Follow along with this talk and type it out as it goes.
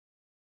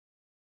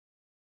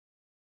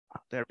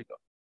There we go.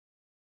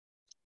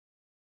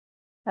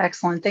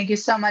 Excellent. Thank you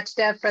so much,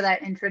 Deb, for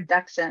that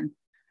introduction.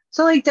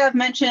 So like Deb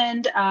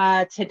mentioned,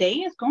 today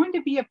is going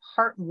to be a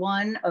part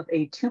one of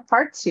a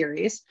two-part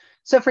series.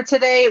 So for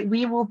today,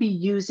 we will be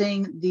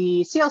using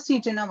the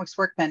CLC Genomics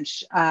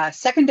Workbench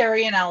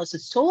secondary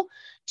analysis tool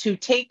to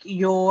take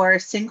your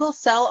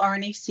single-cell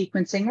RNA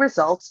sequencing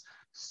results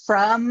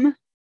from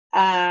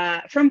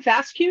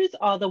FASTQs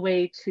all the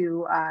way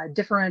to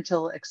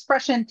differential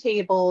expression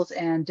tables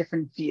and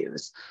different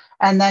views.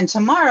 And then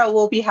tomorrow,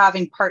 we'll be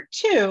having part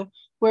two,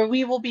 where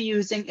we will be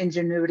using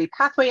Ingenuity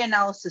pathway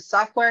analysis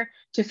software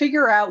to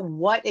figure out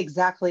what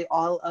exactly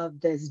all of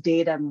this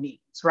data means,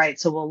 right?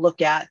 So we'll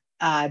look at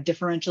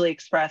differentially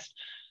expressed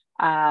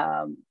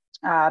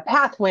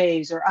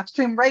pathways or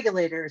upstream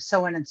regulators,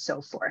 so on and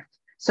so forth.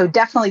 So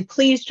definitely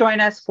please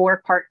join us for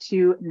part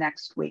two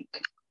next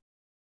week.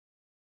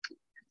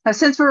 Now,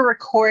 since we're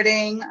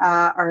recording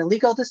our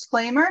legal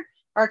disclaimer,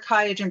 our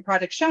QIAGEN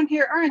products shown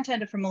here are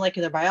intended for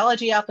molecular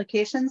biology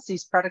applications.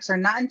 These products are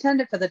not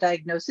intended for the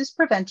diagnosis,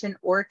 prevention,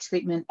 or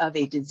treatment of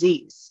a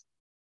disease.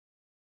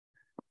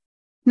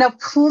 Now,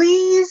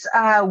 please,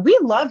 we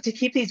love to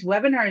keep these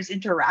webinars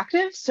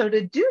interactive. So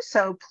to do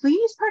so,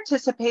 please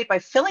participate by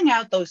filling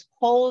out those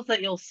polls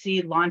that you'll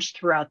see launched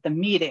throughout the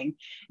meeting.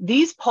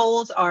 These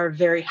polls are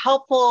very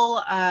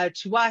helpful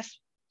to us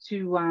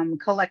to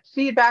collect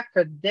feedback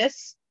for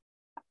this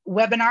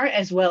webinar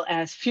as well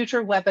as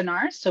future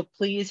webinars. So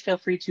please feel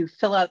free to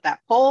fill out that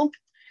poll.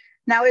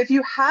 Now, if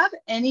you have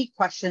any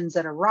questions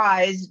that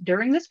arise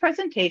during this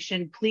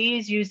presentation,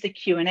 please use the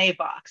Q&A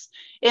box.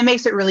 It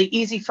makes it really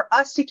easy for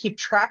us to keep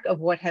track of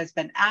what has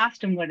been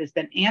asked and what has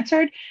been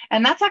answered.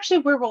 And that's actually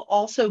where we'll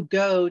also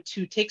go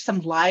to take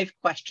some live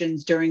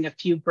questions during a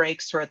few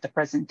breaks throughout the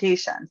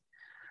presentation.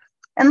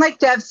 And like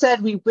Deb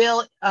said, we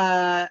will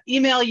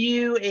email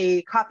you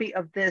a copy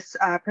of this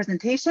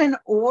presentation,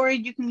 or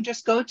you can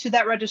just go to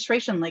that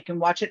registration link and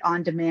watch it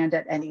on demand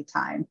at any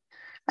time.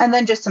 And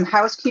then just some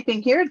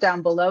housekeeping here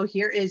down below.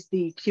 Here is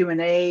the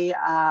Q&A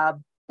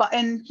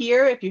button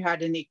here if you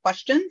had any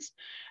questions.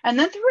 And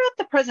then throughout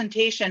the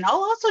presentation,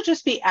 I'll also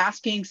just be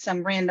asking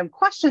some random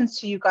questions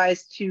to you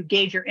guys to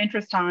gauge your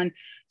interest on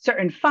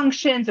certain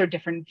functions or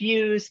different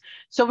views.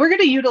 So we're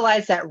going to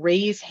utilize that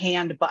raise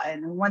hand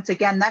button. And once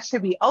again, that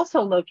should be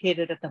also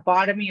located at the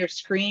bottom of your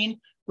screen,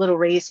 little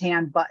raise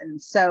hand button.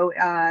 So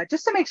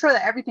just to make sure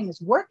that everything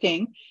is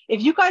working,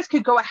 if you guys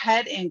could go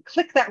ahead and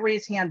click that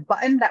raise hand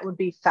button, that would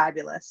be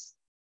fabulous.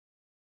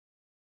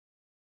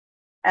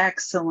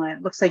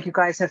 Excellent. Looks like you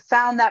guys have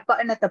found that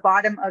button at the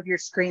bottom of your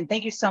screen.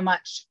 Thank you so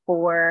much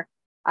for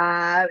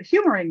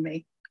humoring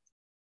me.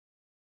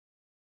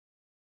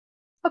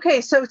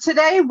 Okay, so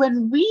today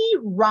when we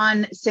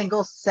run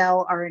single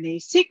cell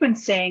RNA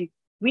sequencing,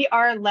 we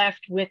are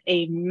left with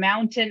a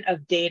mountain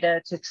of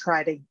data to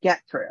try to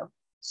get through.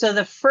 So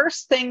the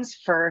first things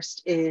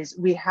first is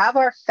we have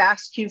our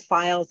FASTQ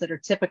files that are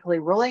typically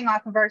rolling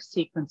off of our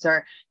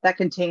sequencer that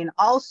contain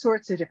all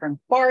sorts of different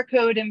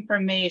barcode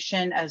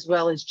information as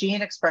well as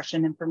gene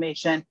expression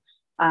information.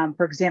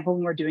 For example,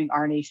 when we're doing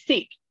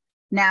RNA-seq.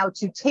 Now,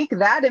 to take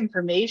that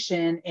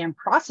information and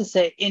process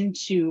it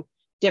into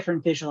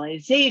different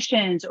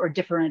visualizations or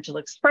differential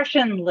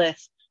expression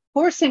lists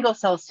for single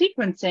cell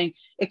sequencing,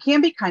 it can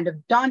be kind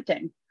of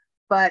daunting.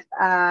 But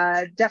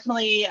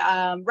definitely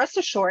rest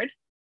assured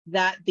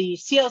that the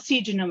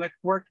CLC Genomic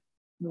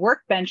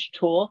Workbench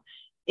tool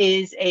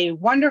is a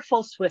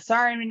wonderful Swiss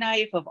Army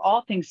knife of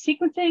all things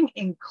sequencing,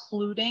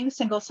 including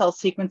single cell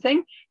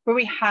sequencing, where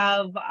we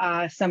have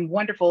some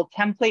wonderful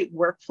template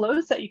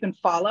workflows that you can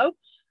follow.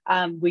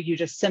 Where you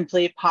just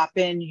simply pop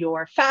in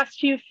your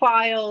FASTQ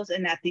files,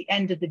 and at the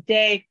end of the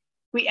day,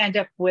 we end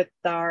up with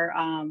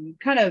our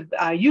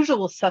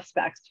usual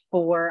suspects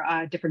for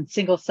different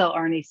single cell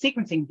RNA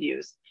sequencing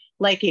views,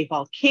 like a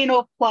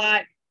volcano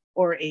plot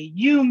or a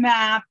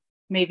UMAP,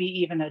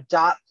 maybe even a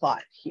dot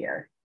plot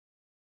here.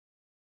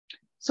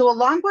 So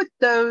along with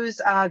those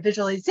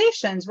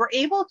visualizations, we're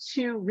able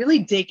to really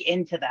dig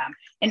into them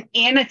and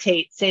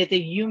annotate, say,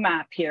 the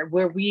UMAP here,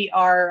 where we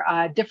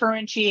are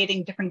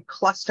differentiating different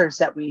clusters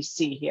that we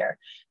see here.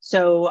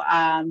 So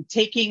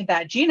taking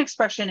that gene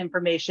expression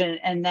information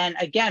and then,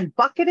 again,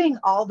 bucketing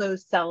all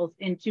those cells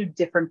into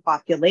different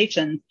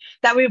populations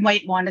that we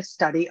might want to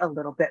study a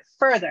little bit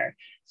further.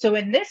 So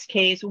in this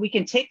case, we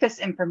can take this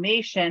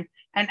information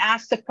and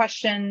ask the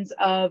questions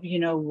of,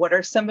 what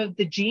are some of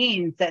the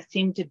genes that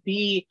seem to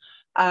be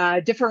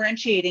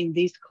differentiating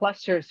these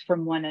clusters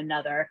from one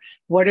another?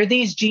 What are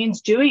these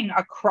genes doing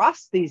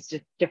across these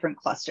different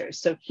clusters?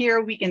 So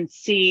here we can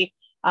see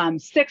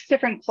 6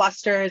 different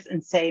clusters,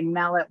 and say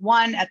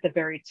MALAT1 at the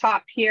very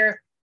top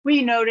here.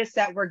 We notice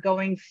that we're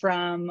going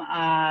from,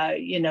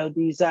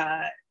 these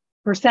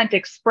percent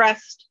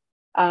expressed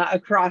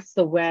across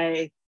the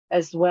way,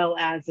 as well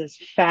as this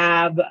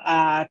Fab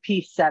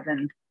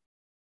P7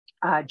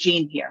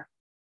 gene here.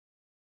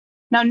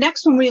 Now,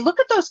 next, when we look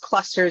at those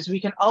clusters,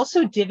 we can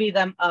also divvy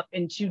them up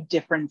into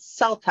different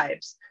cell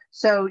types.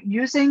 So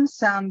using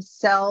some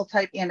cell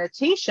type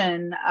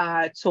annotation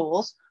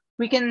tools,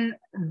 we can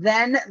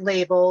then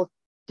label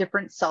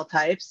different cell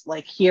types.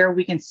 Like here,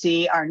 we can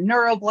see our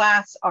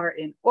neuroblasts are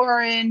in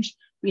orange.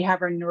 We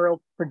have our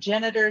neural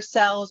progenitor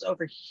cells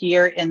over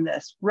here in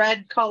this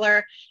red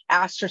color,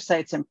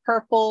 astrocytes in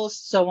purple,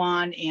 so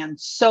on and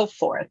so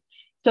forth.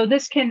 So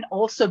this can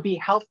also be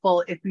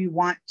helpful if we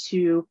want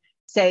to,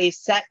 say,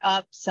 set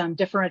up some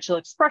differential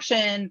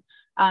expression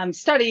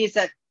studies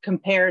that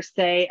compare,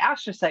 say,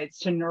 astrocytes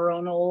to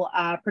neuronal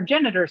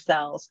progenitor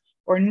cells,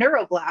 or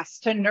neuroblasts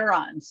to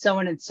neurons, so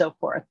on and so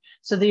forth.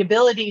 So the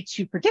ability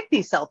to predict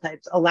these cell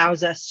types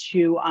allows us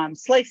to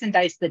slice and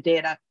dice the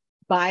data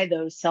by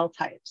those cell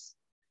types.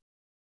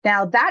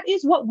 Now, that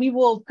is what we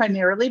will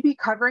primarily be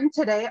covering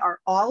today, are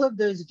all of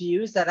those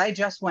views that I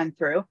just went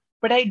through.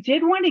 But I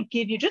did want to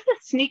give you just a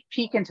sneak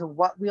peek into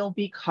what we'll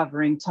be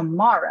covering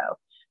tomorrow.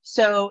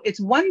 So it's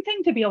one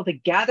thing to be able to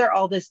gather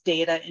all this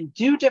data and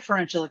do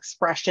differential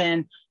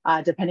expression,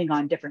 depending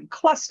on different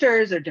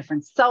clusters or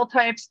different cell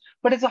types,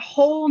 but it's a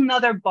whole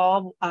nother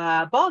ball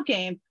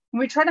game when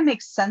we try to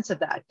make sense of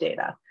that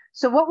data.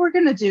 So what we're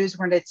going to do is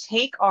we're going to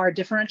take our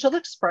differential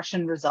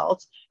expression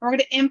results and we're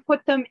going to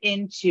input them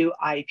into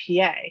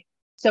IPA.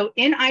 So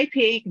in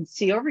IPA, you can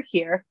see over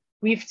here,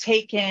 we've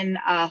taken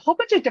a whole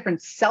bunch of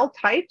different cell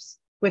types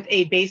with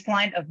a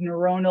baseline of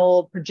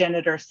neuronal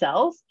progenitor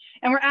cells.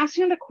 And we're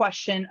asking the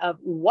question of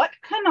what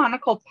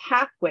canonical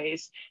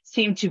pathways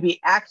seem to be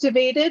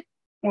activated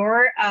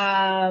or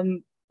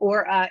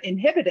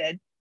inhibited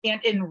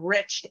and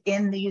enriched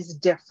in these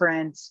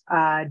different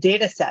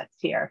data sets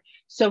here.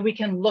 So we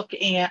can look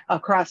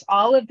across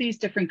all of these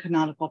different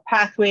canonical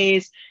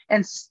pathways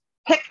and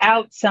pick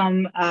out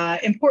some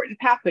important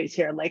pathways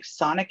here, like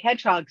sonic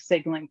hedgehog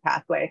signaling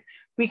pathway.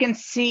 We can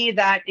see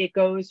that it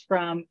goes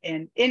from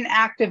an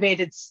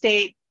inactivated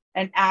state,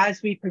 and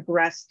as we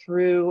progress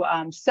through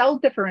cell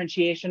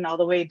differentiation all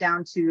the way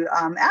down to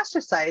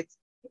astrocytes,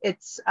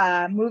 it's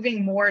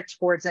moving more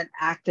towards an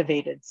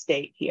activated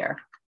state here.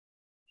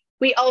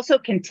 We also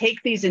can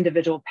take these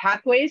individual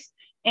pathways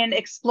and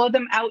explode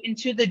them out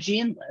into the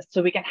gene list.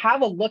 So we can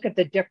have a look at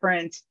the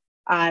different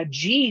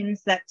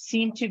genes that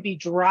seem to be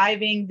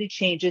driving the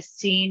changes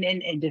seen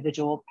in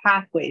individual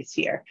pathways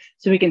here.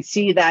 So we can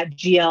see that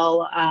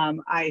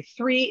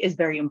GLI3 is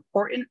very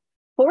important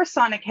for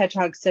sonic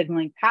hedgehog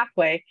signaling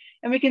pathway.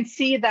 And we can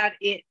see that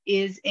it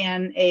is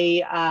in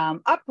a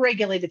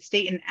upregulated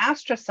state in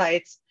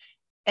astrocytes,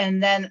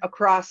 and then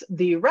across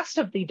the rest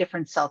of the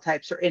different cell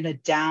types are in a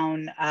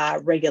down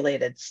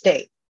regulated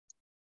state.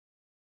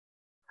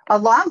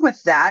 Along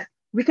with that,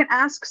 we can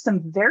ask some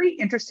very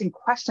interesting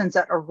questions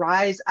that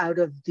arise out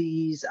of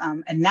these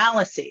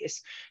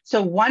analyses.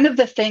 So one of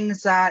the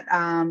things that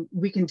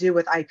we can do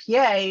with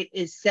IPA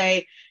is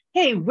say,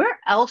 hey, where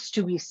else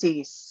do we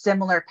see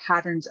similar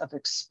patterns of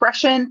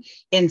expression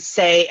in,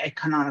 say, a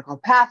canonical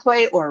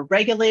pathway or a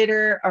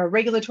regulator or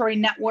regulatory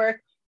network,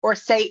 or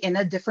say in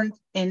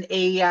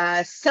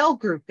a cell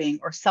grouping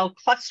or cell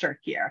cluster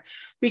here?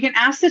 We can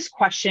ask this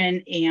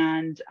question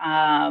and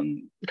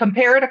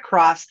compare it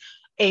across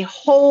a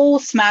whole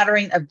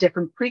smattering of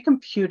different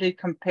pre-computed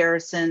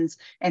comparisons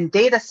and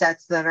data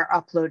sets that are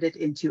uploaded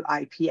into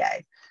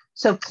IPA.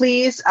 So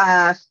please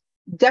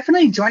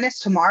definitely join us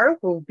tomorrow.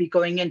 We'll be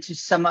going into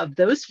some of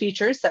those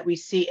features that we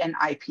see in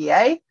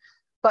IPA.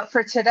 But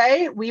for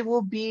today, we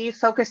will be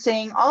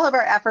focusing all of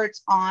our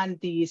efforts on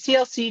the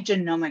CLC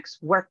Genomics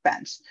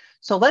workbench.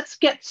 So let's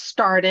get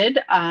started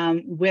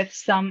with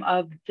some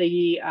of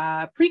the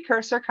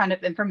precursor kind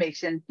of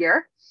information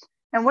here.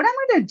 And what I'm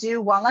going to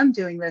do while I'm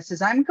doing this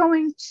is I'm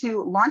going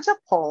to launch a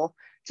poll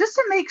just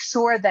to make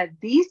sure that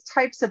these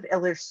types of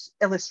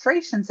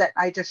illustrations that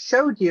I just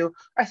showed you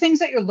are things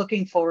that you're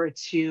looking forward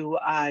to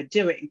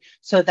doing.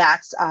 So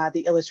that's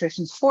the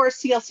illustrations for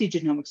CLC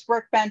Genomics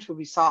Workbench, where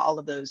we saw all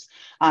of those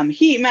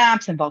heat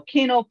maps and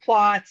volcano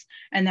plots,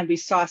 and then we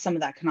saw some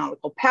of that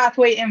canonical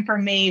pathway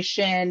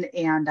information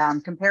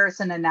and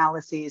comparison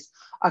analyses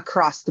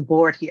across the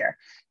board here.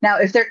 Now,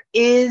 if there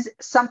is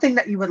something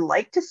that you would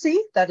like to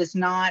see that is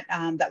not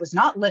that was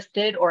not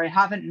listed or I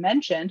haven't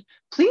mentioned,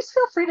 please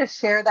feel free to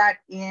share that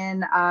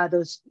in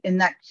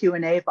that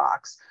Q&A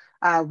box.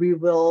 We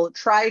will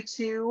try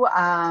to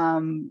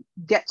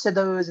get to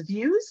those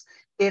views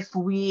if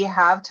we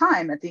have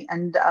time at the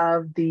end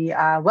of the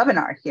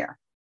webinar here.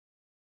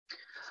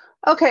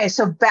 Okay,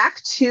 so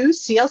back to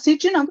CLC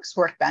Genomics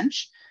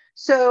Workbench.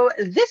 So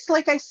this,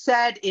 like I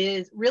said,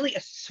 is really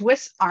a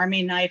Swiss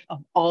Army knife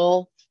of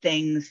all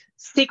things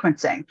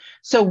sequencing.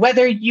 So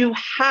whether you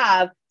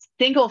have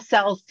single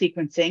cell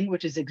sequencing,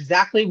 which is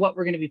exactly what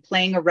we're going to be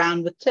playing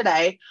around with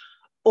today,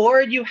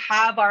 or you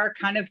have our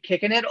kind of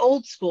kicking it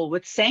old school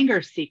with Sanger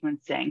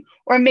sequencing,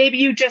 or maybe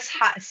you just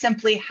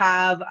simply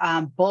have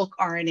bulk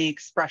RNA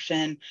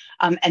expression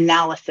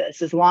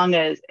analysis, as well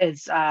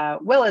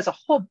as a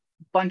whole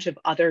bunch of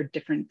other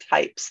different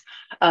types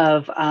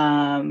of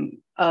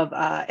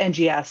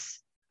NGS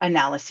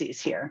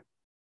analyses here.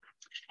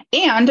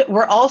 And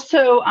we're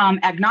also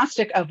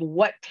agnostic of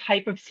what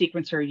type of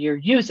sequencer you're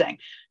using.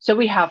 So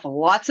we have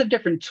lots of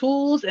different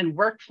tools and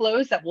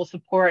workflows that will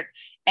support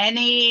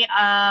any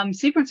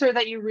sequencer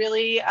that you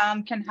really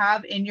can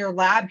have in your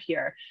lab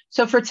here.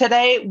 So for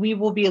today, we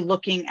will be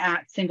looking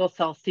at single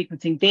cell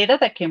sequencing data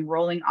that came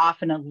rolling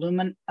off an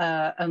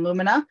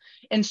Illumina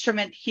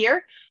instrument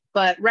here.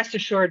 But rest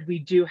assured, we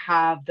do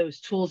have those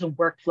tools and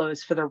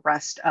workflows for the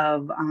rest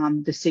of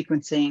the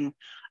sequencing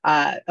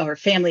or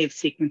family of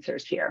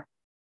sequencers here.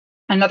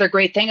 Another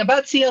great thing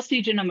about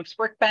CLC Genomics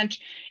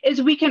Workbench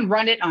is we can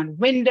run it on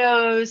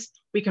Windows,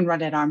 we can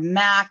run it on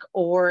Mac,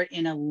 or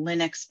in a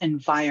Linux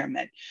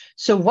environment.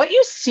 So what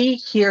you see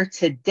here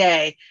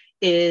today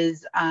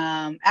is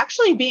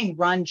actually being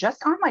run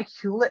just on my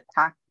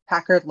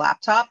Hewlett-Packard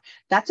laptop.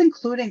 That's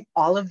including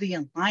all of the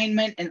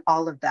alignment and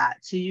all of that.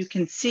 So you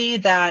can see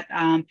that,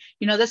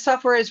 this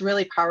software is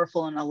really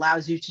powerful and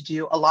allows you to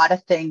do a lot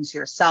of things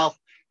yourself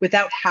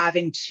without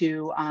having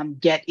to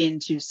get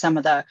into some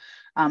of the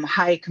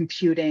high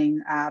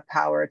computing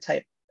power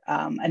type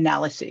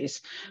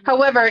analyses.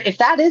 However, if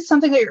that is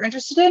something that you're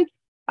interested in,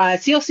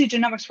 CLC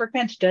Genomics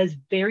Workbench does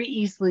very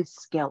easily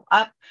scale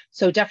up.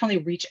 So definitely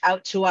reach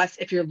out to us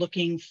if you're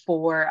looking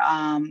for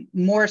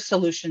more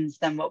solutions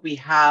than what we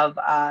have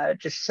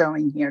just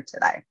showing here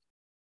today.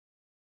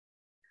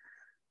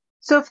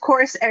 So of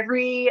course,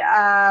 every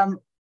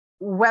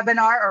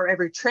webinar or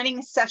every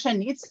training session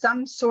needs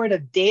some sort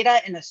of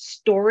data and a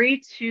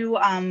story to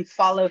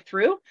follow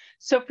through.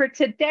 So for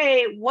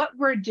today, what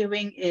we're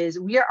doing is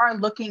we are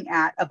looking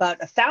at about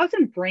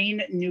 1,000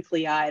 brain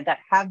nuclei that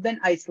have been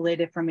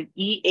isolated from an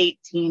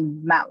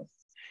E18 mouse.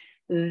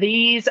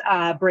 These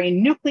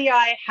brain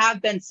nuclei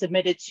have been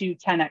submitted to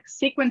 10x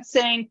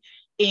sequencing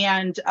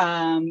and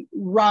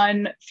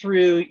run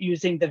through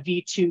using the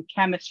V2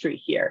 chemistry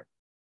here.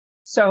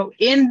 So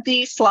in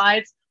these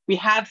slides, we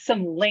have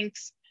some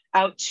links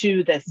out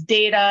to this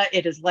data.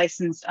 It is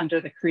licensed under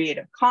the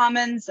Creative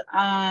Commons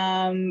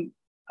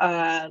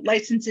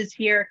licenses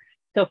here.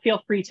 So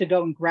feel free to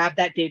go and grab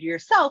that data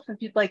yourself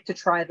if you'd like to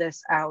try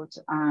this out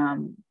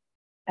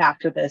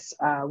after this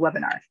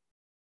webinar.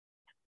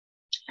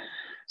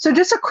 So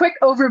just a quick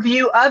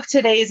overview of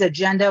today's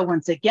agenda.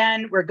 Once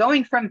again, we're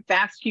going from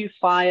FASTQ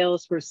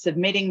files. We're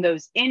submitting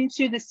those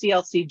into the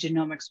CLC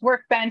Genomics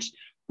Workbench,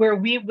 where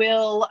we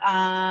will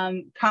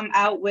come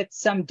out with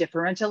some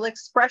differential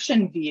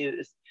expression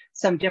views,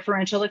 some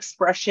differential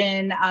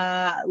expression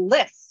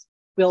lists.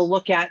 We'll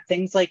look at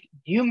things like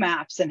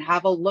UMaps and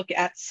have a look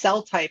at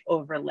cell type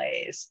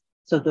overlays.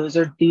 So those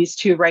are these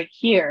two right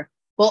here.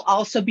 We'll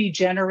also be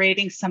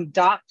generating some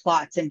dot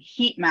plots and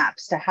heat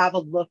maps to have a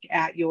look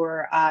at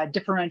your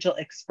differential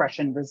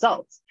expression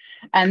results.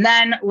 And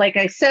then, like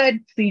I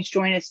said, please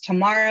join us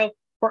tomorrow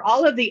for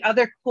all of the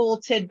other cool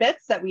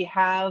tidbits that we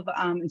have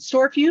in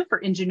store for you for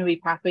Ingenuity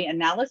pathway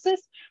analysis,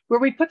 where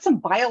we put some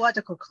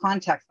biological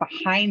context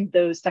behind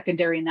those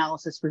secondary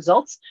analysis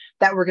results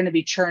that we're going to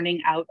be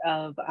churning out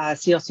of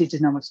CLC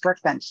Genomics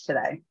Workbench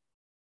today.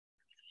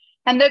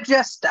 And then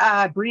just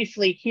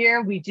briefly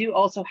here, we do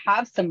also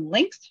have some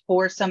links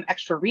for some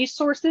extra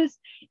resources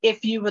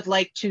if you would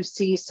like to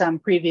see some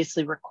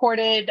previously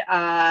recorded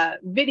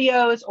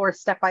videos or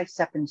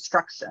step-by-step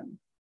instructions.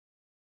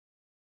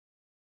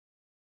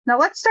 Now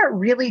let's start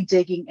really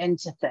digging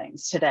into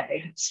things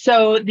today.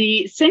 So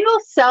the single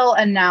cell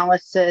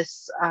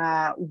analysis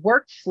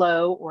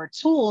workflow or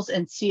tools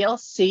in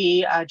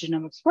CLC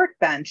Genomics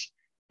Workbench,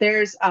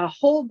 there's a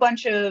whole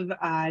bunch of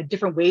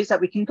different ways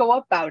that we can go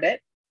about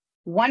it.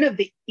 One of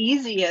the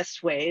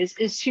easiest ways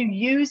is to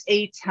use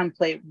a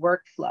template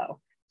workflow.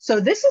 So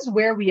this is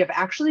where we have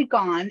actually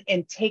gone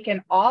and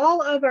taken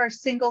all of our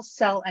single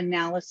cell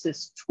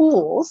analysis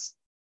tools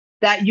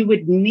that you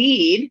would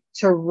need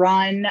to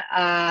run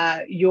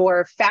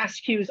your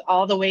FASTQs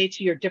all the way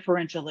to your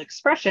differential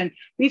expression.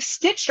 We've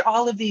stitched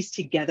all of these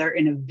together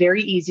in a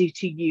very easy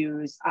to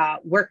use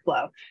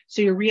workflow.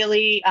 So you're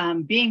really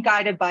being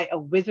guided by a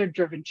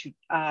wizard-driven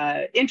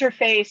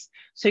interface.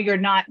 So you're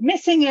not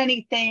missing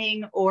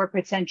anything or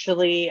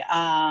potentially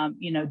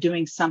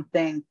doing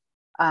something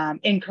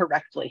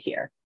incorrectly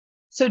here.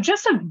 So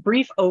just a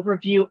brief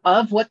overview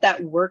of what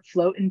that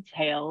workflow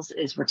entails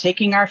is we're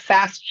taking our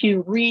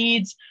FASTQ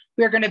reads.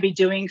 We're going to be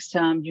doing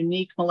some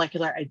unique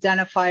molecular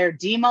identifier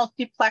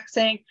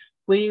demultiplexing.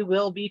 We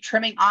will be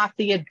trimming off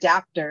the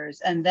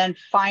adapters and then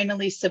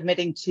finally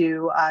submitting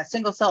to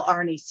single cell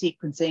RNA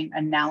sequencing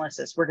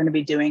analysis. We're going to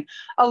be doing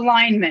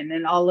alignment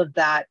and all of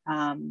that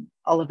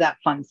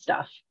fun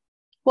stuff.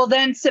 We'll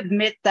then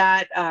submit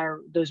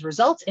those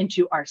results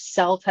into our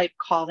cell type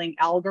calling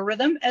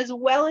algorithm, as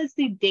well as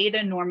the data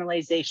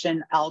normalization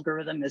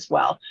algorithm as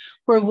well,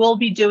 where we'll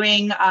be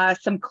doing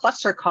some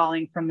cluster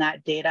calling from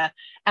that data,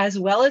 as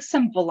well as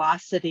some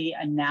velocity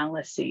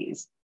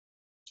analyses.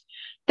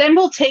 Then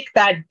we'll take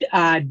that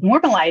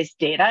normalized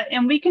data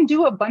and we can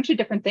do a bunch of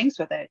different things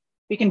with it.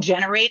 We can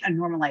generate a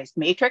normalized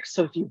matrix.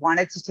 So if you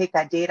wanted to take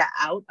that data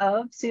out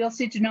of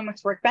CLC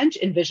Genomics Workbench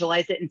and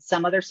visualize it in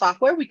some other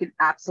software, we can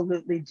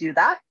absolutely do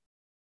that.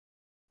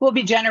 We'll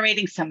be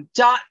generating some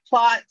dot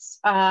plots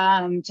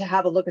to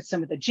have a look at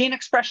some of the gene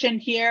expression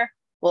here.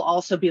 We'll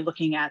also be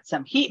looking at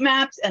some heat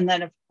maps and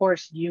then, of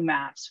course,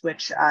 UMaps,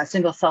 which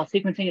single cell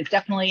sequencing is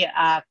definitely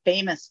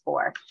famous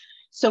for.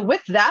 So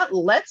with that,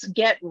 let's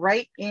get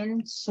right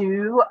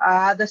into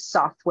the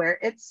software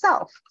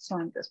itself. So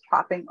I'm just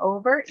popping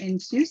over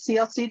into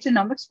CLC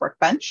Genomics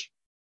Workbench.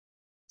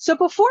 So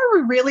before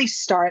we really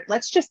start,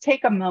 let's just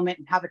take a moment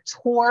and have a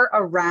tour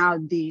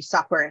around the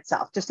software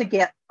itself, just to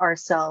get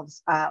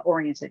ourselves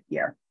oriented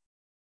here.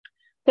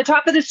 At the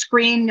top of the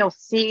screen, you'll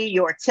see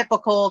your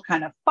typical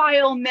kind of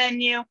file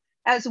menu,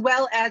 as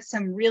well as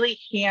some really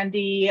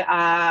handy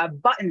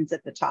buttons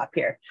at the top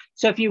here.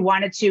 So if you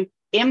wanted to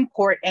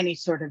import any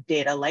sort of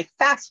data like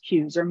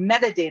FASTQs or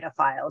metadata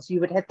files,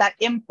 you would hit that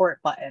import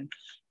button.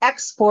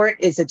 Export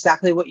is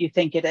exactly what you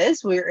think it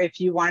is, where if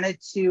you wanted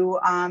to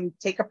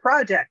take a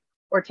project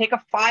or take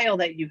a file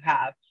that you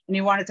have and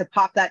you wanted to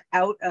pop that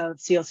out of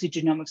CLC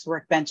Genomics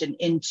Workbench and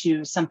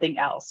into something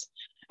else.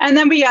 And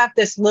then we have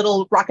this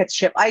little rocket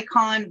ship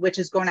icon, which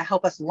is going to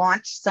help us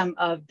launch some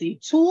of the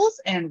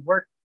tools and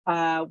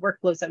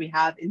workflows that we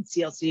have in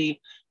CLC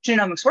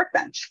Genomics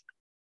Workbench.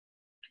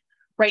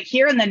 Right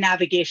here in the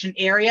navigation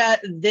area,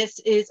 this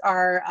is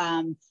our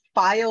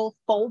file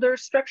folder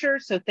structure.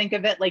 So think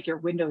of it like your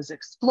Windows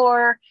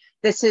Explorer.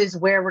 This is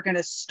where we're going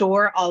to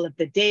store all of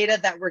the data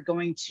that we're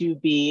going to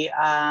be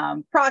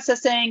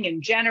processing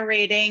and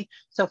generating.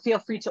 So feel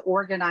free to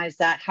organize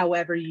that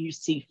however you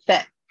see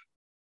fit.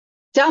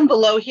 Down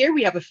below here,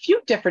 we have a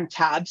few different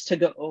tabs to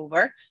go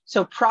over.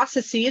 So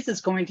processes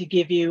is going to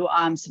give you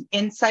some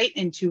insight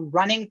into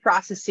running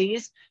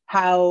processes,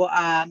 how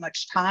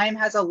much time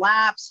has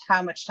elapsed,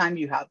 how much time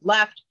you have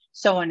left,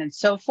 so on and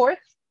so forth.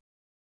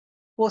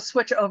 We'll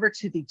switch over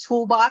to the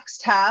Toolbox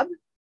tab.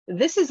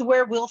 This is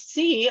where we'll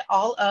see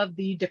all of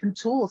the different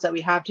tools that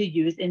we have to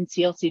use in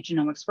CLC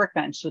Genomics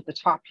Workbench. So at the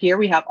top here,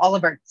 we have all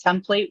of our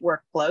template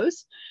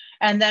workflows.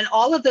 And then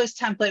all of those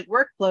template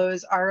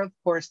workflows are, of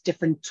course,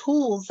 different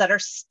tools that are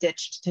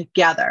stitched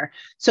together.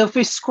 So if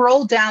we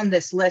scroll down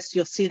this list,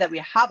 you'll see that we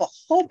have a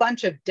whole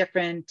bunch of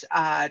different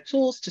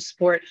tools to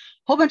support a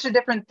whole bunch of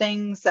different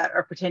things that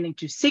are pertaining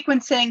to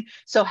sequencing.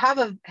 So have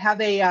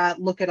a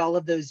look at all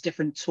of those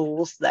different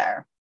tools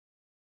there.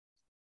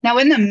 Now,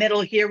 in the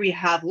middle here, we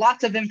have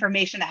lots of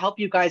information to help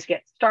you guys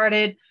get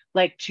started,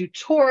 like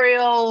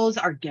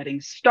tutorials, our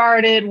getting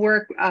started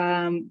work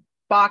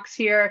box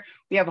here.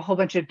 We have a whole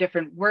bunch of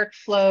different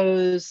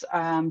workflows,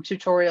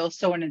 tutorials,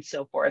 so on and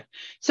so forth.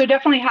 So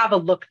definitely have a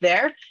look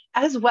there,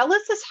 as well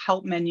as this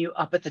help menu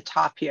up at the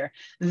top here.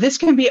 This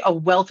can be a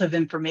wealth of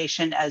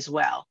information as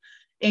well,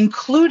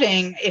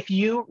 including if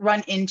you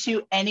run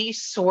into any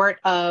sort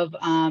of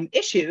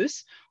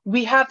issues.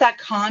 We have that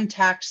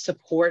contact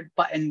support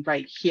button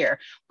right here,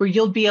 where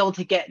you'll be able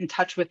to get in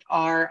touch with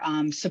our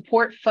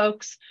support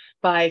folks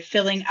by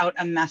filling out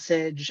a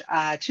message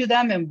to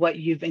them and what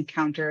you've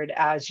encountered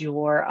as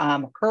your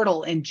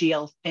hurdle in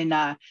CLC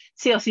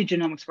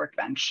Genomics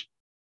Workbench.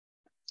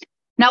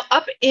 Now,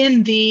 up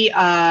in the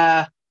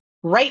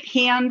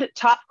right-hand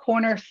top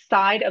corner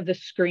side of the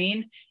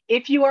screen,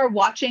 if you are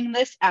watching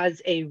this as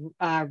a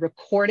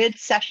recorded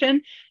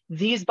session,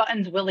 these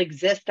buttons will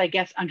exist, I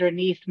guess,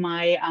 underneath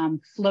my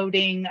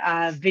floating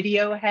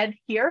video head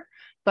here,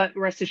 but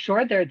rest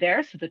assured they're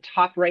there. So the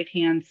top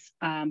right-hand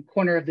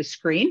corner of the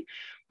screen,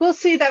 we'll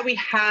see that we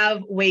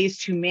have ways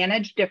to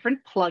manage different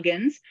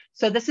plugins.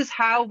 So this is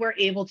how we're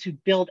able to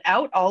build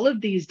out all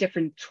of these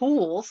different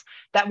tools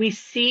that we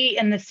see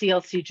in the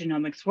CLC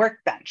Genomics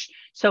Workbench.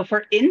 So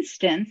for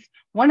instance,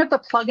 one of the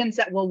plugins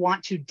that we'll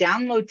want to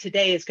download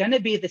today is going to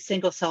be the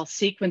single cell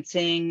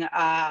sequencing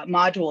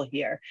module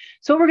here.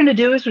 So what we're going to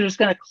do is we're just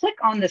going to click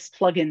on this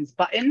plugins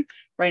button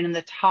right in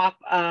the top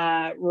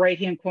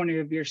right-hand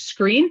corner of your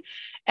screen,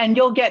 and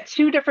you'll get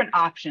two different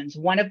options.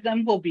 One of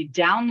them will be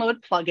download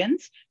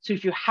plugins. So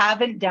if you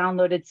haven't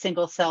downloaded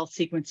single cell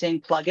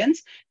sequencing plugins,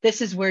 this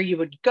is where you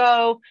would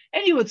go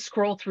and you would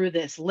scroll through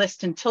this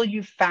list until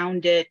you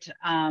found it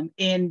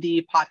in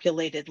the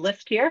populated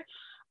list here.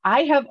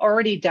 I have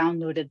already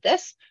downloaded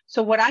this.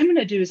 So what I'm going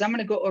to do is I'm going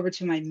to go over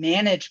to my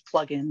Manage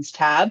Plugins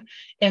tab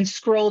and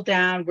scroll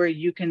down where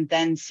you can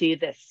then see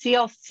the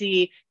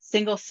CLC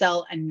single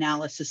cell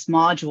analysis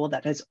module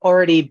that has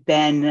already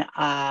been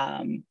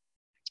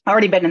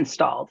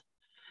installed.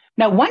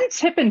 Now, one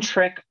tip and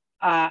trick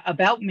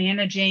about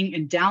managing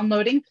and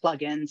downloading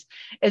plugins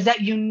is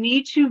that you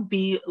need to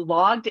be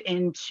logged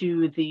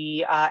into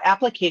the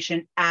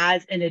application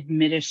as an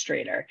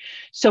administrator.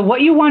 So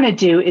what you want to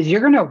do is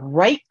you're going to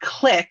right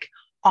click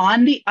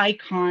on the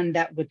icon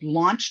that would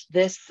launch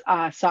this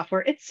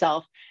software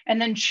itself, and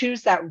then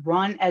choose that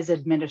Run as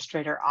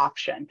Administrator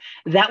option.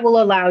 That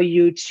will allow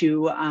you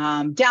to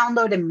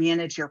download and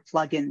manage your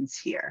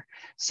plugins here.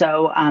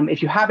 So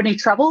if you have any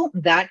trouble,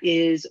 that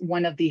is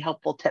one of the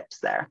helpful tips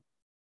there.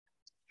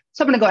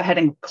 So I'm going to go ahead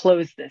and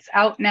close this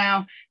out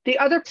now. The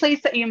other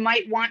place that you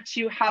might want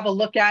to have a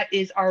look at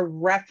is our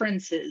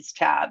References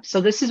tab.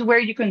 So this is where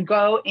you can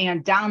go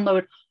and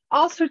download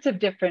all sorts of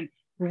different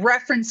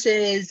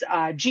references,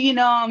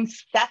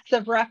 genomes, sets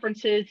of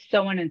references,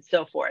 so on and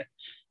so forth.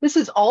 This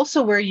is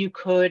also where you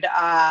could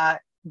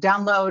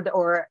download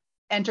or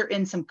enter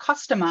in some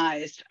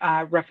customized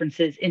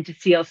references into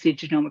CLC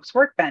Genomics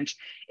Workbench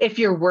if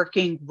you're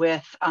working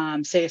with,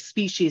 say, a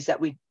species that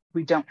we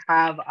don't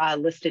have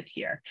listed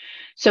here.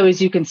 So as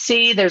you can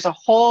see, there's a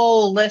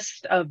whole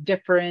list of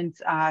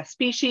different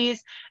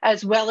species,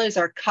 as well as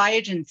our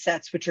QIAGEN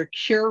sets, which are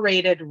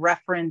curated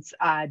reference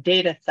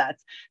data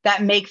sets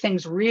that make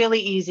things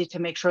really easy to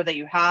make sure that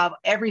you have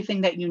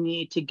everything that you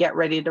need to get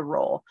ready to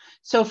roll.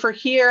 So for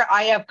here,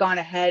 I have gone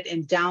ahead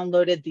and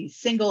downloaded the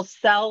single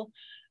cell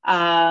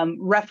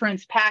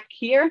reference pack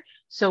here,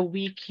 so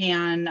we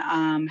can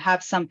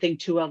have something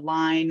to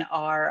align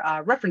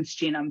our reference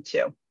genome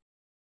to.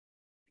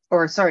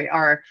 Or sorry,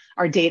 our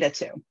data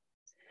to.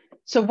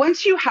 So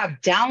once you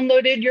have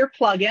downloaded your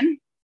plugin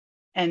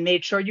and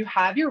made sure you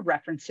have your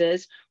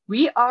references,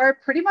 we are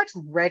pretty much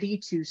ready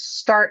to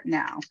start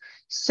now.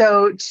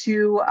 So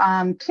to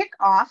kick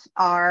off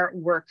our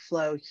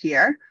workflow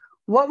here,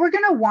 what we're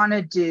gonna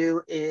wanna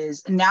do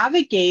is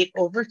navigate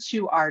over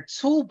to our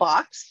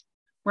toolbox.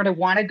 We're gonna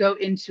wanna go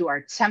into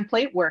our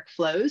template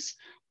workflows,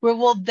 where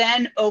we'll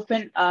then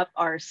open up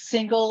our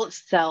single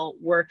cell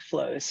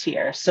workflows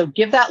here. So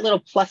give that little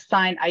plus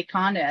sign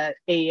icon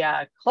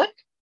a click,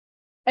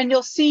 and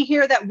you'll see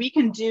here that we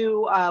can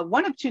do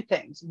one of two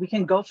things. We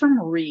can go from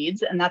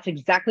reads, and that's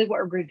exactly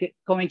what we're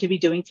going to be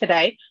doing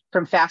today,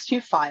 from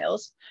FASTQ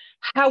files.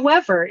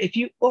 However, if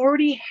you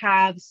already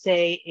have,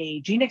 say, a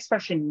gene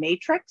expression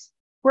matrix,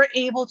 we're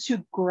able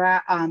to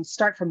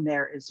start from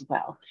there as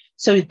well.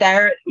 So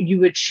there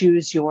you would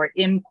choose your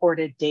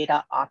imported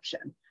data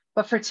option.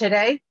 But for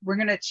today, we're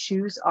going to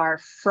choose our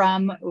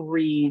from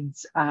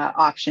reads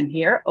option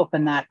here.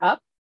 Open that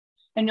up.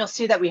 And you'll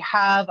see that we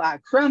have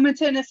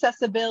chromatin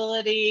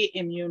accessibility,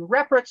 immune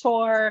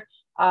repertoire.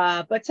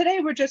 But today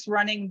we're just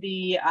running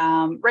the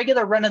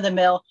regular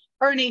run-of-the-mill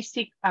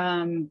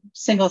RNA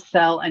single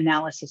cell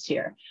analysis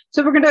here.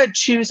 So we're going to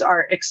choose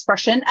our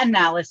expression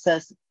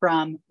analysis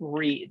from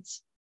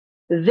reads.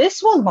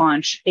 This will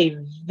launch a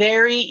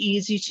very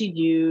easy to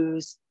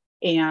use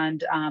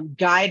and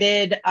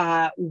guided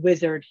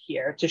wizard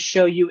here to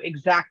show you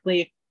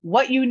exactly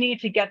what you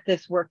need to get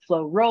this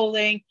workflow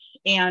rolling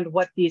and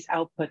what these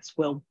outputs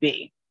will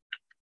be.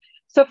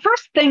 So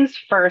first things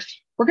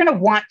first, we're going to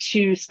want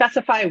to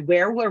specify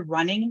where we're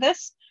running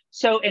this.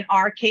 So in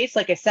our case,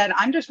 like I said,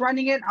 I'm just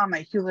running it on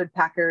my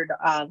Hewlett-Packard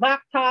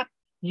laptop.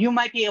 You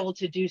might be able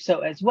to do so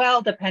as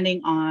well,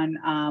 depending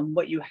on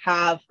what you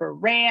have for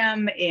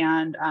RAM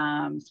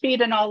and speed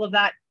and all of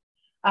that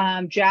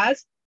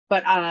jazz.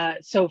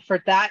 But so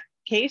for that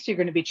case, you're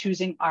going to be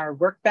choosing our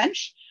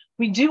workbench.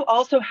 We do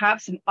also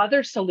have some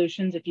other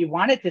solutions if you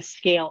wanted to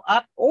scale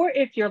up, or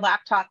if your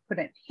laptop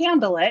couldn't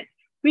handle it,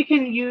 we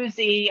can use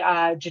the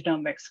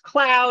Genomics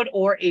Cloud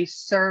or a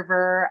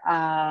server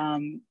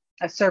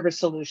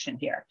solution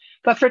here.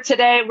 But for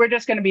today, we're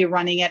just going to be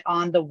running it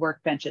on the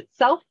workbench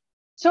itself.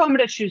 So I'm going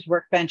to choose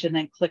workbench and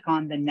then click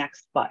on the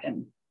next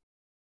button.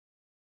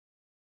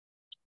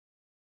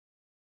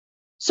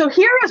 So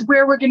here is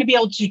where we're going to be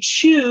able to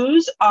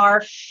choose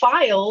our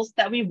files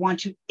that we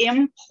want to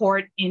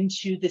import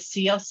into the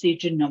CLC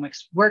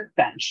Genomics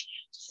Workbench.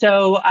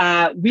 So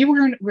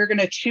we're going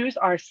to choose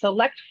our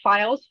select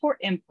files for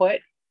input.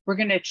 We're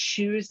going to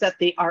choose that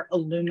they are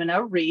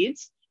Illumina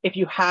reads. If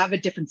you have a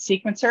different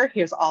sequencer,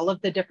 here's all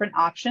of the different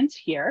options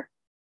here.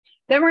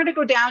 Then we're going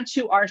to go down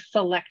to our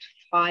select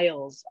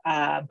files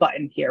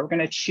button here. We're going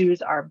to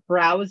choose our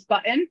browse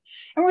button,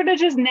 and we're going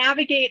to just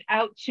navigate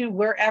out to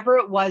wherever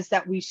it was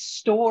that we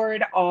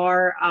stored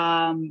our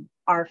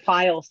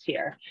files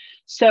here.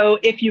 So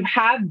if you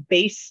have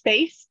base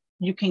space,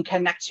 you can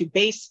connect to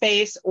base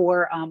space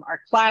or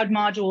our cloud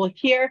module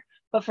here.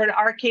 But for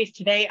our case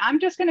today, I'm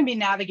just going to be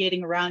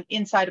navigating around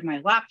inside of my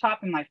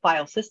laptop and my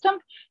file system.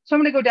 So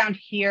I'm going to go down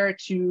here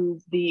to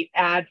the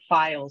add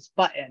files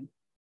button.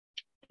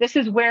 This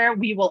is where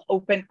we will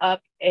open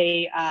up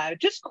a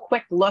just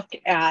quick look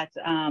at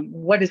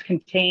what is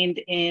contained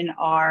in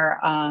our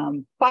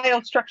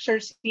file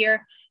structures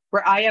here,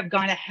 where I have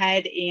gone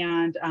ahead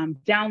and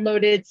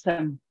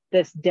downloaded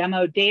this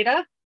demo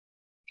data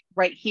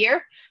right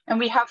here. And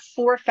we have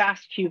 4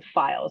 FASTQ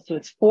files. So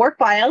it's 4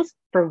 files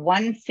for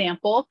 1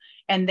 sample,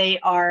 and they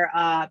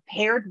are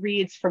paired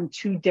reads from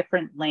 2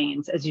 different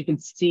lanes, as you can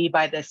see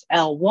by this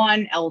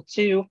L1,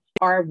 L2,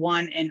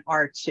 R1, and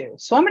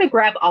R2. So I'm going to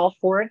grab all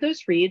 4 of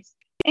those reads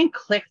and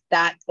click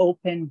that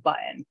open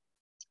button.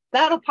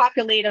 That'll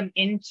populate them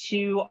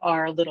into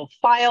our little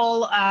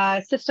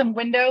file system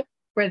window,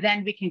 where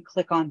then we can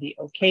click on the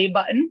OK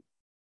button.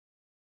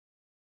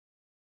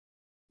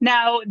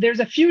 Now,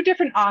 there's a few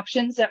different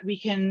options that we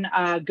can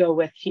go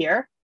with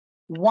here.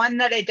 One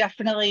that I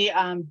definitely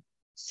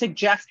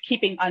suggest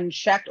keeping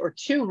unchecked, or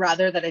 2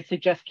 rather, that I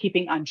suggest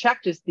keeping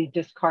unchecked, is the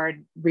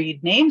discard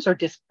read names or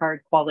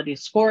discard quality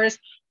scores.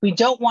 We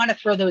don't want to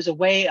throw those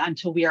away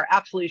until we are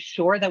absolutely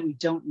sure that we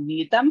don't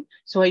need them.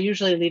 So I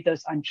usually leave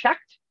those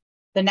unchecked.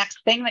 The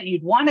next thing that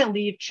you'd want to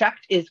leave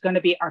checked is going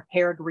to be our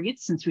paired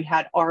reads, since we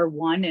had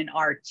R1 and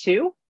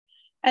R2.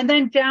 And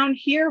then down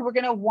here, we're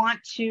going to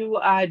want to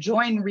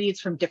join reads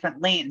from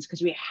different lanes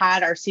because we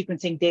had our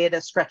sequencing data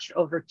stretched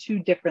over 2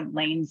 different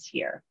lanes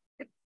here.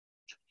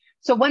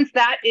 So once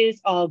that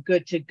is all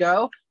good to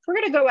go, we're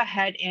going to go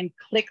ahead and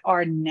click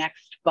our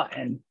next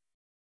button.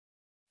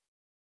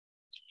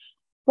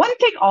 One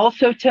thing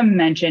also to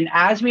mention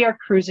as we are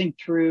cruising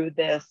through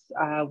this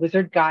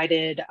wizard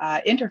guided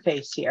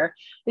interface here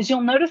is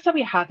you'll notice that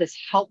we have this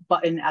help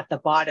button at the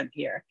bottom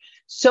here.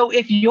 So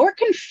if you're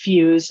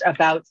confused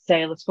about,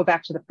 say, let's go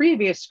back to the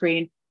previous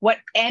screen, what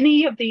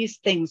any of these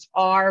things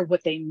are,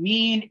 what they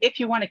mean, if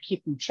you want to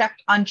keep them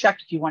checked,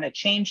 unchecked, if you want to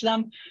change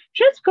them,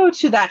 just go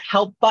to that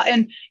help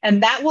button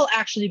and that will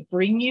actually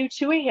bring you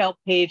to a help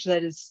page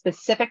that is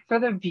specific for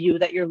the view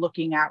that you're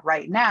looking at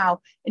right now.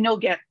 And you'll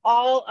get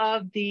all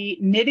of the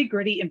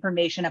nitty-gritty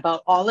information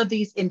about all of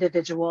these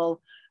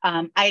individual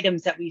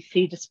items that we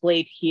see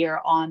displayed here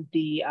on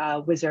the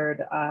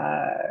wizard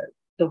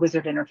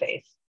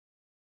interface.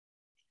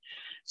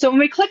 So when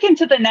we click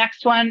into the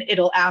next one,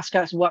 it'll ask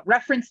us what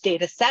reference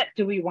data set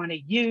do we want to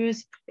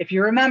use. If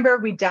you remember,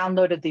 we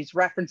downloaded these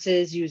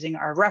references using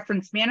our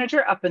reference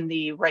manager up in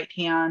the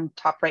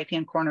top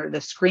right-hand corner of the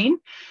screen.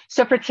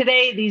 So for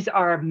today, these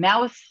are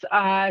mouse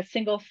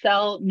single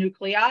cell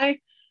nuclei.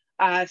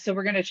 So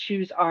we're going to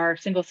choose our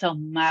single cell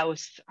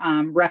mouse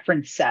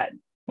reference set.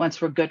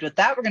 Once we're good with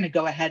that, we're going to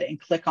go ahead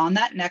and click on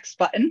that next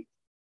button.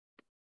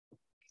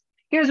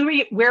 Here's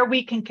where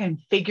we can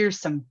configure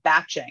some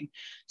batching.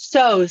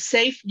 So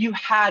say if you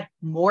had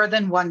more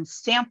than one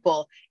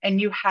sample and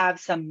you have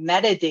some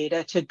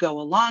metadata to go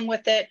along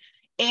with it,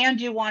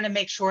 and you want to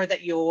make sure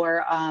that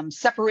you're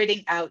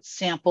separating out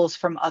samples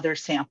from other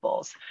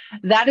samples.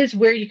 That is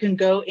where you can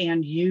go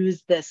and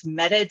use this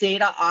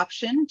metadata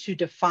option to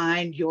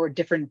define your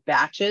different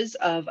batches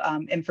of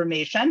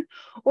information.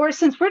 Or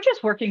since we're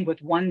just working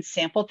with one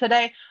sample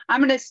today,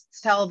 I'm going to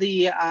tell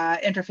the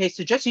interface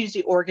to just use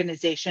the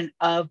organization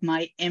of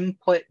my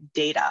input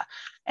data.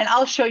 And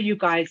I'll show you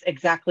guys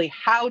exactly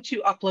how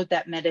to upload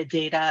that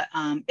metadata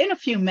in a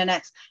few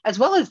minutes, as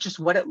well as just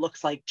what it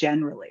looks like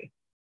generally.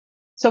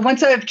 So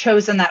once I've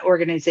chosen that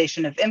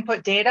organization of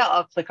input data,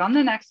 I'll click on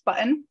the next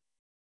button.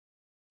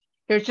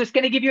 Here's just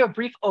going to give you a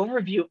brief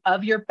overview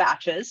of your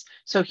batches.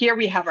 So here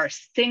we have our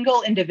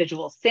single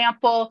individual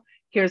sample.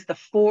 Here's the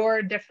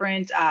 4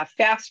 different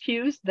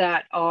FASTQs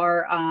that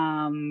are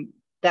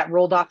that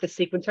rolled off the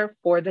sequencer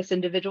for this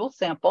individual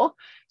sample.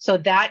 So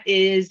that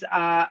is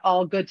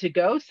all good to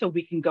go. So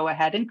we can go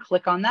ahead and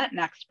click on that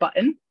next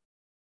button.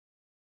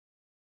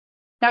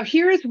 Now,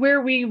 here's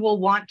where we will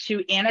want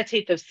to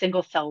annotate those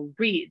single cell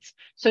reads.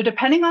 So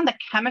depending on the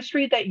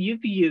chemistry that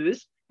you've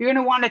used, you're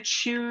going to want to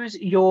choose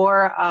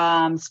your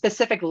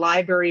specific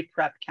library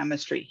prep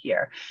chemistry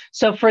here.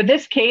 So for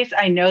this case,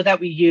 I know that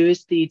we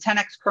use the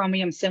 10x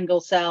chromium single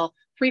cell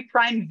 3'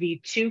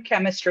 V2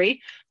 chemistry,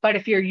 but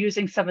if you're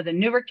using some of the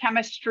newer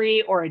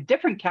chemistry or a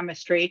different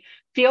chemistry,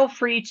 feel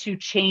free to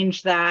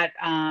change that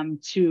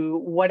to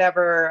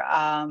whatever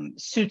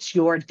suits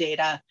your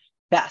data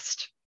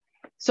best.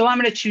 So I'm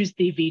going to choose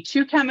the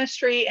V2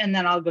 chemistry, and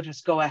then I'll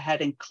just go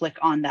ahead and click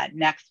on that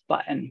next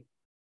button.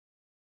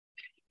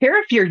 Here,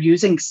 if you're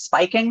using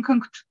spiking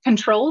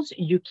controls,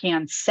 you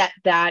can set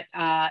that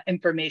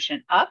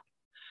information up.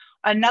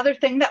 Another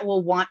thing that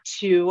we'll want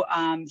to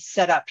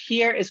set up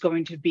here is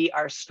going to be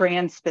our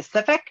strand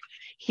specific.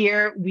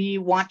 Here, we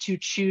want to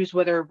choose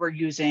whether we're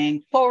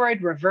using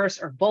forward,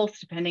 reverse, or both,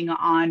 depending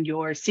on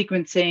your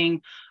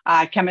sequencing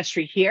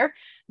chemistry here.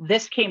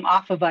 This came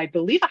off of, I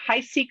believe, a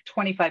HiSeq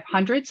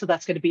 2500. So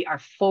that's going to be our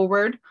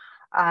forward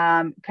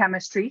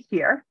chemistry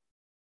here.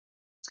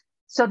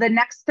 So the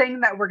next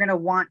thing that we're going to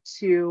want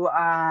to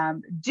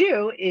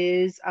do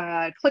is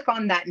click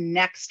on that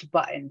next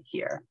button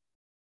here.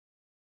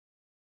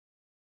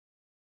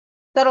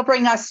 That'll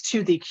bring us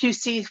to the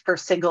QC for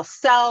single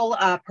cell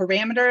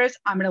parameters.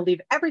 I'm going to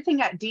leave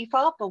everything at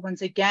default, but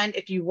once again,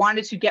 if you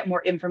wanted to get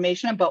more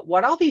information about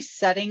what all these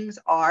settings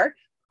are,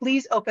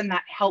 please open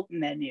that help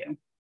menu.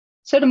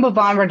 So to move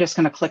on, we're just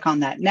going to click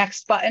on that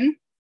next button.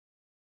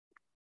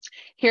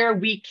 Here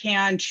we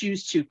can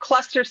choose to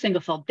cluster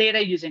single cell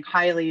data using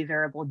highly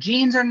variable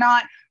genes or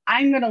not.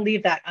 I'm going to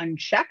leave that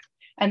unchecked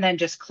and then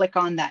just click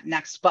on that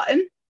next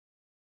button.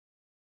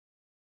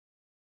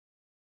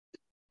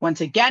 Once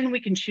again, we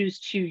can choose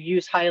to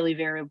use highly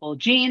variable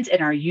genes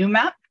in our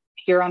UMAP.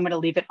 Here I'm going to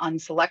leave it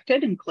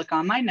unselected and click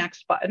on my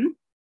next button.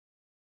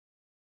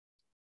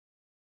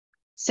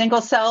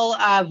 Single cell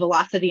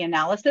velocity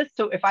analysis.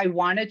 So if I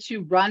wanted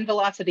to run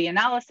velocity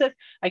analysis,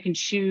 I can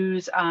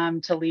choose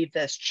to leave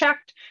this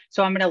checked.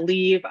 So I'm going to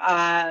leave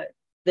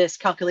this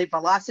calculate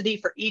velocity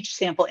for each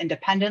sample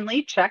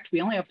independently checked.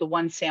 We only have the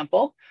one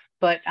sample,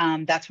 but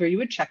that's where you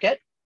would check it.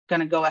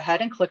 Going to go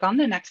ahead and click on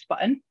the next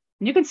button.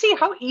 And you can see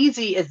how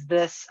easy is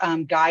this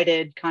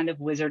guided kind of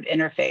wizard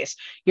interface.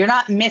 You're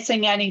not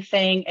missing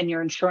anything, and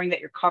you're ensuring that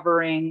you're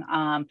covering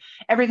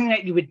everything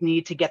that you would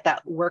need to get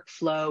that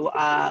workflow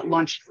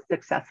launched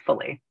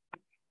successfully.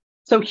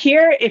 So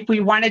here, if we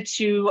wanted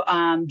to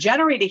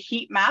generate a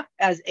heat map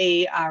as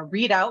a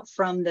readout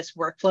from this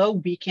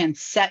workflow, we can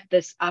set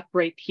this up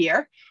right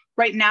here.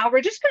 Right now,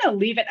 we're just going to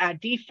leave it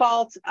at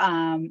default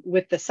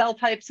with the cell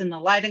types and the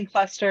Leiden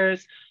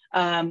clusters,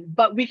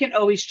 but we can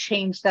always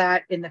change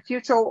that in the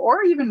future,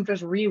 or even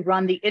just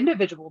rerun the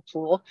individual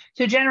tool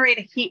to generate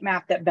a heat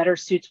map that better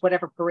suits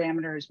whatever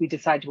parameters we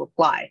decide to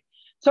apply.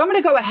 So I'm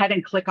going to go ahead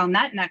and click on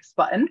that next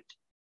button.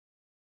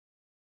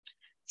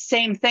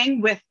 Same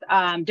thing with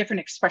different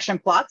expression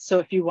plots. So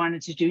if you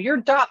wanted to do your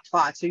dot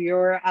plots or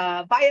your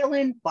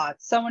violin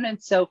plots, so on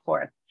and so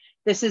forth,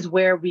 this is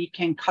where we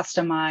can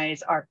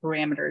customize our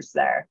parameters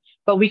there.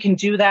 But we can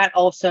do that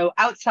also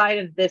outside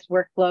of this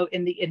workflow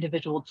in the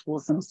individual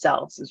tools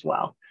themselves as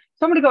well.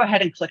 So I'm going to go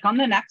ahead and click on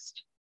the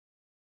next.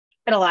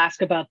 It'll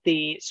ask about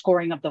the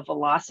scoring of the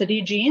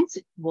velocity genes.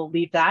 We'll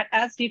leave that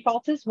as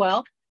default as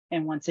well.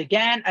 And once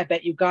again, I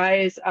bet you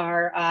guys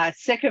are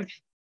sick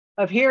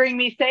of hearing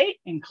me say,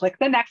 and click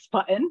the next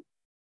button.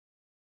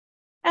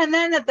 And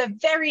then at the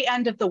very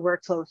end of the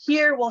workflow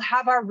here, we'll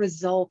have our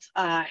result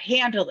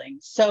handling.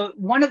 So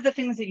one of the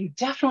things that you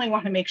definitely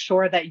want to make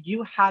sure that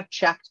you have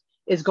checked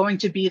is going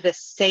to be the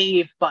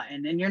save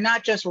button. And you're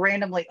not just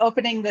randomly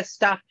opening this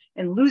stuff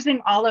and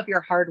losing all of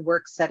your hard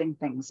work setting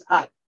things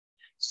up.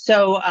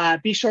 So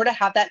be sure to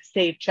have that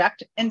save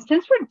checked. And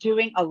since we're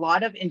doing a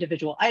lot of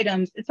individual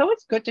items, it's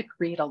always good to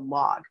create a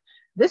log.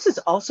 This is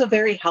also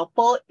very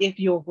helpful if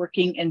you're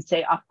working in,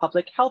 say, a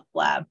public health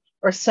lab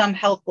or some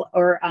health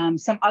or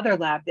some other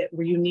lab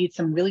where you need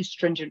some really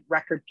stringent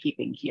record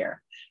keeping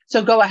here.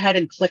 So go ahead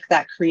and click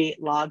that create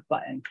log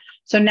button.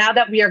 So now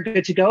that we are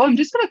good to go, I'm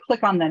just going to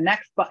click on the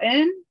next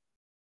button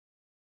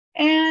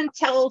and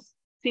tell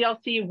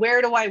CLC,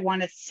 where do I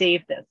want to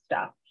save this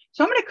stuff?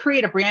 So I'm going to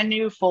create a brand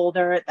new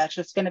folder that's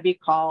just going to be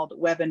called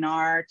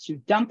webinar to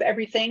dump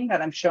everything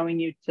that I'm showing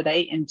you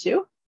today into.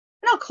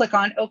 And I'll click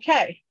on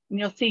OK. And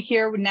you'll see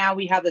here now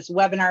we have this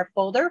webinar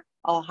folder.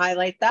 I'll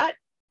highlight that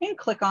and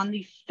click on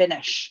the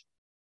finish.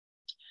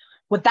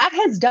 What that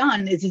has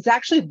done is it's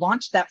actually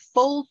launched that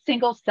full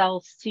single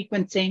cell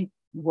sequencing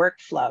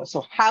workflow.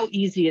 So how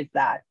easy is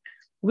that?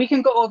 We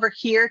can go over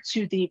here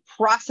to the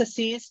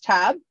processes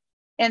tab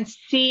and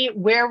see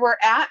where we're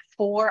at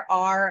for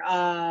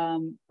our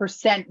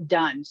percent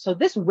done. So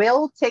this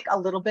will take a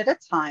little bit of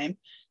time.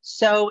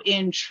 So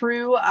in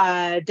true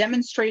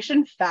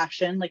demonstration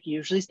fashion, like you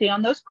usually see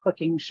on those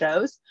cooking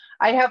shows,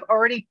 I have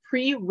already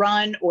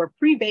pre-run or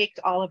pre-baked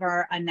all of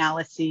our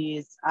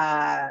analyses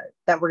that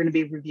we're going to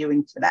be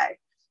reviewing today.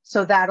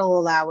 So that'll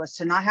allow us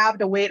to not have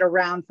to wait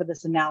around for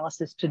this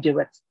analysis to do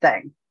its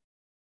thing.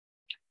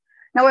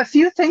 Now, a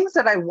few things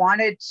that I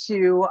wanted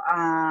to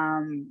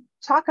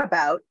talk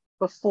about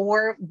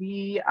before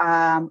we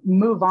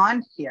move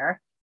on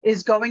here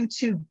is going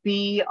to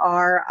be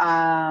our,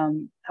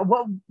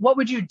 what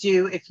would you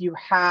do if you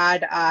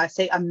had,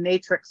 say, a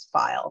matrix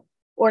file,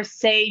 or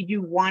say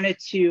you wanted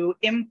to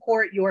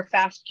import your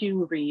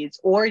FASTQ reads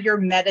or your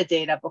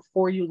metadata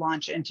before you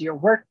launch into your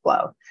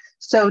workflow.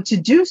 So to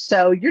do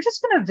so, you're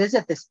just going to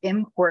visit this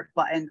import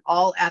button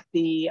all at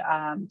the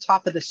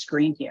top of the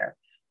screen here.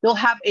 You'll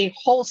have a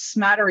whole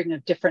smattering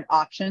of different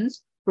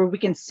options where we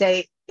can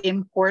say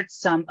import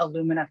some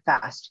Illumina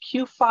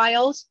FASTQ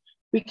files.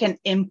 We can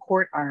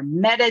import our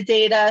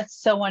metadata,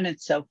 so on and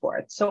so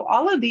forth. So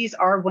all of these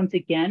are, once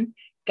again,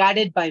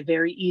 guided by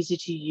very easy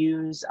to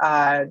use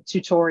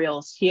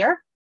tutorials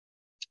here.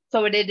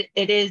 So it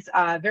is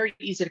very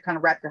easy to kind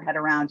of wrap your head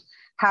around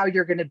how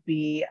you're going to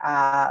be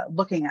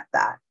looking at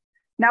that.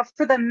 Now,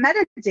 for the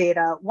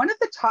metadata, one of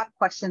the top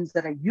questions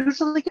that I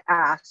usually get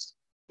asked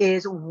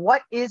is,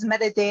 what is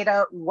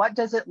metadata? What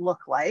does it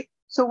look like?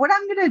 So what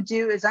I'm going to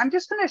do is I'm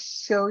just going to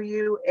show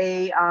you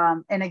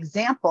an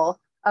example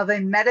of a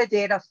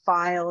metadata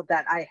file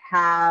that I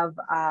have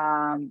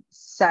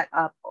set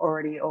up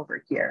already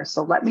over here.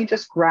 So let me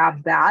just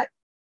grab that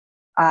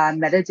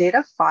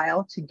metadata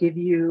file to give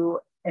you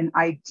an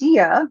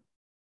idea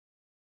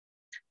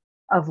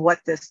of what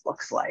this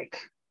looks like.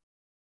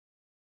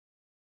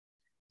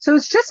 So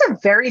it's just a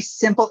very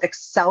simple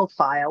Excel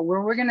file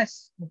where we're going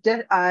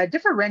to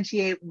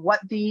differentiate what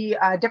the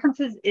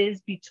differences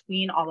is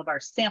between all of our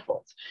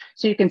samples.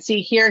 So you can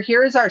see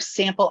here's our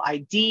sample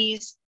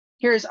IDs.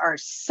 Here's our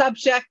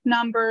subject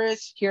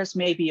numbers. Here's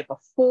maybe a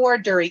before,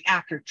 during,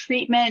 after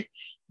treatment,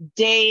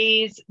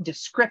 days,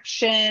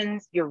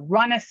 descriptions, your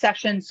run a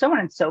session, so on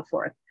and so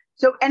forth.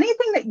 So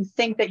anything that you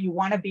think that you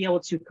want to be able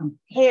to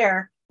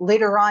compare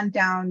later on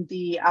down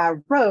the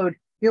road,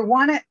 you'll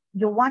want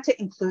to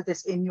include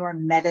this in your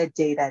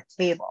metadata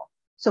table.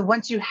 So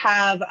once you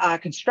have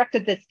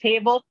constructed this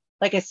table,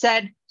 like I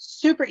said,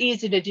 super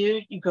easy to do.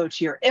 You go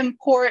to your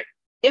import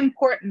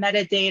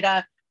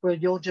metadata, where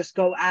you'll just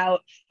go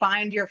out,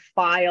 find your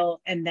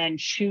file, and then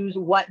choose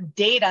what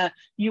data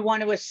you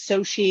want to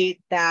associate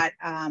that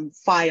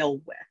file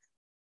with.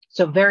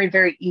 So very,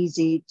 very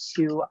easy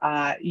to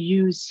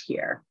use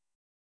here.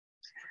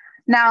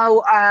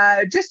 Now,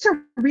 just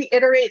to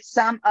reiterate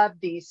some of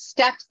the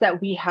steps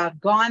that we have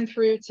gone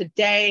through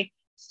today.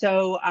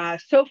 So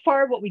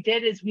far what we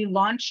did is we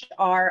launched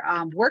our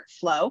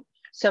workflow.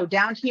 So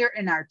down here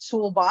in our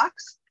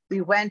toolbox,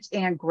 we went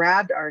and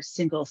grabbed our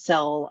single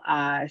cell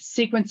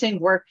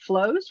sequencing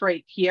workflows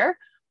right here.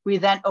 We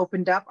then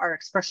opened up our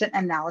expression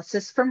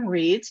analysis from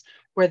reads,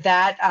 where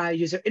that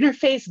user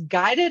interface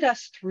guided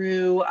us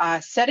through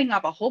setting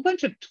up a whole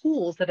bunch of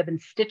tools that have been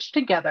stitched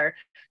together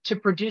to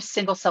produce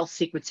single cell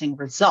sequencing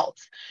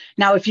results.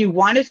 Now, if you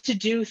wanted to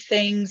do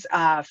things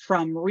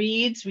from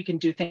reads, we can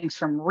do things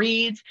from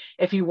reads.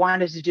 If you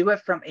wanted to do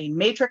it from a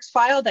matrix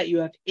file that you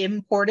have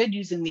imported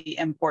using the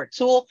import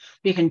tool,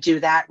 we can do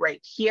that right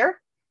here.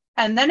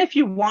 And then if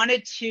you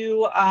wanted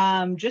to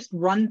just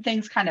run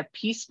things kind of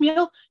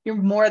piecemeal, you're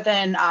more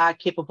than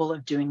capable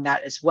of doing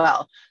that as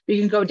well. We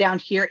can go down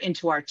here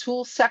into our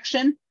tools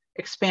section,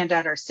 expand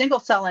out our single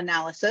cell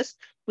analysis.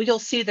 You'll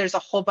see there's a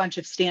whole bunch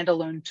of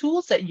standalone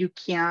tools that you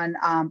can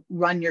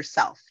run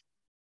yourself.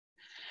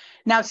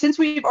 Now, since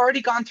we've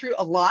already gone through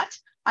a lot,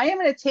 I am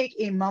going to take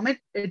a moment,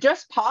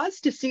 just pause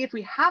to see if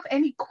we have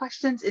any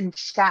questions in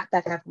chat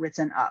that have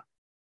risen up.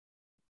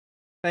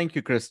 Thank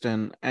you,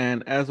 Kristen.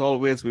 And as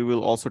always, we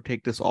will also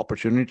take this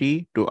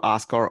opportunity to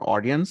ask our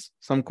audience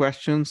some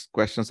questions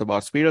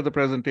about speed of the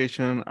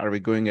presentation. Are we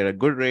going at a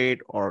good rate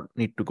or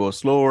need to go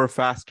slower,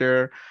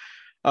 faster?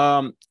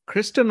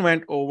 Kristen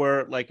went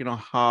over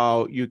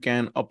how you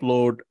can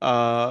upload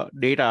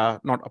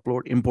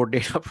import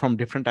data from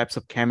different types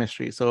of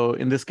chemistry. So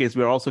in this case,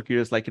 we're also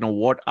curious,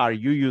 what are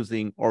you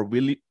using or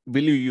will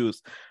you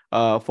use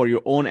for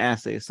your own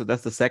assays? So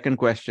that's the second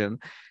question.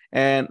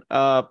 And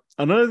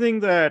another thing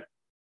that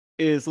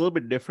is a little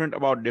bit different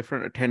about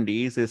different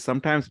attendees is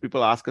sometimes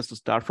people ask us to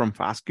start from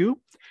FASTQ,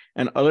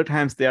 and other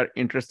times they are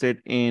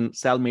interested in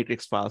cell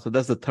matrix files. So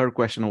that's the third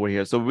question over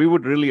here. So we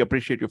would really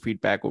appreciate your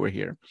feedback over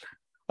here.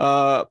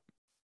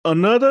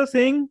 Another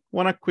thing I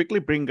want to quickly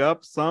bring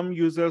up, some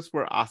users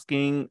were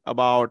asking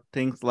about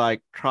things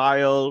like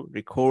trial,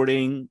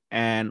 recording,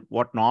 and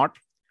whatnot.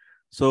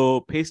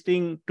 So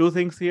pasting two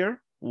things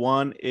here.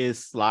 One is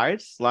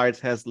slides.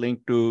 Slides has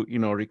linked to,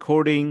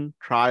 recording,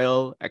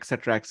 trial,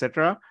 etc.,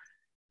 etc.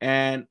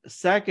 And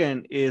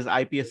second is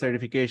IPS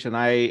certification.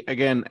 I,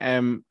 again,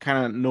 am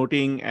kind of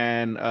noting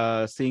and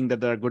seeing that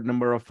there are a good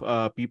number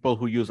of people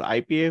who use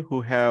IPA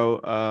who have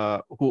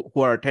who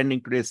are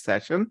attending today's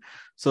session.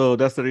 So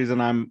that's the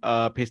reason I'm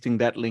pasting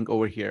that link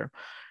over here.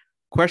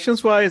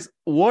 Questions-wise,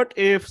 what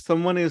if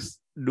someone is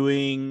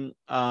doing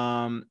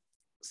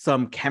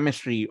some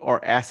chemistry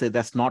or assay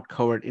that's not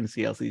covered in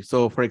CLC?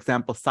 So for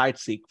example,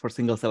 site-seq for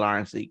single-cell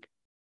RNA-seq.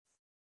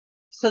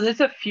 So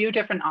there's a few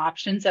different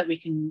options that we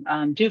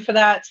can do for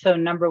that. So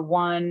number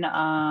one,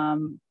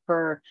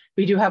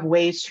 we do have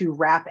ways to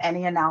wrap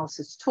any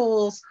analysis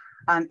tools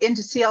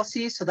into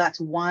CLC. So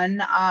that's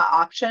one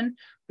option.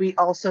 We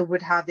also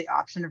would have the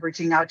option of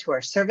reaching out to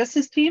our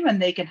services team,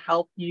 and they can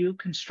help you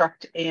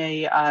construct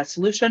a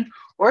solution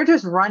or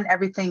just run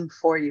everything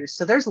for you.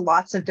 So there's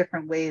lots of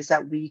different ways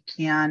that we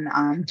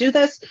can do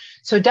this.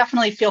 So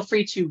definitely feel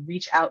free to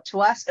reach out to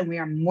us, and we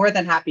are more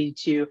than happy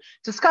to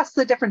discuss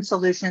the different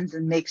solutions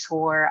and make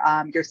sure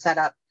you're set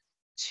up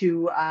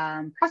to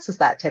process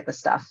that type of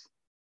stuff.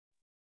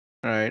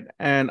 All right,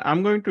 and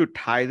I'm going to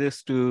tie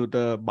this to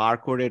the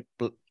barcoded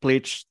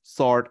plate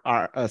sort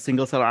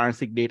single cell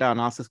RNA-seq data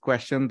analysis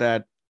question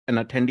that an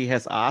attendee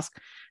has asked.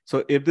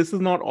 So if this is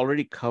not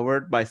already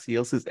covered by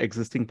CLC's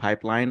existing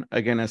pipeline,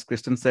 again, as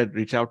Kristen said,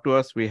 reach out to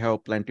us. We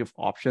have plenty of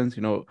options.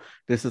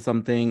 This is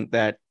something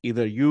that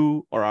either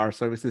you or our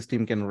services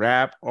team can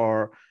wrap,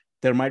 or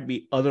there might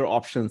be other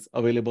options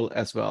available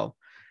as well.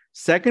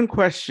 Second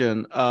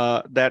question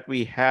that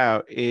we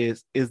have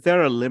is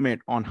there a limit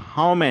on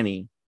how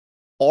many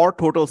or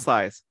total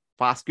size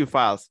FASTQ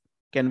files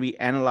can we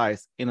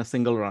analyze in a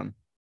single run?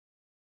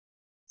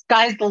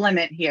 Sky's the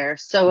limit here.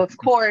 So of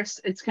course,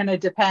 it's going to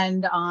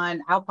depend on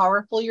how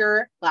powerful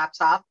your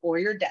laptop or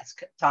your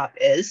desktop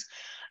is.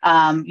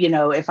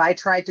 If I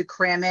tried to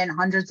cram in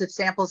hundreds of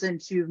samples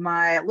into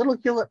my little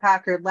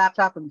Hewlett-Packard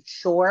laptop, I'm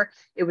sure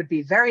it would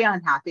be very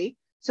unhappy.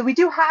 So we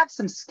do have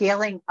some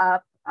scaling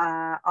up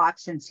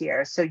options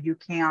here. So you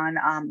can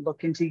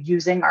look into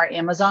using our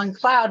Amazon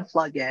Cloud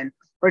plugin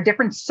or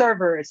different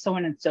servers, so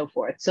on and so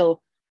forth.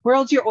 So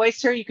world's your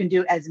oyster. You can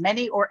do as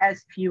many or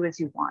as few as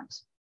you want.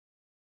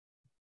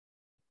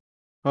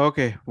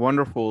 Okay,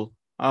 wonderful.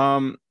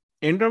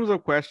 In terms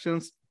of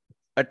questions,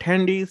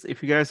 attendees,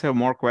 if you guys have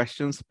more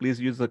questions, please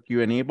use the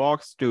Q&A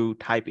box to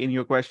type in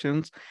your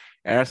questions.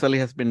 Araceli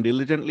has been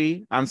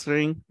diligently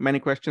answering many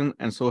questions,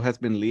 and so has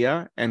been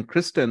Leah, and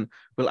Kristen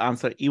will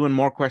answer even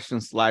more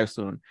questions live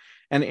soon.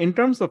 And in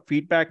terms of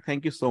feedback,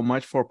 thank you so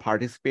much for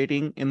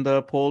participating in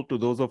the poll. To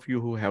those of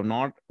you who have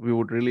not, we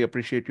would really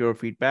appreciate your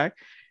feedback.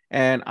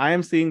 And I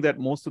am seeing that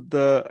most of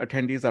the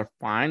attendees are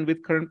fine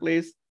with current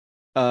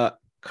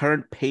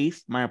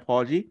pace, my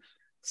apology.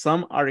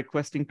 Some are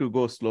requesting to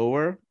go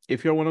slower.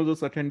 If you're one of those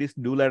attendees,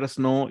 do let us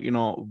know,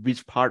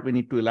 which part we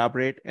need to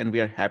elaborate, and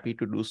we are happy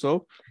to do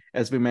so.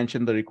 As we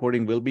mentioned, the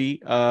recording will be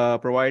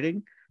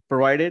providing.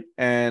 provided,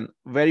 and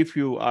very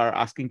few are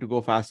asking to go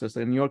faster.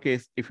 So in your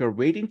case, if you're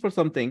waiting for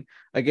something,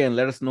 again,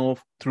 let us know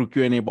through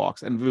Q&A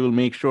box, and we will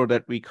make sure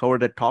that we cover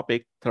that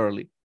topic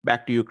thoroughly.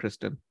 Back to you,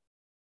 Kristen.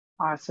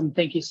 Awesome.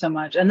 Thank you so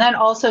much. And then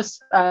also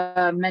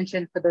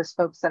mention for those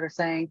folks that are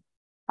saying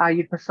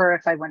you'd prefer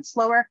if I went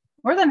slower,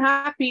 more than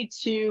happy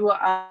to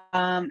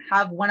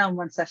have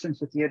one-on-one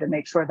sessions with you to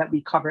make sure that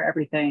we cover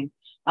everything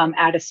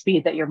at a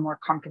speed that you're more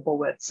comfortable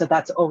with. So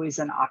that's always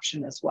an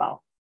option as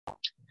well.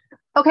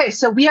 Okay,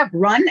 so we have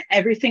run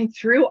everything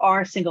through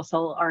our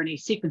single-cell RNA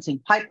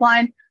sequencing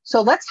pipeline.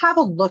 So let's have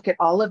a look at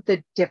all of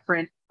the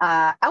different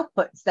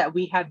outputs that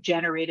we have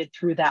generated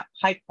through that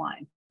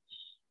pipeline.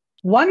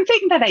 One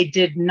thing that I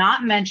did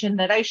not mention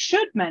that I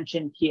should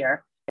mention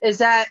here is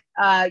that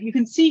you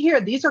can see here,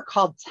 these are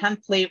called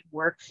template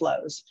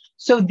workflows.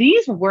 So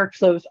these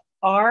workflows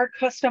are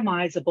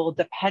customizable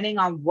depending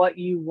on what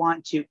you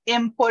want to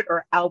input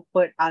or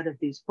output out of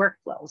these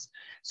workflows.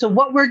 So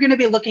what we're going to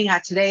be looking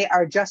at today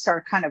are just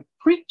our kind of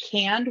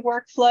pre-canned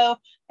workflow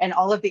and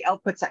all of the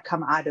outputs that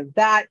come out of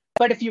that.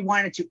 But if you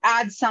wanted to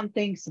add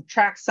something,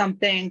 subtract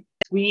something,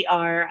 we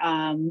are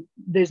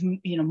there's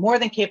more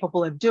than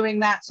capable of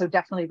doing that. So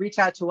definitely reach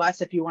out to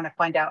us if you want to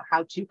find out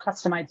how to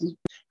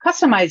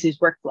customize these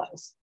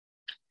workflows.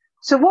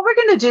 So what we're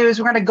going to do is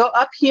we're going to go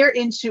up here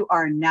into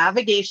our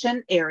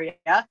navigation area,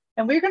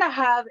 and we're going to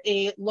have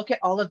a look at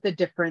all of the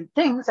different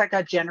things that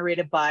got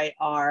generated by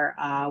our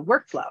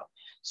workflow.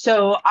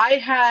 So I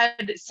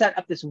had set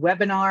up this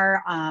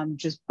webinar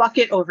just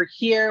bucket over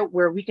here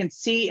where we can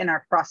see in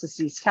our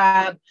processes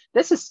tab,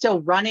 this is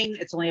still running.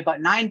 It's only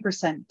about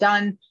 9%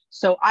 done.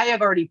 So I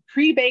have already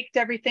pre-baked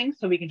everything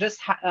so we can just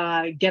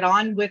get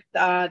on with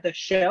the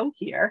show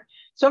here.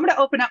 So I'm going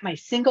to open up my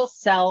single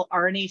cell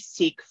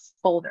RNA-seq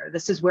folder.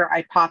 This is where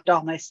I popped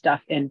all my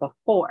stuff in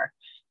before.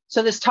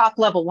 So this top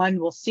level one,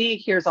 we'll see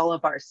here's all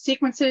of our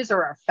sequences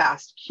or our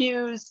fast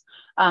queues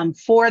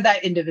for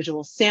that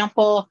individual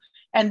sample.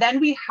 And then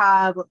we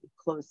have, let me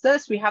close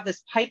this, we have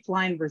this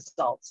pipeline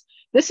results.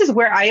 This is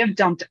where I have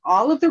dumped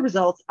all of the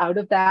results out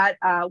of that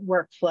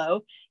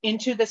workflow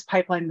into this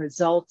pipeline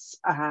results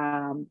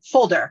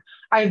folder.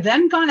 I've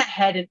then gone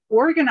ahead and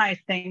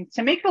organized things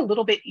to make it a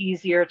little bit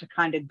easier to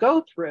kind of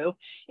go through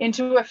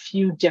into a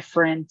few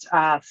different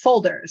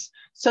folders.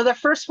 So the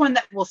first one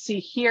that we'll see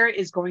here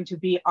is going to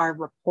be our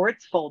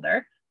reports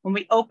folder. When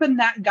we open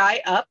that guy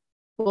up,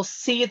 we'll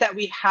see that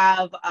we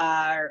have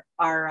our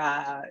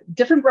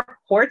different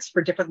reports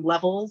for different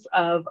levels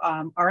of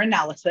our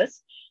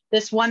analysis.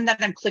 This one that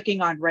I'm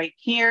clicking on right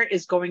here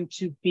is going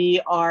to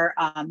be our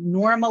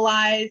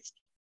normalized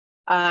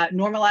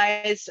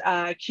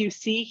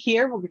QC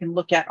here, where we can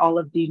look at all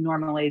of the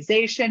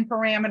normalization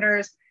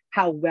parameters,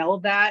 how well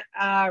that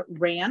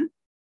ran.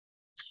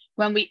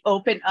 When we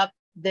open up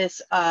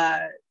this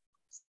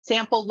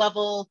sample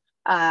level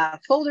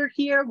folder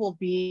here, we'll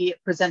be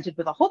presented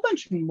with a whole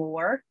bunch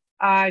more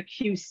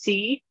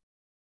QC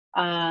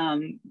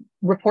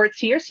reports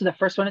here. So the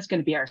first one is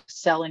going to be our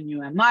cell and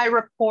UMI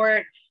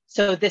report.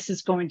 So this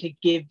is going to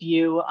give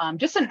you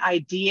just an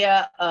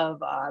idea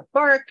of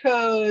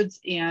barcodes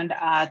and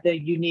the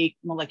unique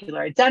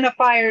molecular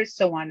identifiers,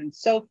 so on and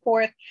so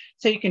forth.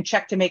 So you can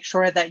check to make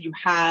sure that you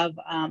have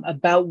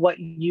about what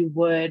you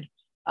would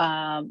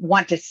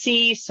want to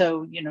see.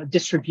 So,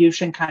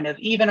 distribution kind of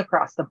even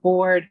across the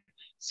board,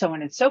 so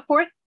on and so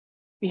forth.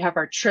 We have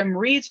our trim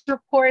reads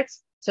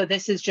reports. So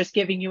this is just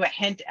giving you a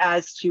hint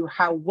as to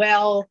how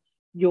well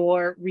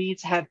your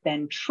reads have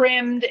been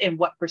trimmed and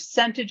what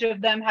percentage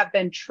of them have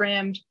been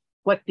trimmed,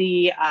 what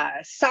the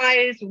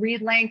size,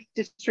 read length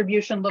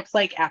distribution looks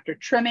like after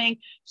trimming,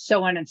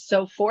 so on and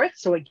so forth.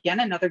 So again,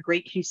 another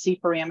great QC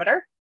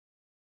parameter.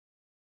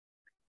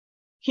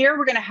 Here,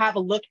 we're going to have a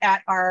look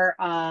at our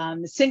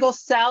single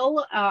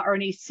cell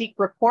RNA-seq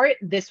report.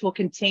 This will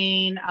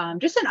contain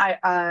just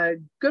a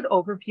good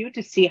overview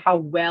to see how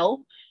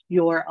well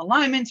your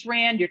alignments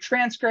ran, your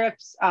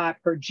transcripts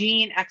per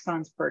gene,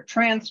 exons per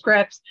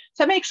transcripts,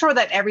 to make sure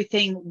that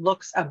everything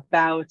looks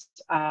about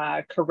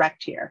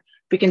correct here.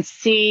 We can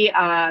see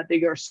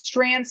your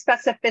strand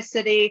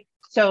specificity.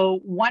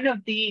 So one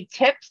of the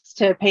tips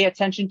to pay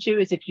attention to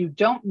is if you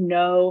don't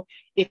know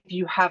if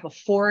you have a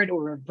forward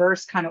or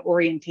reverse kind of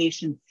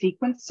orientation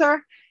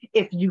sequencer,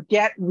 if you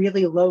get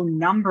really low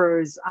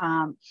numbers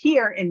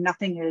here and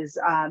nothing is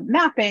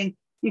mapping,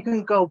 you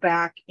can go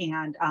back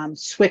and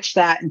switch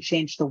that and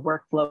change the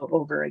workflow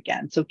over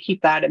again. So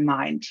keep that in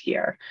mind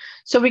here.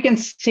 So we can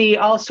see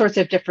all sorts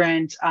of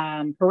different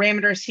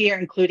parameters here,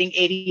 including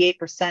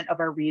 88% of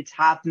our reads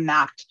have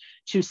mapped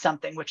to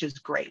something, which is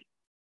great.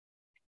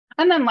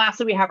 And then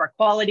lastly, we have our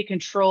quality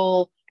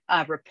control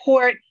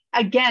report.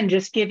 Again,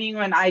 just giving you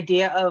an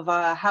idea of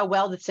how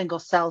well the single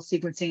cell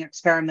sequencing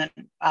experiment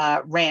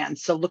ran.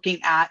 So looking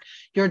at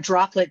your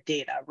droplet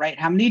data, right?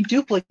 How many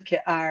duplicates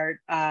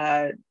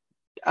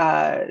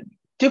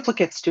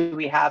do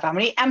we have? How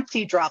many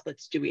empty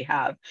droplets do we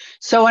have?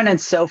 So on and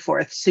so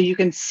forth. So you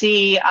can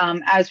see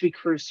as we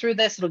cruise through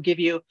this, it'll give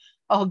you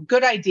a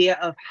good idea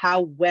of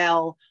how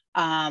well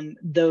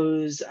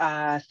those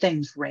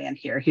things ran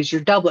here. Here's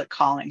your doublet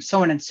calling,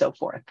 so on and so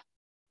forth.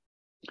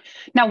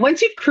 Now,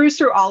 once you've cruised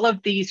through all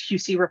of these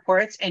QC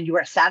reports and you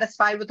are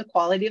satisfied with the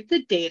quality of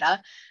the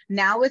data,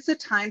 now is the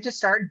time to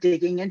start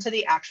digging into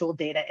the actual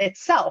data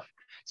itself.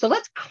 So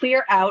let's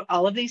clear out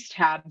all of these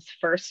tabs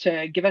first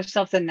to give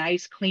ourselves a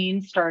nice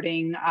clean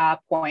starting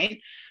point.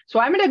 So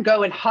I'm going to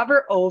go and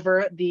hover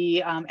over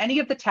the any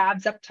of the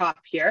tabs up top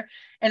here,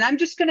 and I'm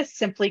just going to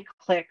simply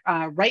click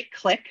right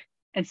click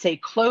and say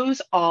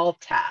close all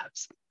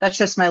tabs. That's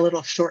just my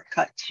little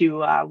shortcut to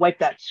wipe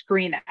that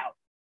screen out.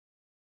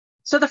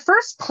 So the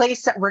first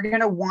place that we're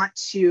going to want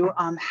to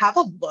have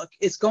a look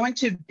is going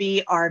to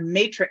be our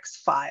matrix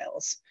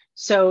files.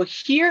 So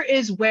here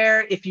is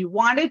where, if you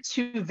wanted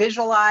to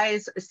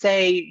visualize,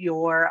 say,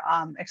 your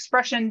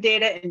expression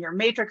data and your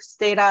matrix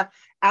data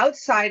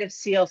outside of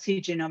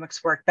CLC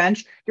Genomics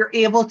Workbench, you're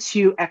able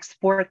to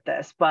export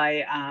this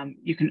by,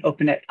 you can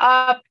open it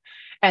up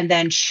and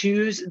then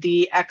choose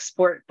the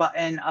export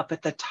button up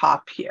at the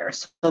top here.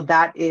 So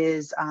that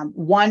is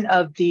one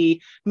of the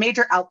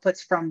major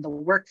outputs from the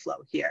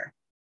workflow here.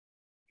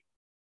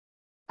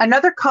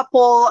 Another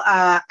couple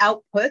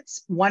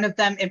outputs, one of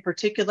them in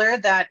particular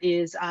that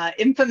is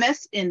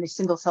infamous in the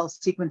single cell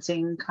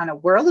sequencing kind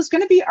of world, is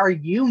going to be our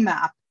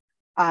UMAP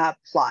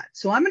plot.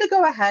 So I'm going to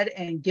go ahead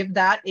and give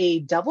that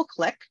a double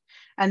click,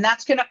 and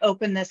that's going to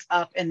open this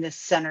up in this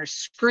center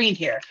screen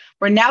here,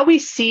 where now we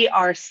see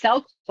our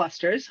cell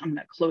clusters. I'm going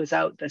to close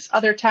out this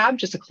other tab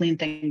just to clean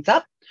things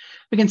up.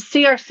 We can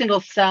see our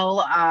single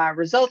cell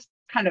results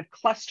kind of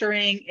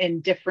clustering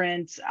in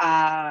different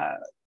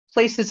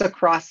places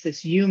across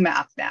this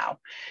UMAP now.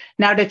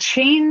 Now, to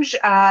change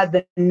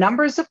the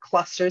numbers of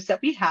clusters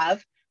that we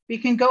have, we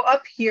can go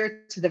up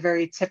here to the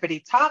very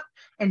tippity top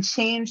and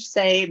change,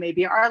 say,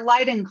 maybe our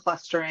Leiden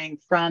clustering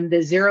from the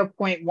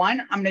 0.1.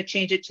 I'm going to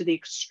change it to the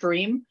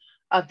extreme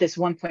of this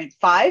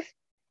 1.5.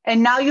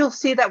 And now you'll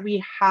see that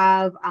we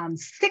have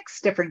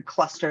 6 different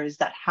clusters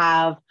that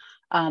have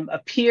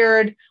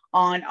appeared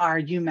on our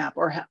UMAP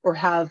or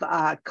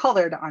have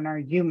colored on our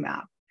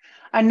UMAP.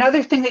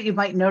 Another thing that you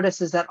might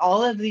notice is that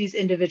all of these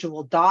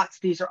individual dots,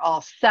 these are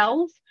all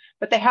cells,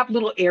 but they have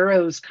little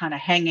arrows kind of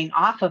hanging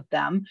off of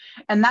them.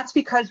 And that's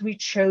because we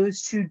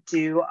chose to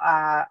do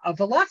a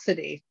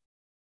velocity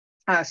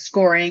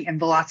scoring and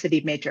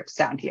velocity matrix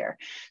down here.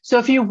 So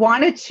if you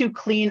wanted to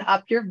clean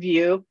up your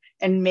view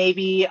and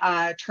maybe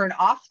turn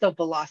off the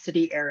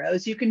velocity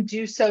arrows, you can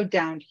do so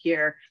down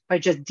here by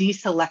just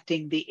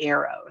deselecting the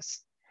arrows.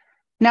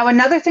 Now,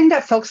 another thing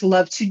that folks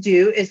love to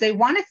do is they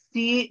want to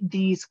see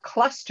these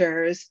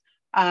clusters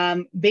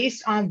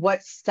based on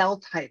what cell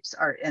types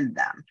are in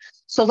them.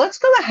 So let's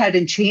go ahead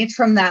and change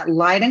from that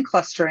Leiden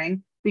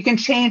clustering. We can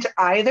change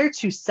either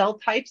to cell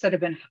types that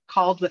have been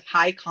called with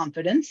high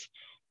confidence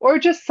or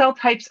just cell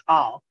types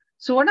all.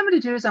 So what I'm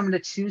going to do is I'm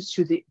going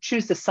to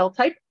choose the cell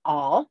type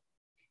all.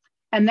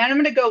 And then I'm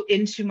going to go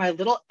into my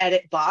little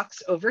edit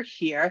box over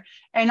here,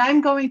 and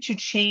I'm going to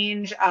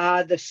change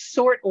the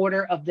sort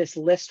order of this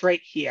list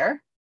right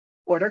here.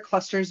 Order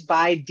clusters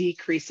by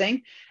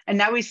decreasing. And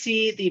now we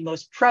see the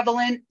most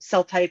prevalent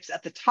cell types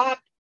at the top,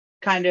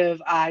 kind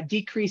of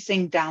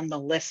decreasing down the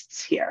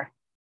lists here.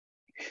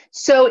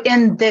 So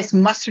in this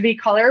mustardy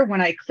color,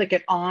 when I click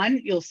it on,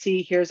 you'll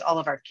see here's all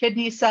of our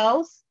kidney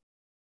cells.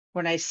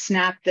 When I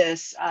snap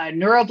this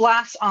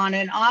neuroblast on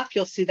and off,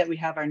 you'll see that we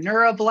have our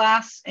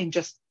neuroblasts, and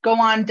just go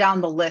on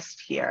down the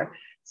list here.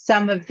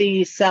 Some of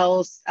these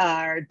cells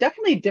are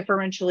definitely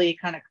differentially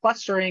kind of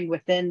clustering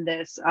within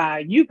this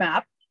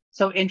UMAP.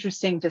 So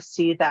interesting to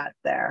see that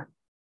there.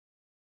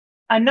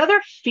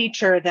 Another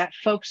feature that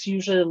folks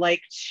usually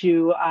like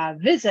to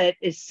visit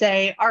is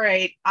say, all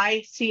right,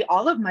 I see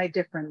all of my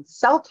different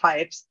cell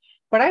types,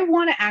 but I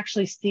want to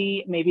actually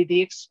see maybe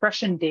the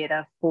expression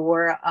data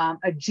for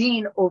a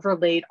gene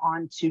overlaid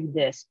onto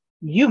this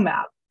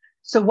UMAP.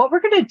 So what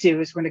we're going to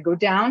do is we're going to go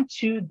down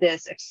to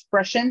this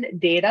expression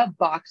data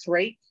box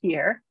right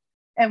here,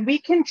 and we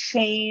can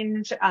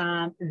change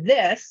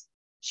this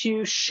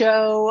to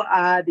show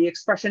the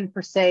expression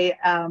for, say,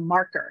 a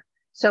marker.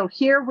 So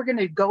here we're going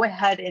to go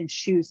ahead and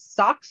choose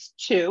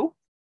SOX2,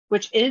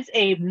 which is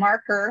a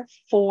marker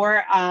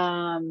for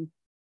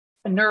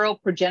neural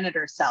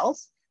progenitor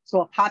cells. So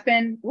I'll pop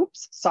in,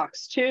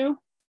 SOX2.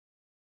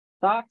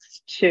 I'll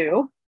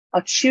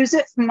choose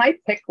it from my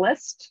pick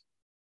list.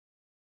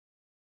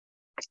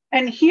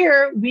 And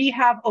here we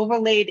have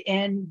overlaid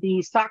in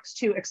the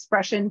SOX2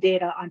 expression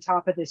data on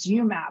top of this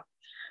UMAP.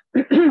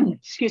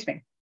 Excuse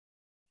me.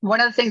 One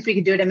of the things we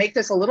can do to make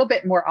this a little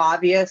bit more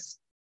obvious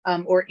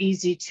or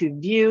easy to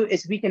view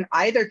is we can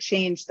either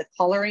change the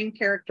coloring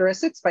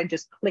characteristics by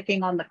just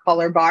clicking on the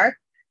color bar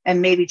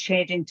and maybe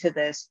changing to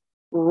this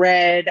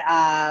red,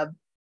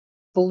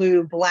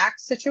 blue, black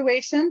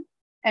situation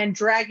and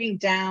dragging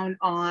down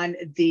on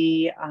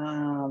the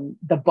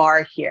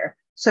bar here.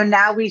 So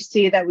now we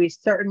see that we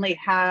certainly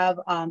have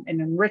an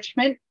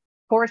enrichment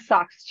for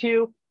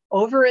SOX2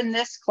 over in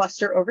this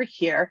cluster over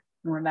here.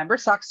 And remember,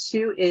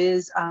 SOX2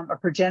 is a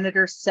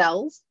progenitor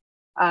cells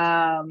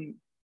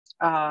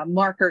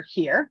marker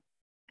here.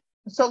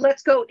 So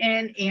let's go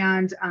in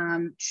and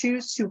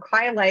choose to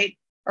highlight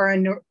our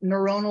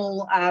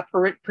neuronal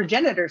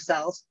progenitor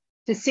cells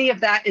to see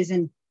if that is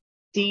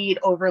indeed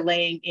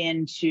overlaying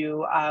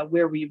into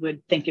where we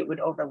would think it would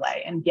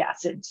overlay. And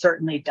yes, it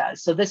certainly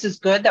does. So this is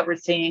good that we're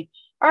seeing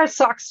our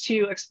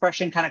SOX2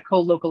 expression kind of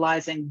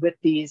co-localizing with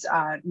these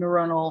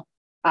neuronal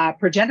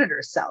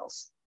progenitor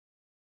cells.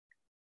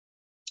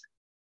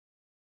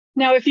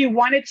 Now, if you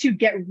wanted to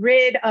get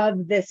rid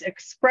of this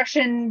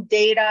expression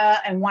data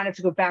and wanted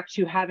to go back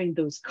to having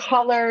those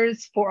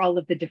colors for all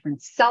of the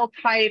different cell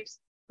types,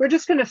 we're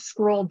just going to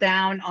scroll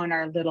down on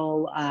our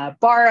little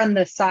bar on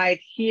the side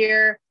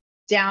here,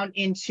 down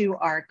into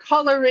our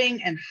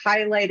coloring and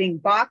highlighting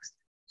box.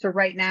 So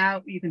right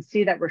now, you can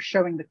see that we're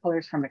showing the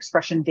colors from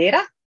expression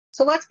data.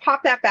 So let's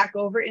pop that back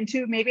over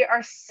into maybe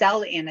our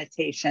cell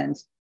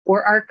annotations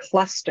or our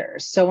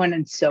clusters, so on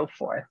and so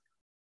forth.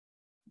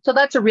 So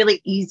that's a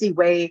really easy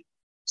way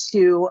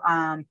to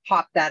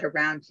pop that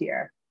around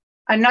here.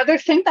 Another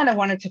thing that I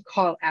wanted to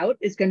call out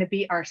is going to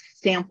be our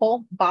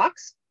sample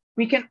box.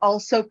 We can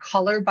also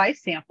color by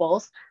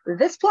samples.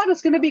 This plot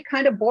is going to be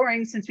kind of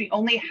boring since we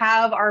only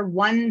have our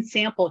one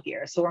sample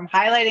here. So I'm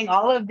highlighting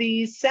all of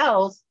these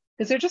cells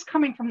because they're just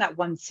coming from that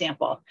one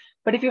sample.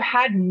 But if you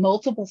had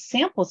multiple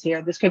samples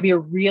here, this could be a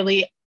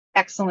really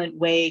excellent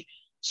way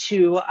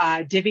to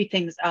divvy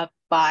things up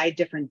by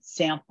different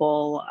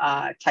sample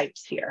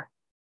types here.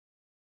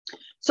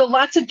 So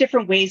lots of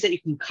different ways that you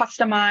can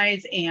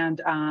customize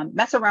and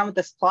mess around with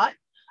this plot.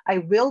 I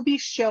will be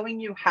showing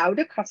you how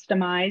to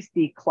customize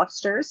the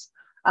clusters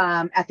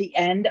at the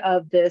end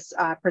of this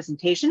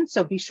presentation,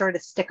 so be sure to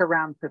stick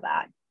around for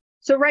that.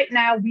 So right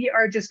now, we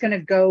are just going to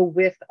go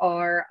with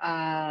our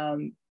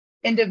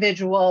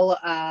individual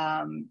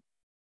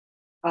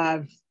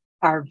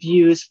our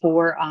views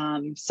for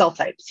cell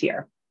types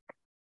here.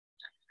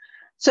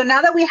 So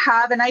now that we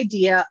have an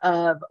idea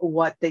of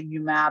what the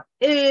UMAP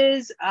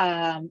is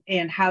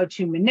and how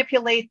to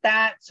manipulate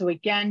that, so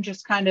again,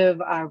 just kind of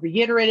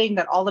reiterating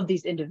that all of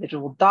these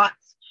individual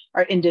dots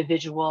are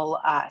individual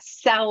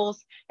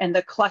cells, and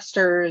the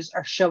clusters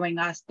are showing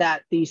us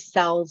that these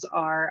cells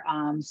are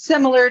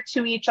similar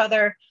to each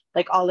other.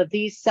 Like all of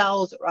these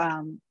cells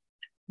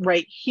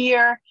right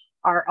here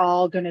are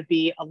all going to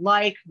be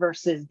alike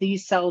versus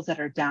these cells that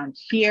are down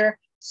here,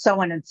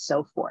 so on and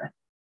so forth.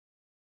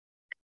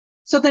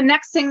 So the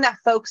next thing that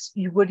folks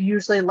you would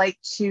usually like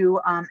to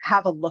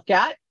have a look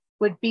at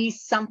would be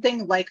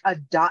something like a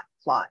dot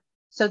plot.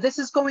 So this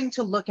is going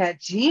to look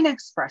at gene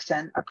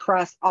expression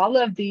across all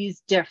of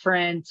these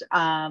different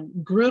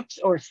groups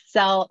or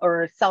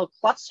cell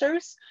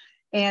clusters.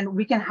 And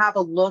we can have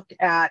a look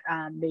at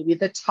maybe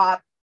the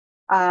top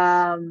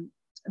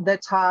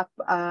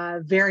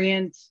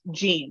variant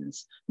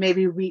genes,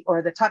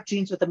 or the top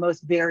genes with the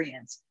most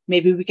variants.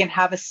 Maybe we can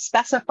have a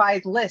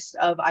specified list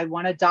of, I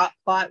want a dot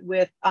plot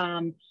with,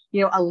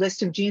 a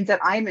list of genes that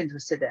I'm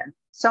interested in,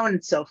 so on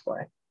and so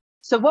forth.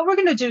 So what we're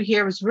going to do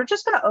here is we're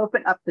just going to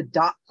open up the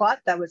dot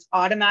plot that was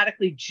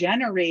automatically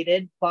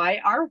generated by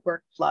our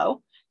workflow.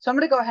 So I'm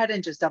going to go ahead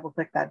and just double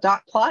click that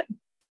dot plot.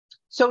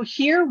 So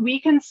here we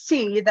can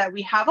see that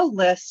we have a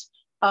list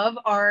of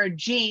our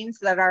genes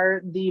that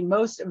are the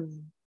most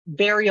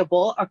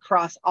variable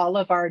across all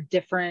of our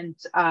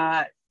different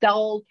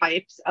cell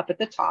types up at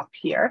the top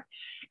here.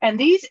 And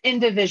these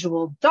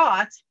individual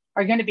dots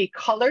are going to be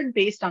colored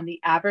based on the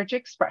average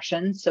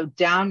expression. So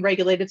down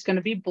regulated is going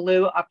to be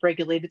blue, up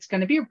regulated is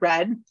going to be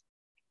red.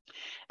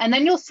 And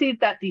then you'll see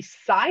that the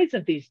size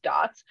of these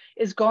dots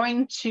is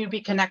going to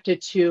be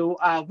connected to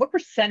what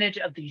percentage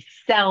of these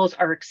cells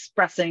are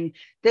expressing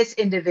this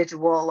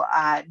individual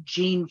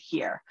gene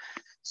here.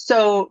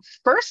 So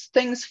first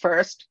things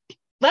first,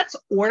 let's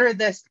order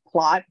this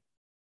plot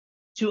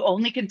to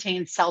only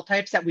contain cell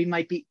types that we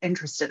might be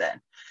interested in.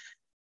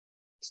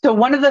 So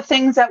one of the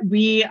things that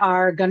we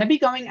are going to be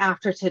going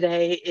after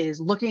today is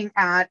looking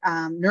at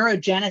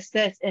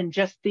neurogenesis and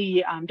just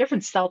the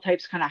different cell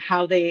types, kind of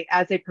how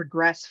as they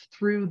progress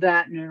through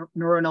that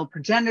neuronal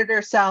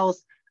progenitor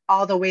cells,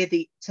 all the way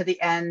to the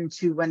end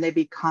to when they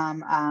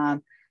become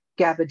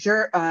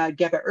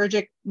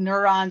GABAergic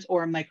neurons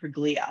or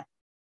microglia.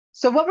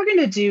 So what we're going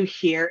to do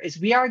here is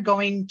we are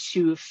going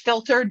to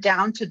filter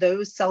down to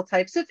those cell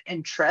types of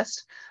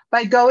interest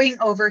by going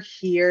over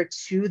here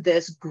to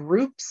this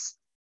groups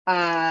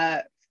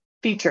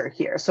feature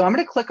here. So I'm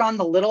going to click on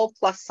the little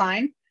plus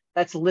sign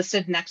that's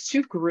listed next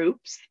to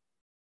groups.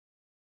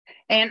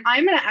 And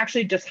I'm going to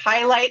actually just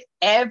highlight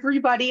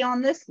everybody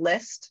on this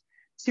list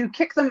to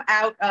kick them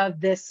out of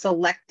this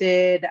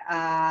selected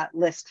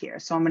list here.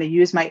 So I'm going to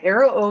use my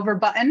arrow over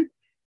button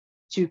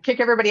to kick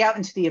everybody out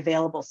into the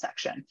available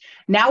section.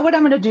 Now what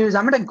I'm going to do is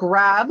I'm going to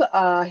grab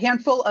a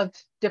handful of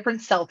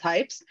different cell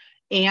types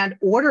and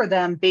order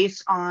them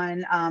based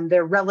on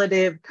their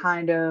relative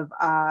kind of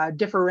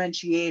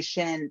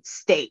differentiation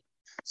state.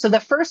 So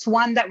the first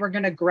one that we're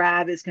going to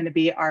grab is going to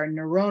be our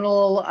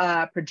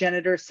neuronal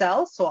progenitor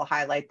cells. So I'll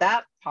highlight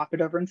that, pop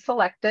it over and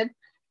selected.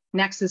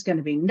 Next is going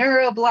to be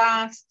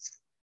neuroblasts.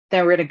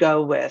 Then we're going to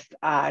go with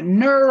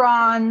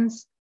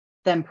neurons,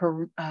 then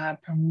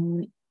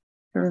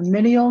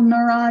pyramidal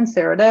neurons,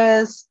 there it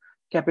is.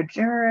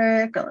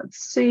 GABAergic, let's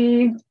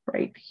see,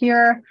 right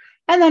here.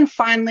 And then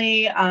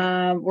finally,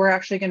 we're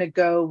actually going to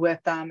go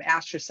with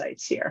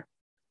astrocytes here.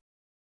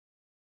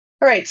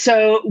 All right,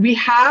 so we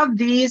have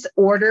these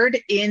ordered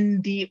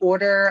in the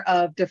order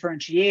of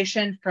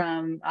differentiation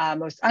from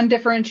most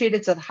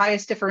undifferentiated to the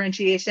highest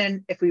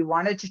differentiation. If we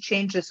wanted to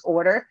change this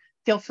order,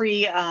 feel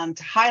free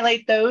to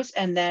highlight those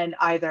and then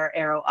either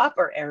arrow up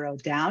or arrow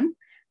down.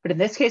 But in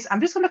this case,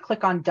 I'm just going to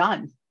click on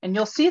done. And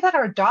you'll see that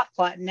our dot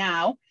plot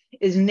now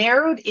is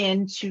narrowed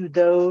into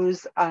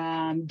those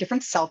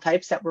different cell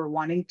types that we're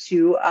wanting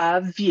to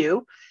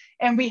view.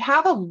 And we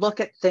have a look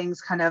at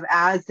things kind of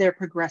as they're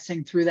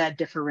progressing through that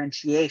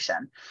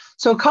differentiation.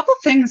 So a couple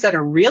things that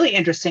are really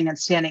interesting and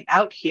standing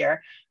out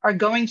here are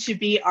going to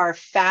be our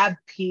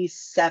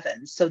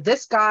FABP7. So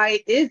this guy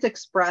is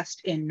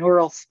expressed in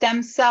neural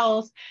stem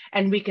cells,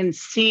 and we can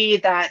see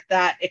that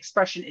that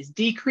expression is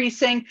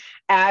decreasing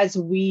as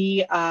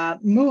we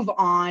move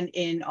on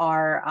in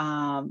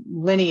our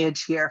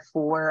lineage here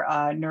for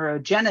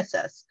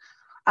neurogenesis.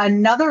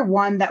 Another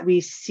one that we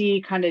see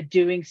kind of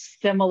doing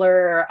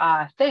similar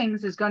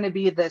things is going to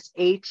be this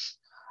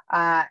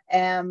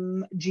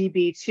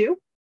HMGB2.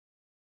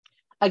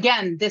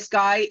 Again, this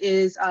guy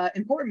is an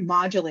important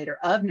modulator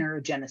of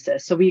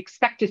neurogenesis. So we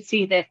expect to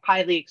see this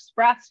highly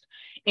expressed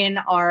in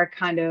our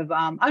kind of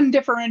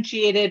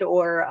undifferentiated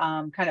or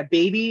kind of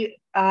baby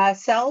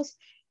cells,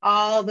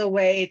 all the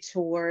way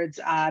towards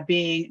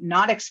being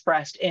not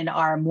expressed in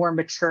our more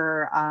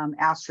mature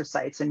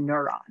astrocytes and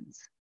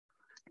neurons.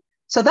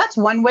 So that's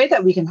one way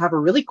that we can have a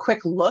really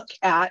quick look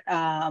at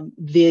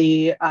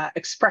the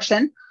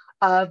expression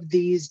of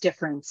these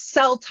different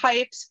cell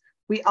types.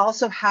 We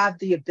also have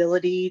the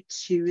ability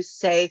to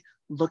say,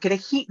 look at a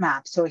heat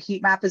map. So a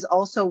heat map is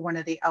also one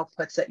of the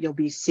outputs that you'll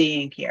be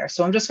seeing here.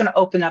 So I'm just going to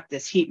open up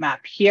this heat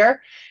map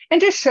here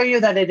and just show you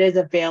that it is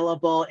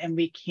available, and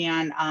we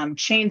can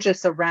change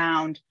this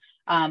around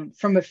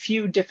from a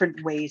few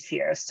different ways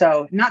here.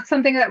 So not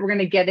something that we're going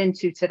to get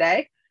into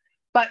today,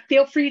 but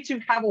feel free to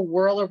have a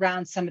whirl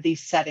around some of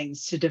these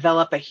settings to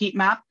develop a heat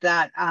map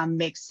that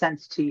makes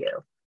sense to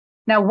you.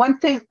 Now, one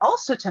thing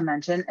also to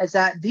mention is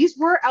that these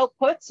were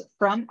outputs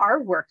from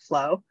our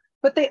workflow,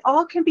 but they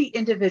all can be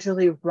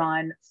individually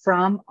run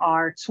from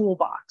our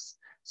toolbox.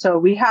 So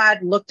we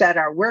had looked at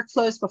our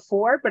workflows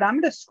before, but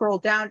I'm going to scroll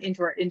down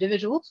into our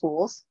individual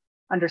tools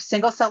under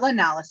single cell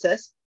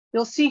analysis.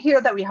 You'll see here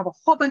that we have a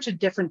whole bunch of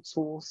different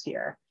tools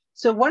here.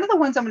 So one of the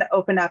ones I'm going to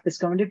open up is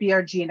going to be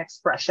our gene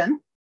expression.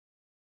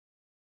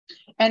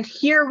 And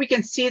here we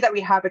can see that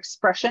we have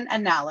expression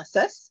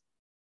analysis,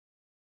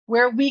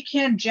 where we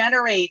can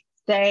generate,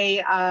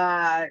 say,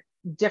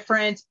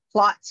 different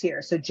plots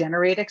here. So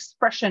generate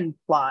expression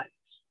plot.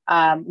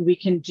 We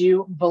can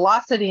do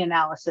velocity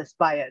analysis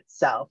by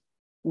itself.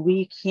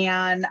 We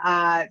can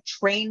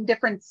train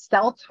different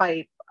cell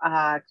type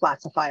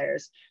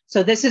classifiers.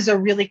 So this is a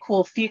really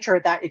cool feature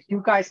that if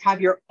you guys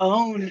have your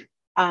own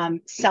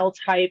cell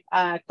type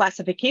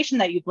classification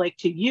that you'd like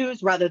to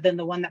use rather than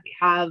the one that we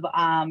have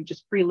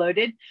just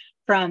preloaded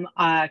from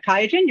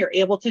QIAGEN, you're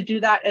able to do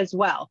that as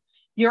well.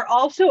 You're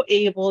also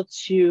able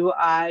to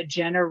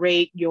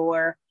generate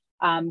your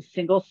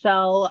single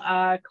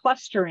cell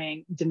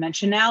clustering,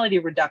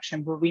 dimensionality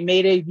reduction, where we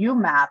made a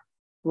UMAP.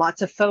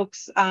 Lots of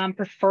folks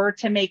prefer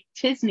to make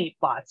t-SNE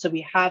plots, so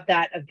we have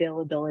that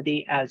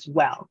availability as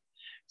well.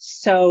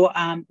 So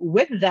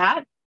with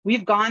that,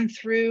 we've gone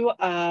through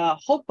a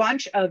whole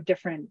bunch of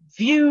different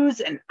views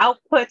and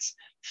outputs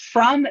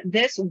from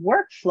this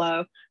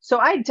workflow. So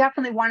I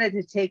definitely wanted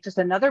to take just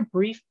another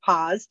brief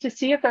pause to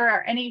see if there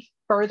are any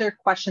further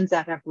questions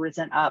that have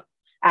risen up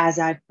as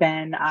I've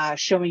been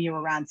showing you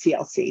around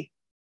CLC.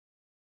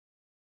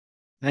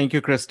 Thank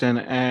you, Kristen.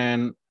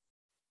 And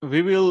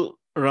we will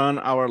run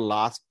our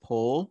last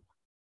poll.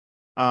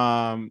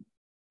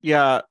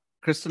 Yeah,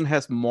 Kristen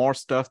has more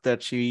stuff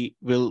that she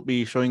will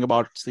be showing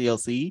about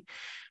CLC.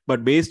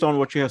 But based on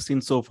what you have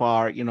seen so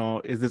far,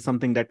 is this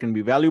something that can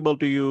be valuable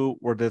to you?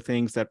 Were there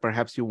things that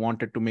perhaps you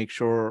wanted to make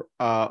sure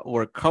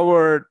were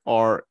covered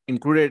or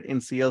included in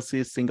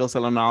CLC, single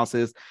cell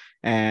analysis,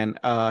 and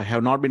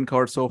have not been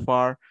covered so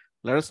far?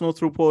 Let us know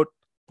through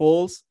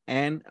polls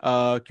and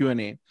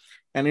Q&A.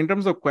 And in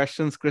terms of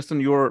questions, Kristen,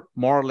 you're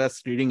more or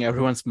less reading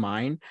everyone's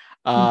mind.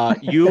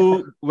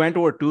 You went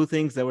over two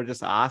things that were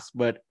just asked,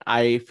 but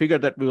I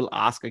figured that we will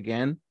ask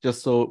again,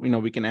 just so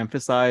we can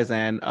emphasize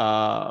and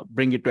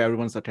bring it to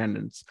everyone's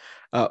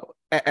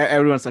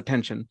everyone's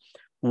attention.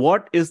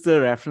 What is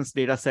the reference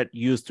data set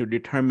used to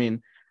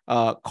determine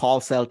call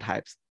cell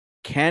types?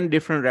 Can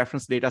different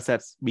reference data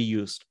sets be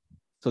used?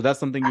 So that's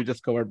something you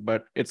just covered,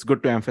 but it's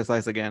good to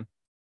emphasize again.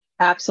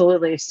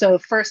 Absolutely. So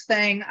first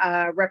thing,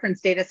 reference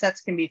data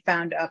sets can be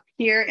found up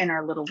here in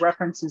our little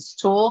references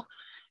tool.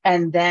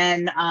 And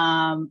then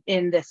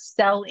in the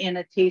cell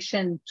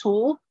annotation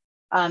tool,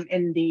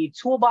 in the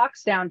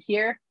toolbox down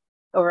here,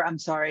 or I'm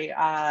sorry,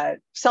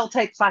 cell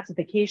type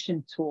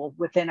classification tool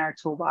within our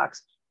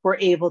toolbox, we're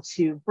able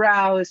to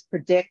browse,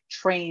 predict,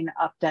 train,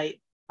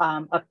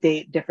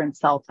 update different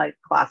cell type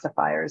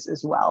classifiers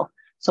as well.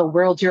 So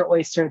world's your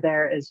oyster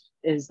there is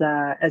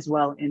as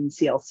well in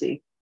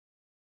CLC.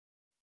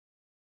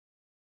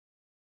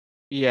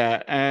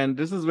 Yeah, and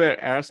this is where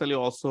Araceli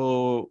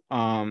also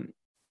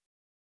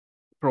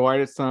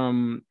provided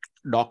some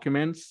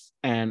documents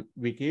and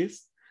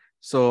wikis.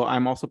 So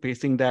I'm also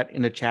pasting that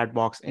in the chat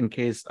box in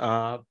case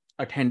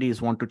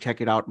attendees want to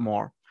check it out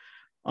more.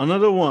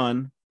 Another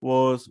one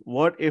was,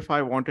 what if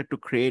I wanted to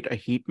create a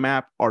heat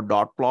map or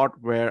dot plot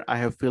where I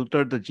have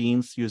filtered the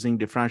genes using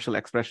differential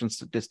expression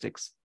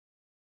statistics?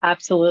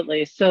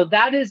 Absolutely. So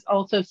that is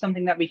also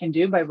something that we can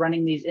do by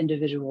running these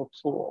individual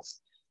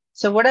tools.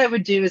 So what I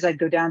would do is I'd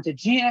go down to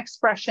gene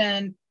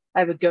expression.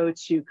 I would go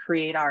to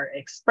create our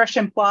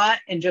expression plot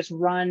and just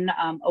run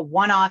a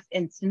one-off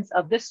instance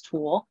of this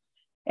tool.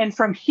 And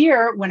from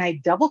here, when I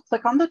double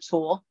click on the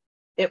tool,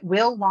 it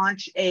will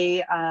launch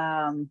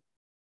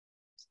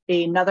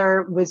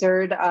another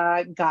wizard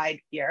guide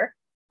here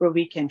where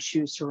we can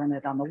choose to run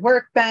it on the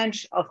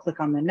workbench. I'll click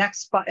on the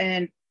next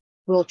button.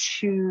 We'll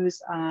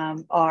choose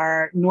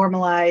our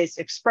normalized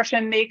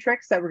expression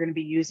matrix that we're going to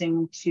be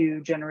using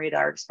to generate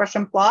our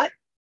expression plot.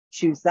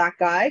 Choose that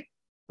guide.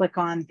 Click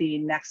on the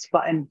next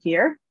button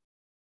here.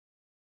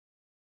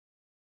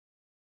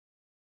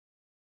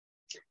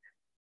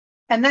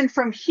 And then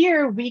from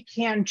here, we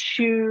can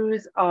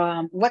choose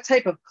what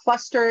type of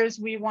clusters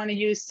we want to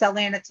use, cell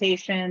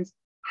annotations,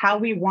 how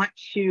we want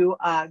to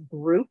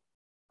group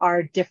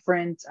our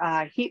different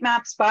heat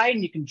maps by,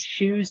 and you can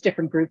choose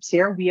different groups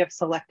here. We have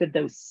selected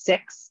those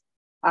 6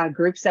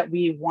 groups that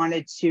we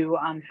wanted to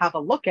have a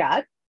look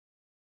at.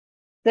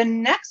 The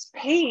next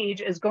page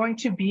is going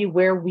to be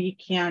where we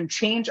can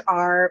change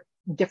our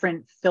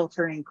different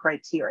filtering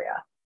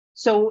criteria.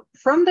 So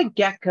from the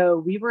get-go,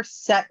 we were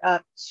set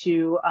up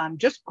to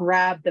just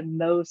grab the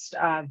most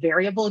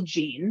variable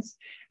genes,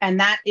 and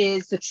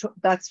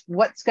that's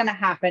what's going to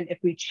happen if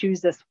we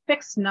choose this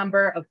fixed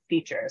number of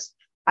features.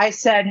 I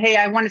said, hey,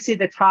 I want to see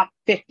the top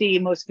 50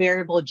 most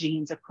variable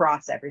genes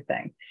across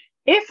everything.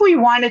 If we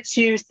wanted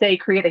to, say,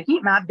 create a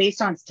heat map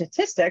based on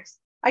statistics,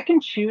 I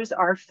can choose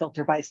our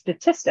filter by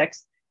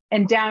statistics.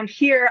 And down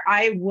here,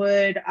 I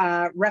would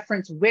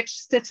reference which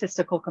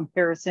statistical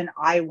comparison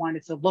I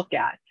wanted to look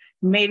at.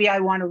 Maybe I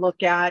want to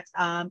look at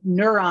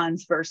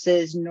neurons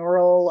versus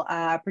neural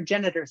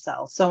progenitor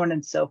cells, so on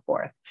and so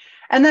forth.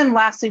 And then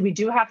lastly, we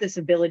do have this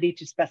ability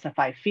to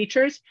specify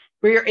features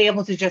where you're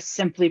able to just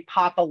simply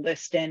pop a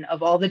list in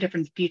of all the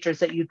different features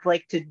that you'd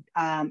like to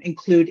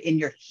include in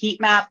your heat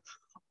map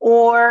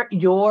or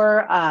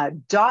your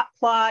dot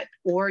plot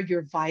or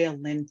your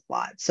violin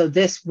plot. So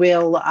this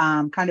will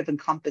kind of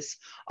encompass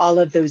all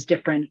of those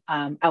different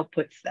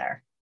outputs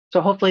there. So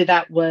hopefully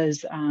that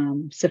was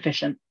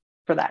sufficient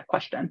for that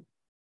question.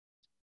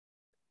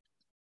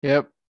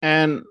 Yep.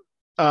 And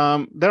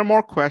there are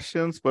more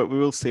questions, but we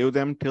will save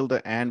them till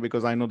the end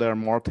because I know there are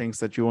more things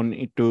that you will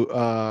need to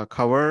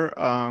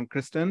cover,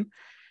 Kristen.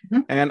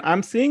 Mm-hmm. And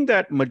I'm seeing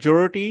that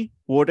majority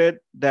voted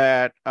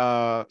that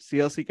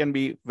CLC can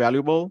be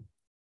valuable.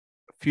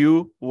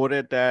 Few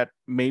voted that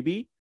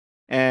maybe.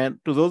 And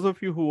to those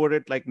of you who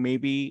voted like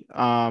maybe,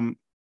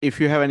 if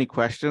you have any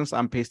questions,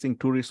 I'm pasting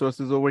 2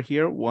 resources over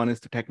here. One is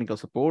the technical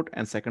support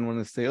and second one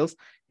is sales.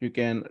 You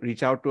can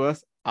reach out to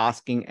us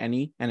asking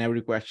any and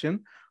every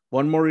question.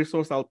 One more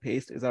resource I'll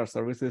paste is our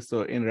services.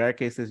 So in rare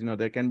cases,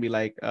 there can be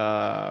like,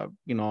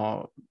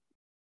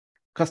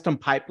 custom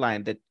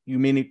pipeline that you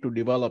may need to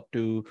develop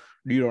to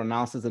do your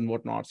analysis and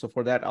whatnot. So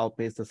for that, I'll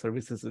paste the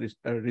services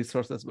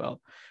resource as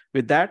well.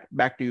 With that,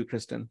 back to you,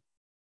 Kristen.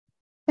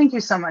 Thank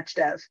you so much,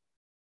 Dev.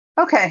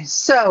 Okay,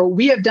 so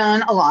we have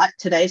done a lot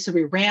today. So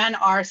we ran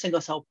our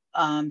single cell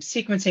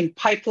sequencing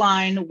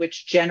pipeline,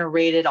 which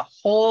generated a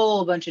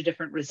whole bunch of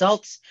different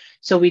results.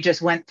 So we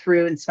just went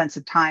through and spent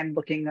some time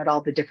looking at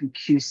all the different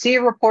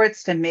QC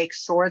reports to make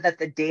sure that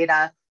the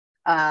data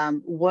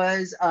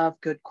was of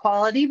good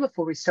quality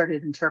before we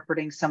started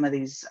interpreting some of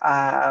these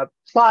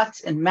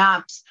plots and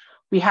maps.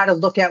 We had to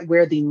look at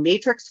where the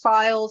matrix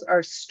files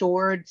are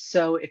stored.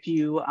 So if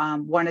you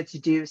wanted to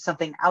do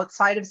something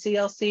outside of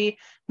CLC,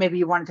 maybe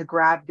you wanted to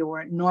grab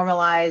your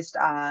normalized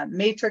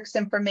matrix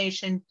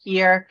information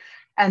here.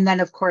 And then,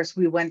 of course,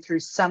 we went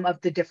through some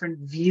of the different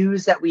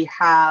views that we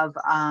have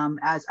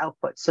as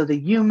output. So the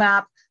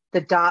UMAP,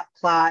 the dot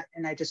plot,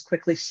 and I just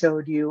quickly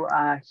showed you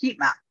a heat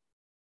map.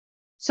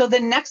 So the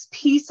next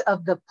piece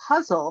of the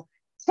puzzle,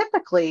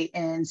 typically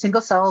in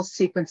single cell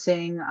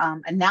sequencing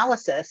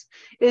analysis,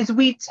 is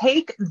we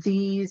take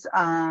these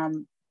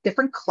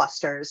different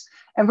clusters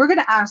and we're going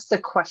to ask the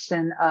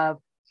question of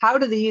how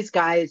do these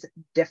guys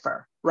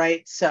differ,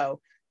 right? So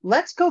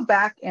let's go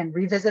back and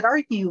revisit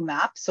our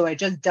UMAP. So I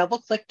just double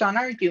clicked on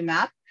our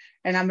UMAP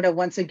and I'm going to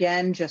once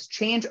again just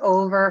change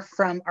over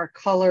from our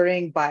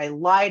coloring by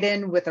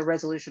Leiden with a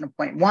resolution of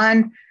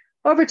 0.1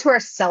 over to our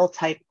cell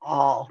type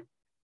all.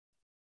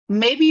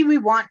 Maybe we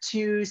want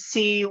to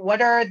see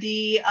what are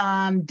the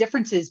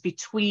differences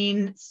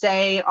between,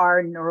 say,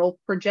 our neural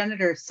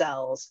progenitor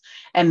cells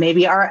and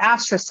maybe our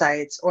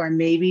astrocytes or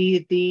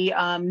maybe the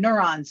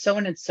neurons, so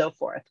on and so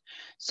forth.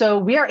 So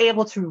we are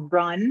able to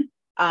run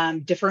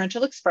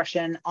differential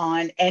expression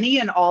on any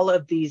and all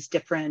of these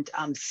different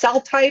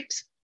cell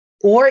types,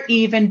 or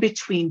even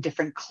between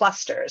different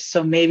clusters.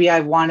 So maybe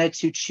I wanted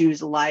to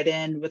choose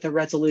Leiden with a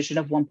resolution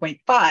of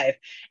 1.5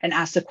 and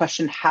ask the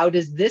question, how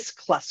does this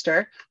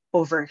cluster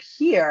over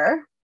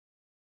here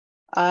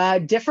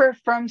differ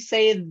from,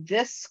 say,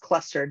 this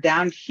cluster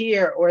down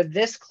here or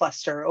this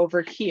cluster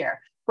over here?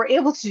 We're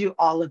able to do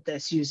all of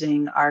this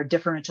using our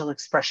differential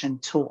expression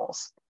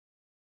tools.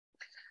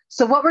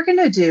 So what we're going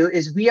to do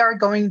is we are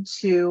going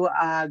to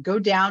go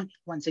down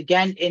once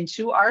again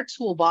into our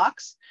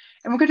toolbox,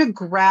 and we're going to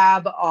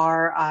grab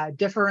our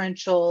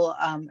differential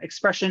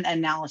expression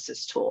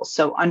analysis tool.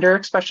 So under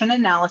expression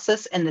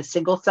analysis in the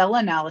single cell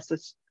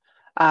analysis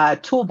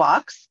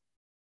toolbox,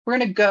 we're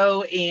going to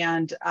go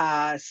and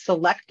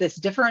select this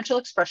differential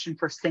expression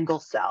for single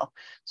cell.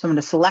 So I'm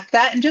going to select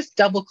that and just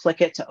double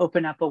click it to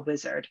open up a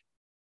wizard.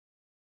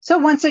 So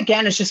once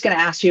again, it's just going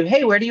to ask you,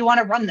 hey, where do you want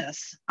to run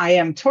this? I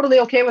am totally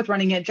okay with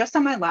running it just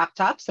on my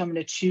laptop. So I'm going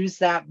to choose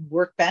that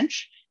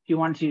workbench. If you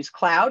want to use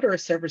cloud or a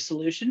server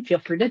solution, feel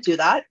free to do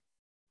that.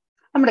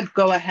 I'm going to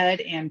go ahead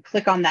and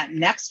click on that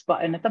next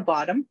button at the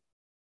bottom.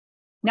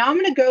 Now I'm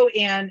going to go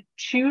and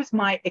choose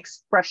my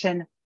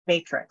expression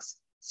matrix.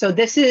 So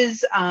this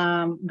is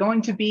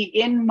going to be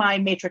in my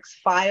matrix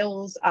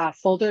files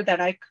folder that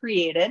I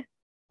created.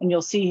 And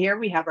you'll see here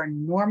we have our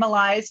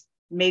normalized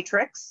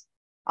matrix.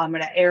 I'm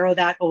going to arrow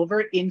that over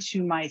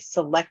into my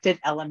selected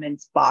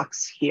elements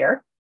box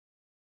here.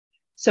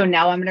 So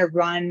now I'm going to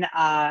run,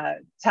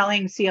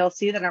 telling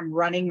CLC that I'm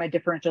running my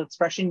differential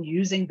expression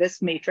using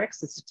this matrix,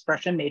 this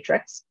expression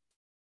matrix.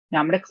 Now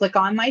I'm going to click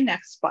on my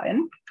next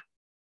button.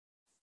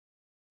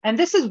 And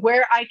this is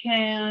where I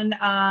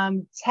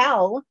can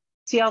tell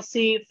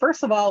CLC,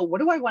 first of all, what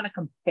do I want to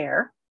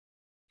compare?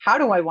 How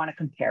do I want to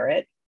compare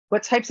it?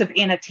 What types of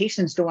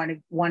annotations do I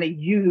want to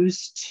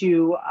use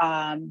to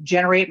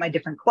generate my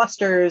different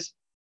clusters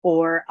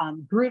or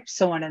groups,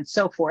 so on and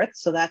so forth.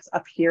 So that's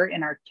up here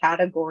in our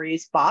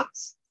categories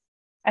box.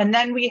 And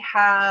then we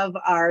have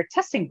our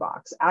testing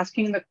box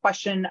asking the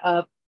question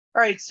of,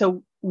 all right,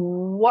 so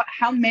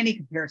how many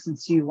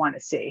comparisons do you want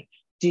to see?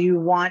 Do you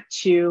want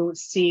to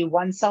see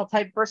one cell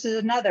type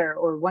versus another,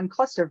 or one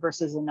cluster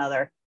versus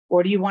another?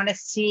 Or do you want to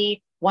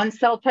see one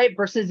cell type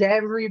versus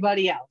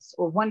everybody else,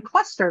 or one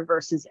cluster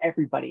versus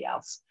everybody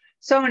else,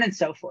 so on and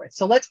so forth?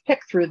 So let's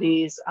pick through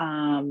these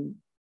on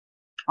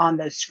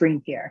the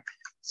screen here.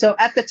 So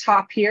at the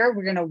top here,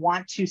 we're going to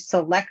want to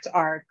select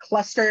our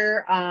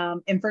cluster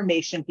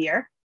information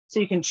here.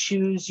 So you can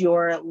choose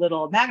your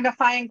little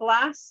magnifying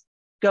glass,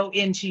 go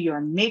into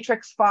your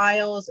matrix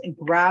files and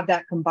grab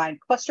that combined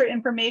cluster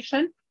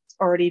information. It's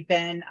already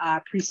been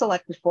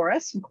pre-selected for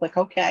us, and click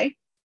OK.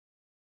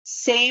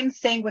 Same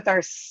thing with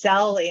our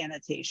cell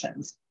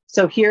annotations.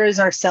 So here is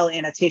our cell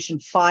annotation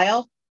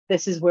file.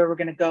 This is where we're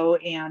going to go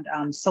and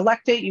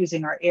select it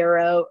using our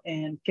arrow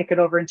and kick it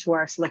over into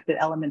our selected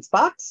elements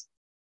box.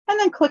 And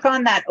then click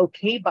on that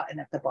OK button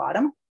at the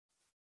bottom.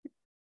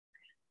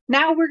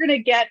 Now we're going to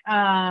get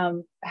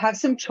have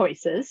some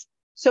choices.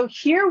 So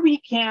here we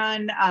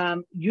can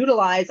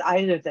utilize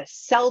either the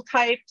cell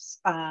types,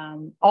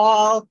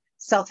 all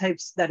cell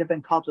types that have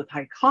been called with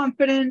high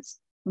confidence,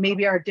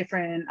 maybe our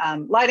different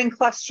Leiden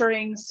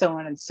clustering, so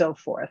on and so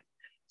forth.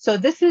 So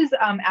this is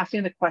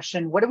asking the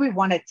question, what do we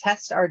want to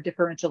test our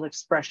differential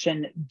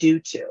expression due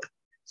to?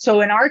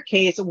 So in our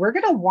case, we're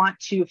going to want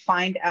to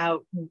find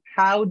out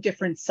how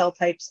different cell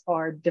types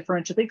are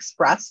differentially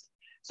expressed.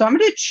 So I'm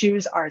going to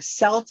choose our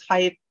cell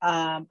type,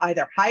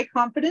 either high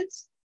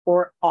confidence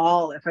or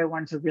all, if I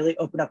wanted to really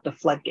open up the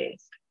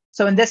floodgates.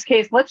 So in this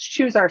case, let's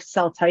choose our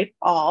cell type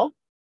all.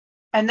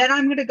 And then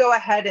I'm going to go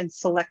ahead and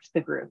select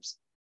the groups.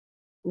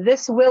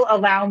 This will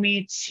allow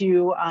me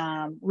to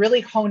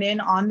really hone in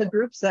on the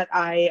groups that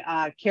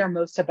I care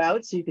most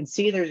about. So you can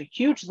see there's a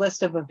huge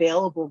list of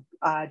available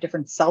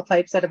different cell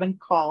types that have been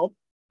called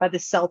by the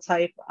cell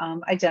type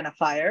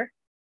identifier.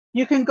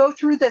 You can go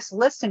through this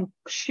list and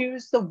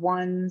choose the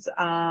ones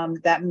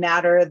that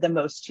matter the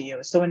most to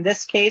you. So in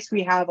this case,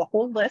 we have a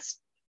whole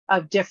list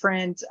of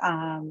different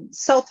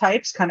cell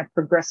types, kind of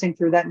progressing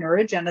through that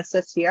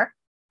neurogenesis here,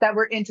 that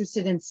we're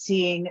interested in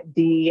seeing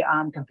the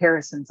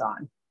comparisons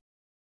on.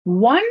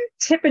 One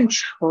tip and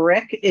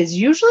trick is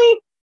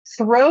usually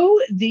throw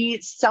the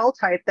cell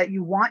type that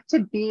you want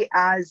to be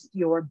as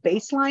your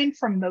baseline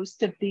for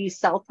most of these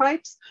cell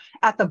types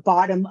at the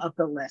bottom of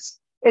the list.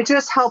 It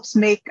just helps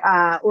make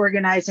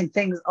organizing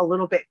things a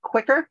little bit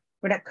quicker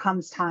when it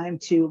comes time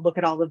to look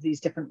at all of these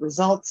different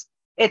results.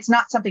 It's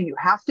not something you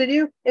have to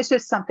do. It's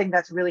just something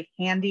that's really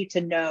handy to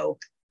know,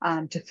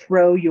 to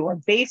throw your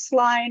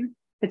baseline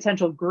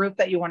potential group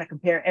that you want to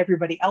compare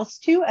everybody else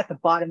to at the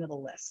bottom of the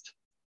list.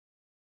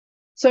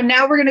 So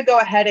now we're going to go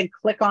ahead and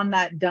click on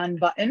that done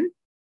button.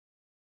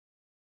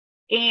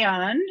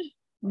 And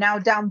now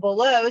down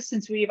below,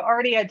 since we've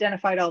already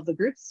identified all the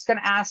groups, it's going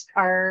to ask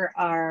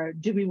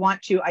do we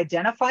want to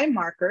identify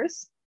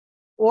markers,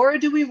 or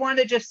do we want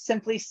to just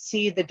simply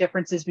see the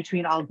differences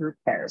between all group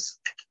pairs?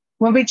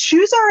 When we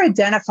choose our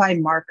identify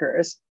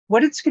markers,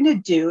 what it's going to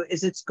do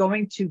is it's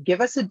going to give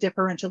us a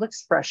differential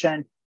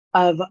expression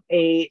of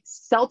a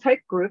cell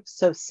type group.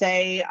 So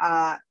say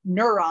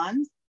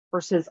neurons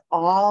versus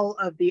all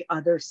of the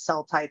other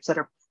cell types that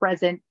are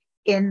present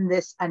in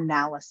this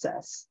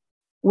analysis.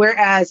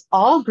 Whereas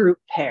all group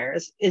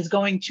pairs is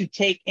going to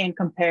take and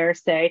compare,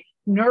 say,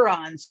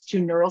 neurons to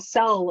neural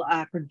cell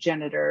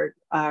progenitors.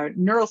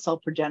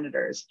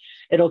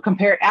 It'll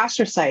compare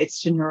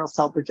astrocytes to neural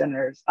cell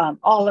progenitors.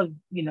 All of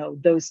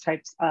those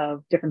types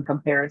of different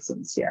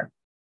comparisons here.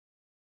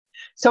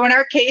 So in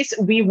our case,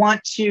 we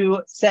want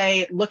to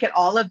say, look at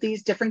all of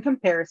these different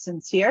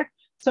comparisons here.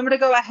 So I'm going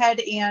to go ahead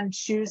and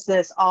choose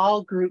this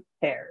all group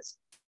pairs.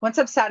 Once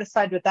I'm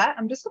satisfied with that,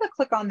 I'm just going to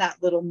click on that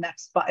little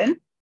next button.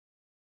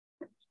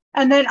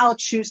 And then I'll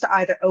choose to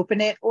either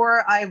open it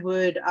or I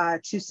would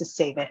choose to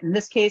save it. In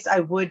this case, I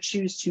would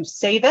choose to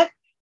save it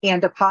and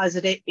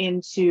deposit it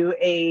into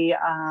a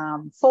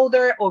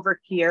folder over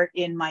here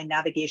in my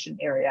navigation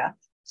area.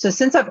 So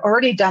since I've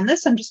already done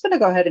this, I'm just going to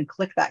go ahead and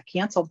click that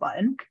cancel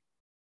button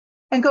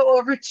and go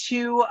over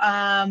to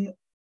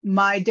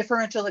my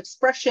differential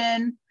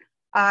expression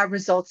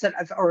results that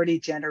I've already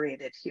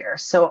generated here.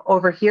 So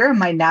over here in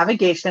my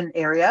navigation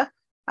area,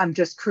 I'm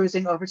just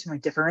cruising over to my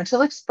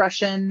differential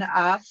expression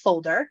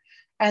folder,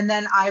 and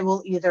then I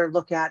will either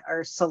look at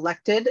our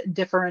selected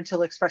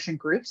differential expression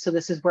groups. So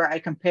this is where I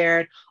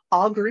compared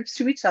all groups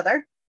to each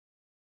other.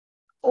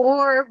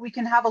 Or we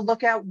can have a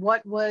look at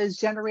what was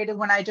generated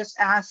when I just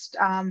asked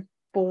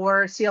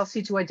for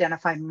CLC to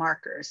identify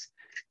markers.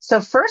 So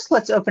first,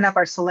 let's open up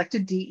our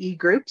selected DE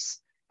groups.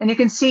 And you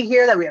can see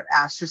here that we have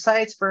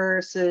astrocytes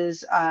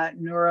versus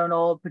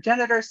neuronal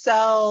progenitor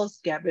cells,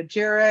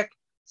 GABAergic,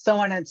 so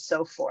on and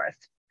so forth.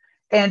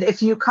 And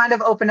if you kind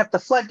of open up the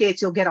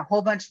floodgates, you'll get a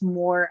whole bunch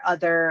more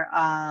other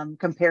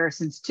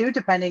comparisons too,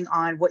 depending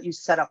on what you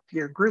set up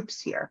your groups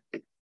here.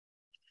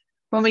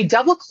 When we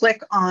double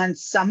click on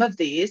some of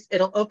these,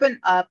 it'll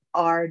open up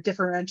our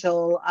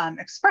differential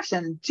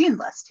expression gene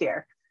list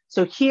here.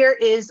 So here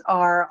is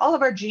all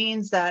of our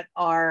genes that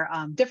are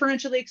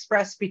differentially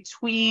expressed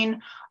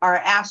between our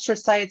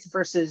astrocytes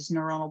versus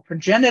neuronal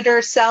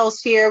progenitor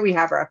cells here. We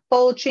have our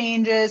fold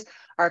changes,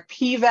 our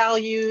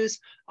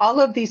p-values. All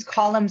of these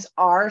columns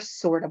are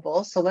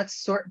sortable. So let's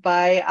sort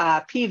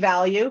by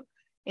p-value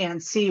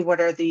and see what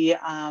are the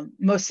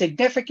most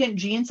significant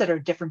genes that are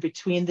different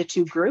between the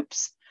two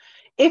groups.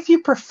 If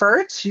you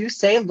prefer to,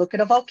 say, look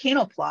at a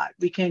volcano plot,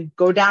 we can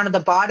go down to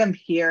the bottom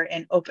here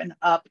and open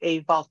up a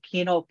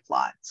volcano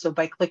plot. So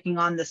by clicking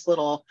on this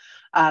little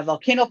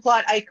volcano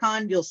plot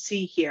icon, you'll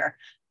see here.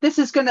 This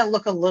is going to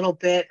look a little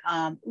bit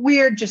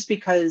weird just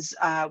because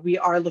we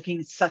are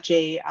looking at such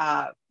a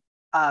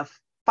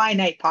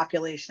finite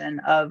population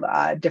of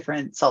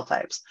different cell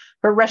types.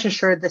 But rest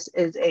assured, this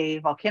is a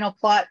volcano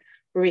plot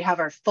where we have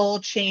our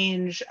fold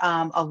change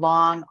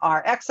along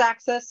our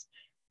x-axis,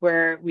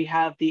 where we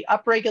have the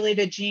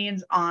upregulated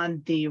genes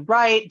on the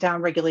right,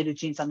 downregulated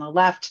genes on the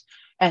left,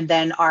 and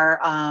then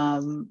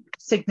our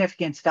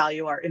significance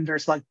value, our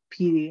inverse log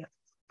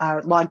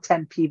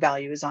 10 p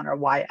value is on our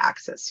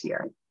y-axis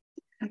here.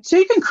 So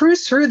you can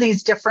cruise through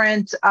these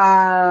different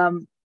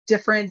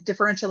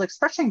differential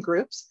expression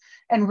groups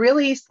and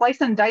really slice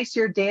and dice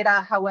your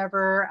data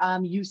however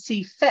you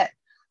see fit.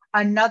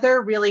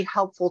 Another really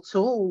helpful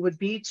tool would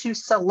be to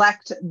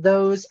select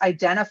those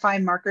identify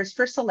markers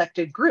for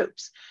selected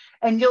groups.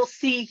 And you'll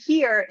see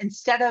here,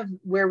 instead of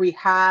where we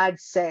had,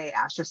 say,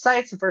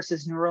 astrocytes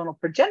versus neuronal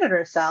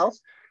progenitor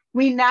cells,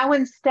 we now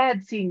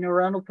instead see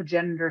neuronal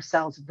progenitor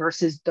cells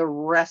versus the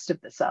rest of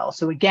the cells.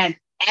 So again,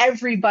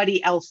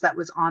 everybody else that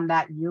was on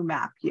that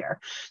UMAP here.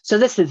 So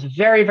this is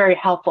very, very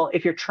helpful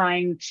if you're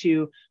trying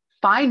to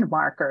find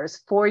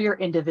markers for your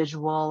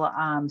individual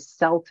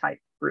cell type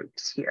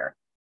groups here.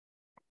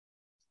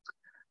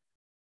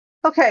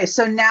 Okay,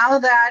 so now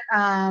that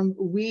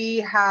we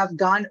have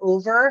gone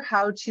over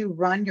how to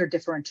run your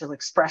differential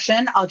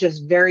expression, I'll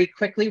just very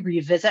quickly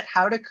revisit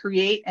how to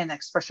create an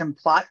expression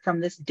plot from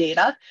this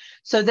data.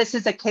 So this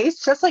is a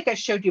case, just like I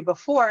showed you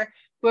before,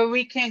 where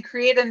we can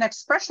create an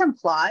expression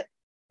plot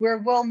where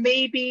we'll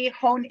maybe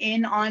hone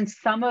in on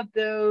some of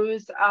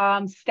those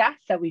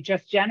stats that we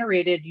just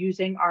generated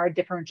using our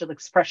differential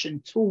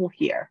expression tool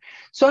here.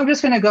 So I'm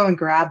just going to go and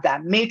grab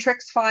that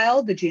matrix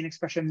file, the gene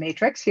expression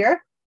matrix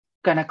here.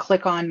 Going to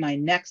click on my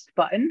next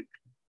button.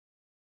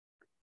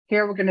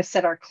 Here we're going to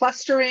set our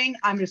clustering.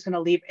 I'm just going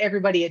to leave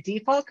everybody at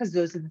default because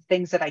those are the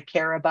things that I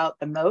care about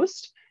the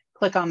most.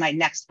 Click on my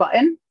next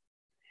button.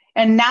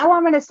 And now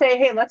I'm going to say,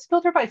 hey, let's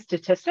filter by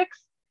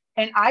statistics.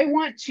 And I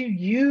want to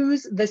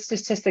use the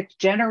statistics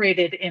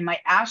generated in my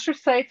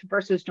astrocytes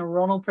versus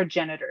neuronal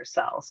progenitor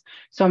cells.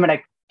 So I'm going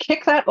to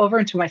kick that over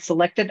into my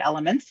selected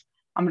elements.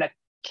 I'm going to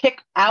kick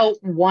out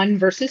 1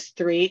 versus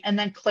 3 and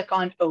then click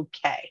on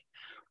OK.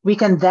 We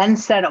can then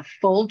set a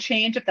fold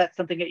change if that's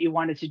something that you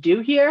wanted to do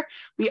here.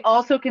 We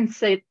also can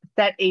set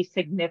a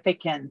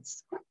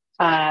significance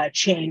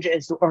change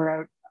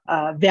or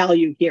a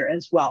value here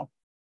as well.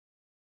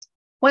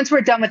 Once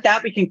we're done with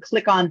that, we can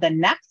click on the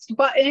next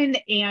button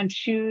and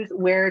choose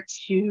where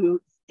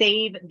to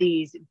save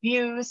these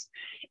views,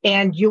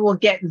 and you will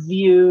get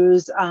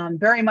views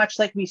very much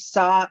like we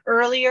saw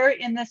earlier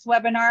in this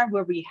webinar,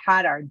 where we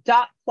had our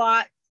dot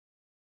plot,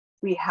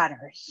 we had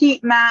our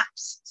heat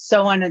maps,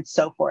 so on and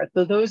so forth.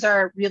 So those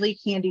are really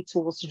handy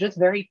tools to just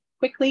very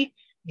quickly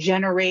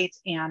generate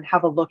and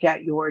have a look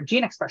at your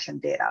gene expression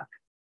data.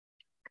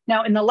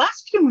 Now, in the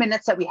last few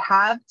minutes that we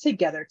have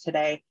together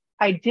today,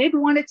 I did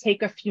want to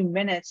take a few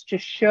minutes to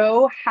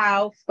show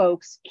how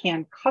folks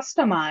can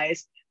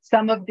customize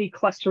some of the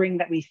clustering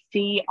that we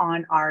see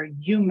on our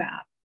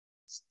UMAP.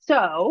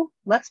 So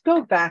let's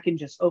go back and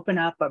just open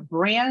up a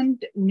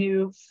brand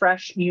new,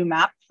 fresh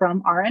UMAP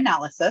from our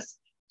analysis.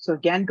 So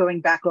again,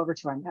 going back over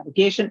to our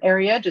navigation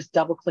area, just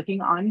double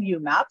clicking on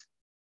UMAP.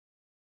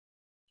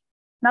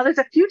 Now there's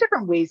a few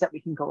different ways that we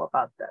can go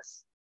about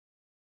this.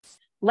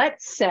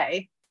 Let's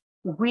say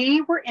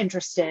we were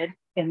interested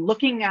in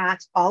looking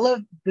at all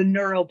of the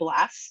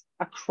neuroblasts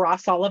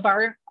across all of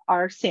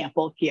our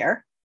sample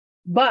here,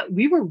 but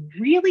we were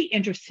really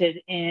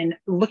interested in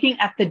looking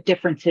at the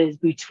differences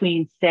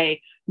between, say,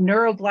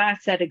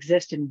 neuroblasts that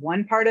exist in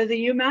one part of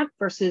the UMAP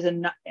versus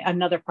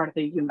another part of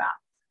the UMAP.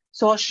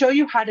 So I'll show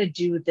you how to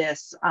do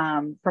this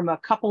from a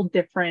couple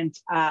different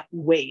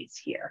ways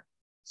here.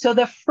 So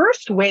the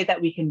first way that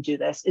we can do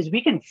this is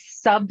we can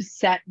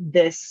subset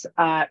this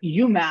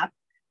UMAP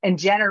and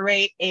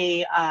generate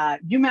a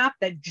UMAP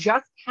that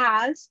just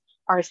has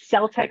our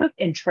cell type of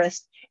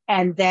interest,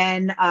 and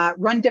then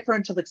run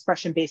differential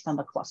expression based on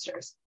the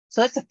clusters.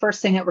 So that's the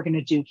first thing that we're going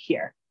to do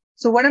here.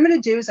 So what I'm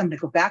going to do is I'm going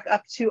to go back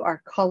up to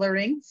our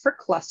coloring for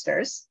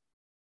clusters,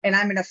 and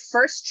I'm going to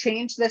first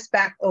change this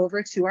back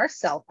over to our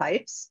cell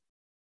types,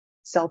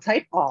 cell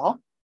type all.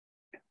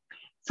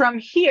 From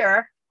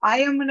here,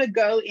 I am going to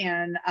go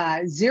and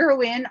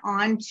zero in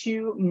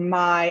onto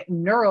my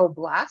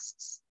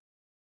neuroblasts.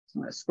 So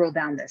I'm going to scroll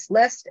down this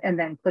list and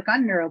then click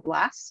on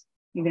neuroblasts.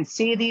 You can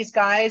see these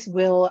guys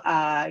will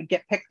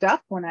get picked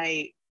up when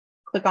I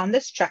click on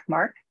this check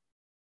mark.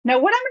 Now,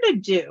 what I'm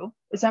going to do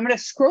is I'm going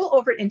to scroll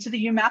over into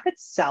the UMAP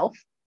itself,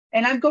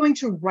 and I'm going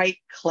to right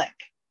click.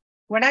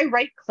 When I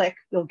right click,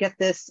 you'll get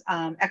this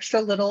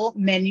extra little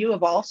menu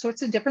of all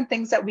sorts of different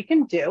things that we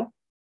can do.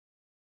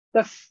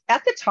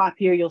 At the top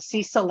here, you'll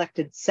see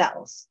selected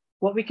cells.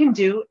 What we can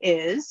do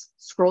is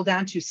scroll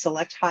down to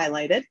select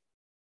highlighted.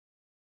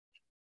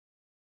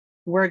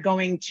 We're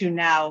going to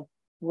now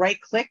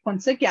right click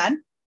once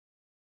again,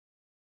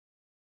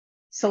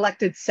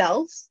 selected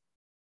cells,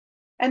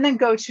 and then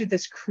go to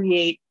this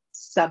create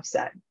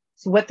subset.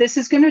 So what this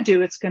is going to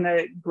do, it's going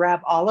to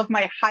grab all of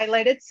my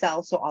highlighted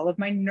cells, so all of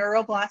my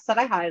neuroblasts that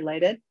I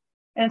highlighted,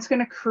 and it's going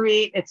to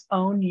create its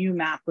own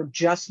UMAP with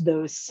just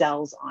those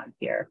cells on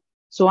here.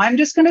 So I'm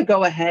just going to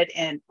go ahead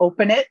and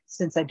open it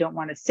since I don't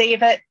want to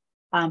save it,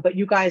 but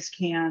you guys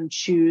can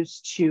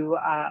choose to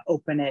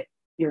open it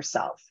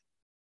yourself.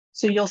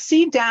 So you'll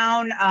see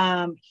down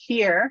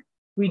here,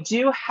 we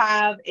do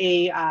have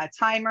a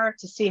timer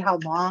to see how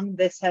long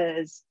this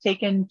has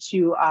taken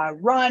to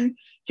run.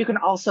 You can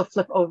also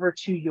flip over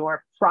to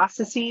your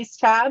processes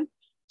tab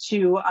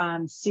to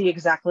see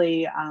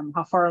exactly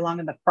how far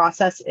along in the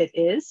process it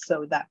is.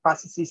 So that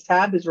processes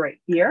tab is right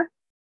here.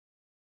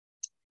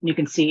 You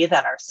can see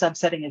that our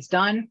subsetting is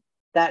done.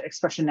 That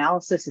expression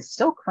analysis is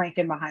still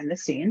cranking behind the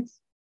scenes.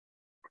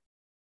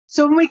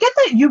 So when we get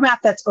that UMAP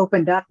that's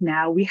opened up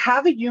now, we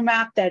have a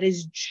UMAP that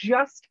is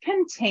just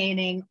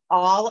containing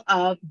all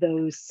of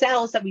those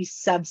cells that we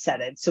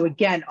subsetted. So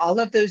again,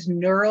 all of those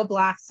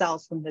neuroblast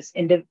cells from this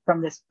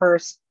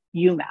first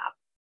UMAP.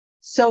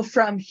 So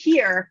from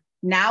here,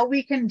 now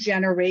we can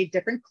generate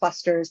different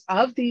clusters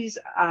of these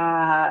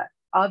neuroblasts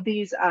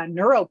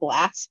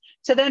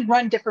to then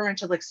run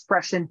differential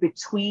expression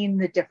between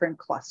the different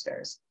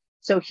clusters.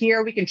 So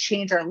here we can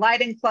change our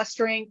Leiden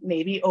clustering,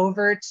 maybe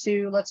over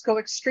to, let's go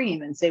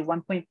extreme and say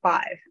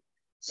 1.5.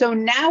 So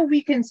now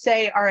we can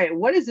say, all right,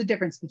 what is the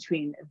difference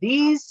between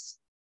these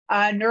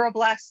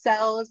neuroblast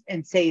cells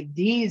and say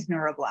these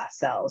neuroblast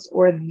cells,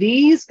 or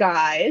these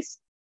guys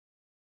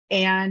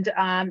and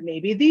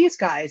maybe these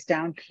guys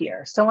down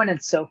here, so on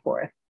and so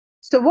forth.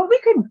 So what we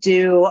could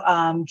do,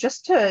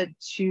 just to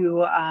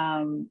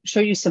show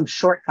you some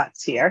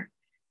shortcuts here,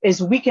 is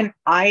we can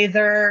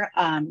either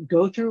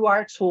go through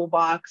our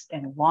toolbox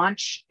and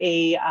launch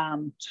a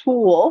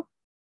tool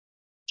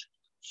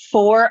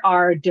for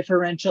our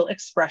differential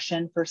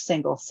expression for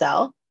single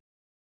cell,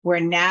 where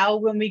now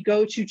when we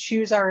go to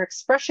choose our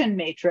expression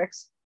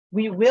matrix,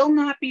 we will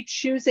not be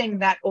choosing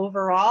that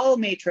overall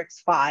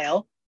matrix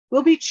file.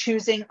 We'll be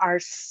choosing our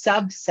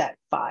subset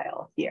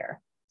file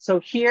here.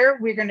 So here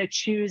we're going to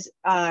choose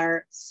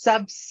our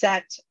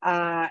subset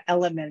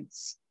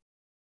elements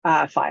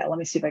file. Let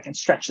me see if I can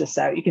stretch this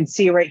out. You can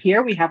see right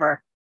here, we have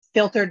our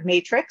filtered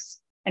matrix,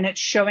 and it's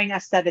showing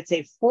us that it's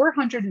a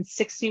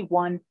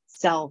 461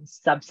 cell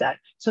subset.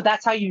 So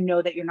that's how you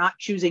know that you're not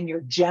choosing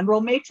your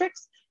general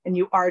matrix and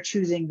you are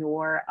choosing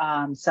your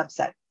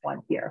subset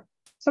one here.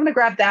 So I'm going to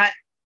grab that,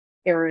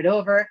 arrow it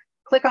over,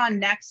 click on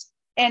next,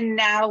 and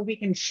now we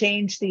can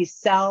change these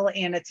cell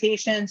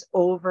annotations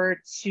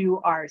over to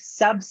our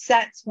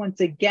subsets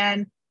once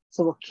again.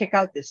 So we'll kick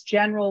out this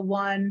general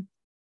one.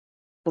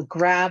 We'll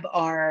grab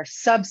our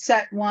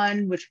subset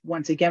one, which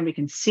once again, we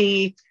can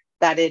see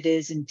that it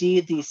is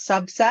indeed the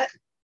subset.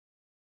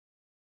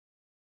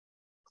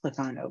 Click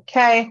on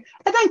OK,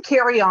 and then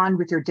carry on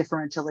with your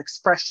differential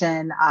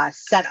expression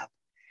setup.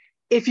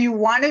 If you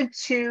wanted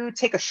to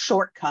take a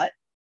shortcut,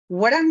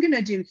 what I'm going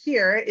to do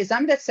here is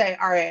I'm going to say,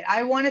 all right,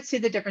 I want to see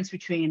the difference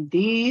between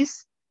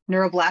these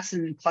neuroblasts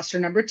in cluster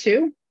number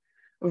 2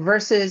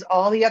 versus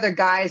all the other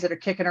guys that are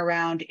kicking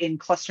around in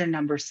cluster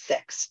number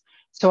 6.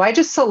 So I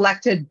just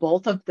selected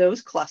both of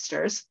those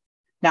clusters.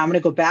 Now I'm going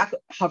to go back,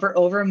 hover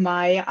over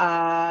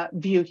my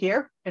view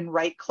here and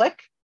right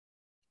click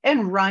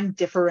and run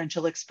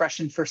differential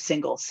expression for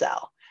single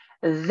cell.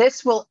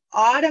 This will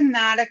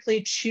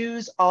automatically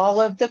choose all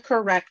of the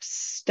correct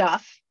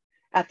stuff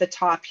at the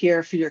top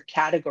here for your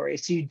category.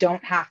 So you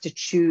don't have to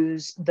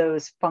choose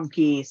those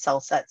funky cell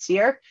sets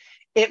here.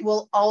 It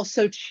will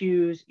also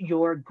choose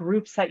your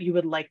groups that you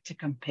would like to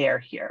compare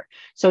here.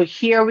 So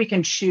here we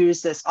can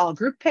choose this all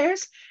group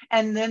pairs,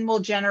 and then we'll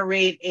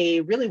generate a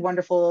really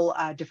wonderful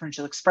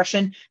differential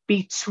expression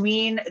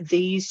between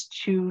these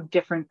 2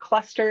 different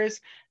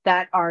clusters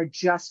that are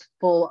just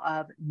full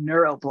of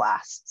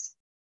neuroblasts.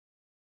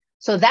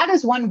 So that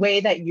is one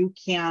way that you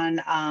can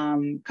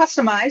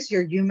customize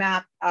your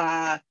UMAP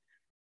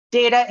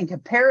data and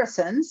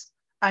comparisons.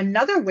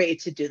 Another way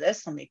to do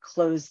this, let me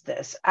close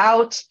this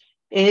out,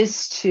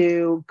 is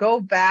to go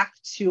back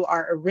to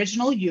our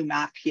original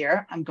UMAP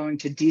here. I'm going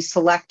to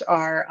deselect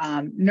our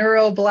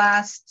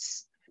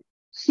neuroblasts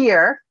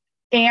here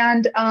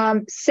and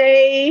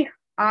say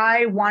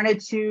I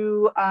wanted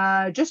to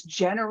just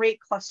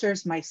generate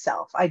clusters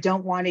myself. I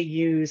don't want to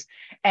use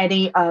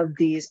any of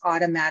these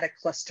automatic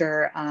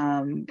cluster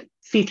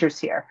features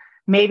here.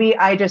 Maybe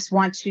I just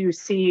want to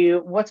see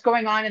what's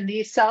going on in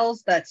these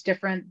cells that's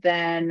different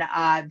than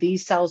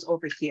these cells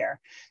over here.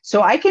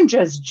 So I can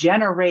just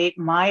generate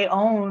my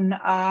own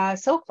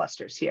cell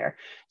clusters here.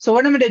 So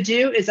what I'm going to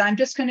do is I'm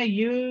just going to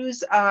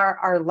use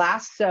our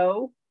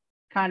lasso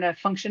kind of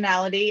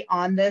functionality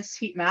on this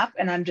heat map,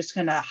 and I'm just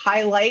going to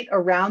highlight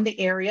around the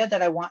area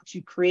that I want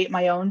to create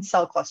my own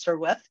cell cluster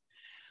with.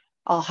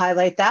 I'll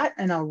highlight that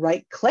and I'll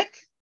right click,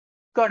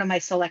 go to my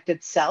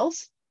selected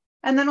cells,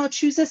 and then I'll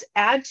choose this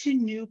add to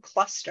new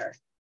cluster.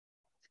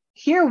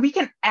 Here we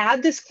can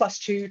add this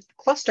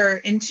cluster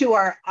into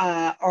our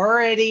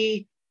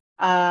already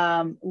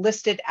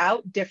listed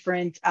out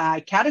different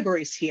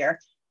categories here,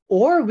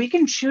 or we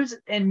can choose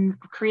and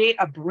create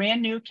a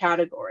brand new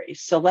category.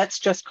 So let's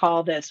just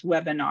call this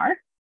webinar.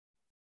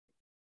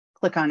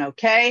 Click on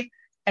OK,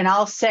 and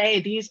I'll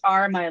say these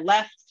are my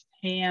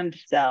left-hand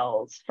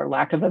cells, for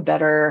lack of a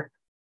better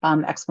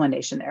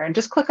explanation there, and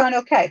just click on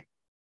OK.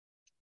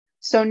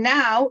 So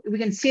now we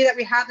can see that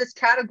we have this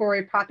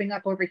category popping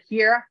up over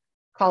here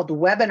called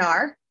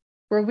webinar,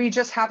 where we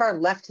just have our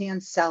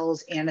left-hand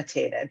cells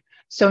annotated.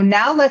 So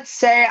now let's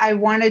say I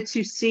wanted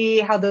to see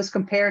how those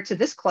compare to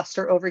this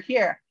cluster over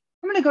here.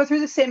 I'm going to go through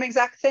the same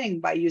exact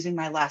thing by using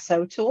my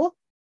lasso tool,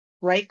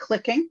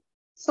 right-clicking,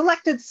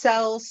 selected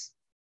cells,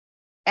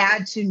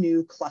 add to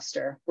new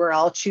cluster, where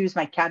I'll choose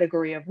my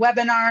category of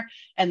webinar,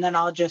 and then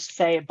I'll just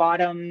say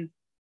bottom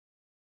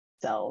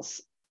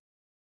cells.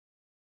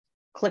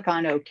 Click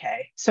on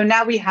OK. So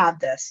now we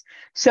have this.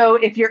 So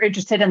if you're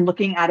interested in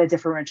looking at a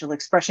differential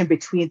expression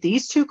between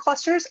these 2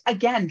 clusters,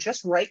 again,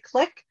 just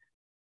right-click,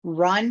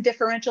 run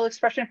differential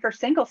expression for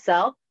single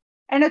cell,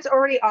 and it's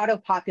already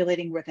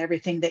auto-populating with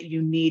everything that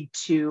you need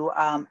to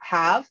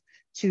have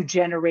to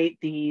generate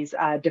these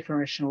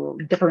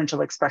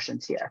differential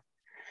expressions here.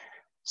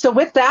 So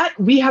with that,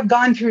 we have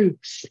gone through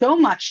so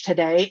much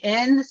today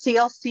in the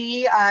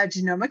CLC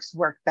Genomics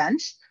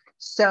Workbench.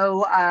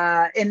 So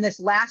in this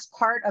last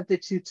part of the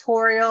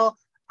tutorial,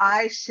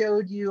 I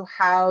showed you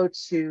how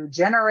to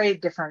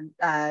generate different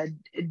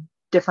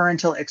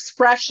differential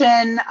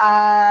expression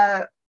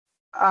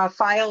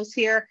files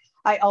here.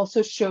 I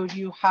also showed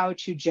you how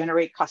to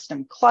generate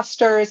custom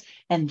clusters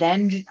and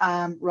then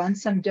run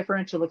some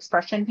differential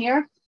expression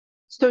here.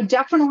 So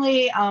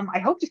definitely, I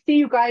hope to see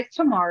you guys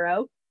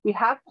tomorrow. We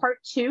have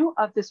part 2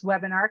 of this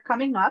webinar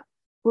coming up,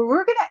 where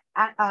we're going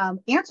to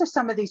answer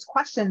some of these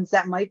questions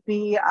that might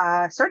be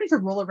starting to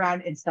roll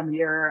around in some of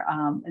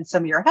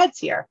your heads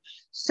here.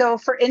 So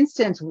for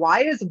instance,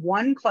 why is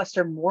one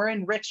cluster more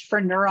enriched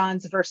for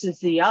neurons versus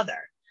the other?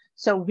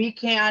 So we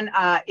can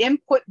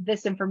input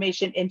this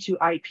information into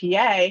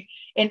IPA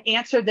and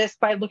answer this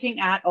by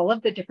looking at all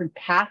of the different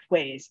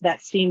pathways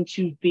that seem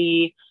to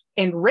be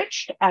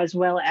enriched as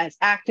well as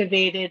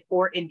activated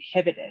or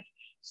inhibited.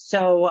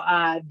 So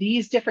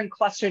these different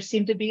clusters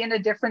seem to be in a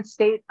different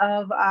state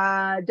of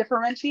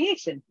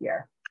differentiation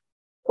here.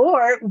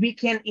 Or we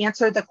can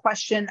answer the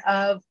question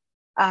of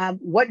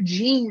what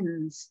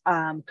genes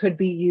could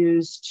be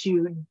used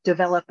to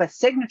develop a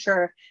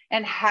signature,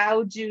 and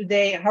how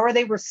are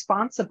they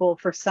responsible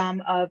for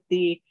some of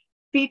the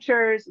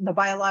features, the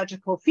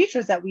biological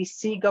features that we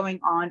see going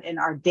on in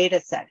our data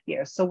set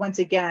here. So once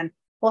again,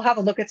 we'll have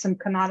a look at some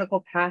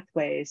canonical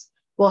pathways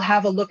We'll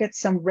have a look at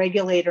some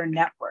regulator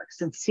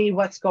networks and see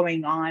what's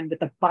going on with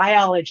the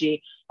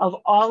biology of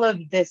all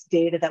of this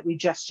data that we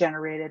just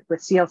generated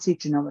with CLC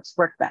Genomics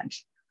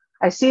Workbench.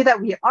 I see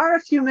that we are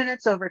a few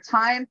minutes over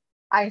time.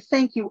 I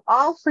thank you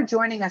all for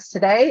joining us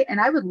today,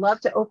 and I would love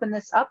to open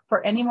this up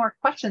for any more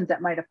questions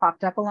that might have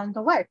popped up along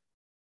the way.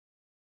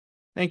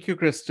 Thank you,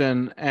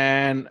 Kristen.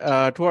 And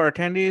to our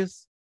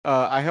attendees,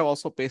 I have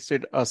also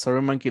pasted a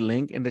SurveyMonkey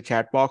link in the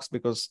chat box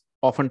because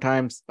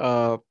oftentimes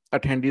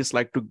attendees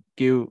like to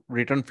give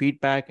written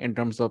feedback in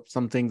terms of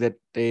something that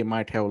they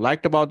might have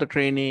liked about the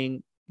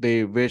training,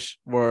 they wish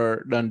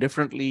were done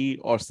differently,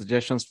 or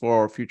suggestions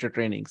for future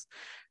trainings.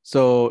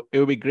 So it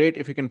would be great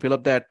if you can fill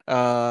up that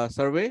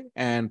survey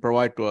and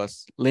provide to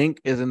us.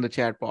 Link is in the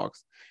chat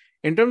box.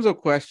 In terms of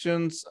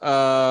questions,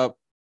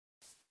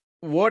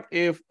 what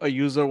if a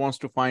user wants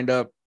to find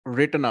a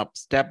written up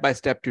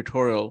step-by-step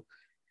tutorial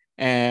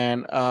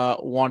and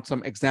want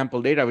some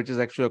example data, which is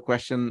actually a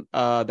question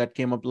that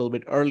came up a little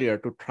bit earlier,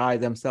 to try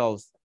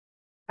themselves?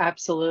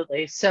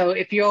 Absolutely. So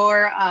if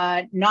you're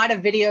not a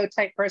video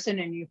type person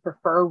and you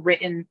prefer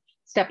written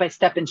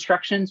step-by-step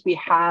instructions, we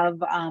have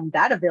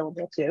that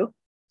available too.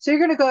 So you're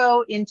going to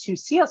go into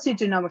CLC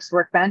Genomics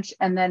Workbench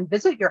and then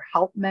visit your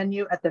help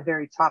menu at the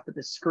very top of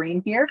the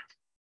screen here.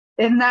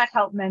 In that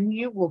help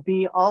menu will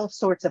be all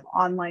sorts of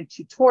online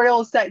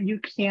tutorials that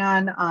you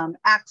can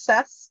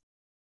access.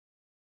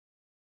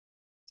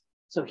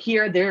 So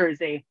here there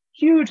is a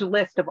huge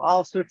list of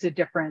all sorts of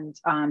different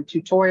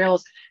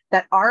tutorials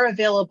that are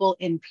available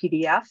in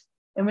PDF.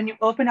 And when you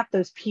open up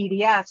those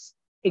PDFs,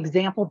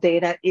 example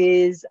data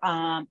is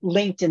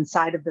linked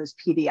inside of those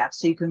PDFs.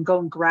 So you can go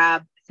and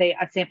grab, say,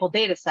 a sample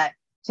data set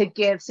to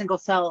give single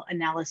cell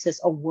analysis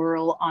a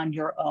whirl on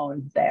your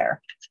own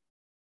there.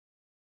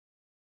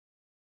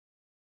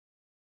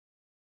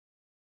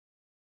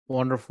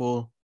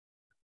 Wonderful.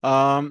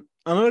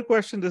 Another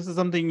question, this is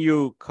something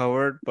you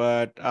covered,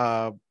 but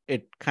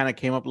it kind of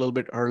came up a little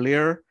bit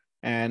earlier,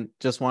 and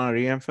just want to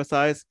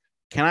reemphasize.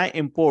 Can I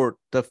import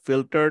the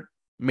filtered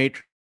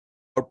matrix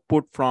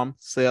output from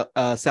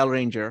Cell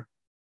Ranger?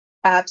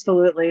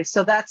 Absolutely.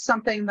 So that's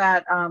something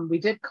that we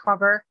did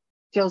cover,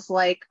 feels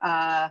like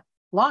a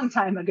long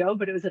time ago,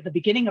 but it was at the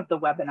beginning of the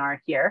webinar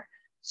here.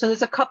 So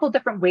there's a couple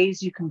different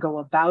ways you can go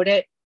about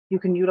it. You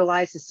can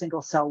utilize the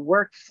single cell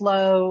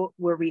workflow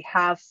where we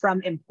have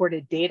from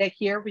imported data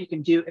here, where you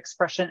can do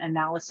expression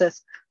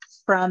analysis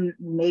from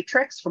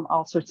matrix, from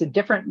all sorts of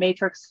different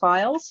matrix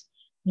files.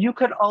 You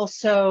could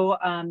also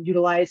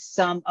utilize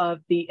some of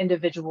the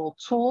individual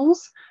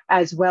tools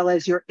as well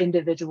as your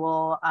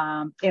individual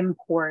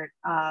import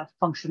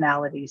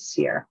functionalities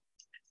here.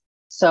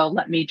 So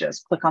let me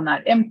just click on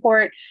that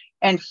import.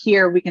 And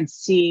here we can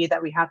see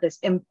that we have this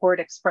import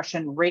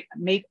expression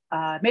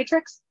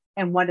matrix.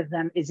 And one of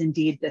them is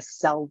indeed this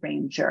Cell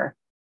Ranger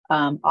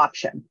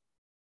option.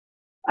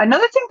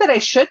 Another thing that I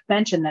should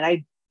mention that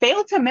I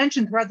failed to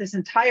mention throughout this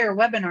entire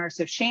webinar,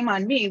 so shame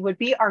on me, would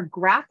be our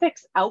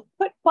graphics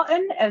output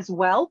button as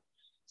well.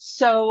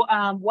 So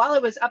while I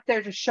was up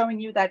there just showing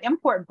you that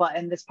import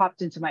button, this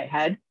popped into my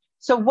head.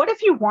 So what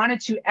if you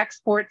wanted to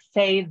export,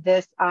 say,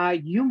 this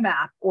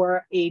UMAP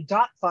or a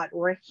dot plot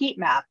or a heat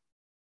map?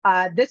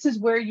 This is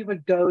where you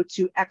would go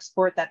to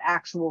export that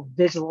actual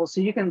visual,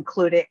 so you can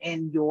include it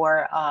in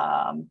your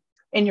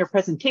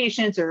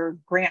presentations or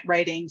grant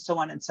writing, so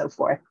on and so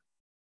forth.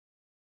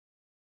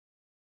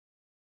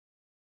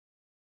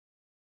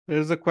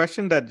 There's a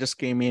question that just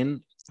came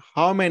in.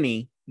 How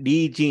many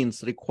DE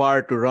genes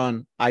required to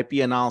run IP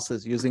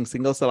analysis using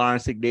single-cell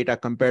RNA-seq data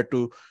compared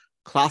to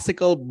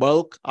classical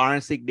bulk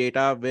RNA-seq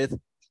data with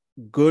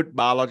good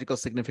biological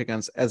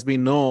significance? As we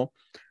know,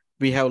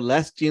 we have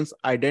less genes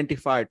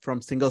identified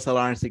from single-cell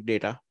RNA-seq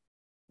data.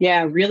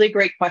 Yeah, really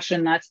great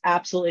question. That's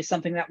absolutely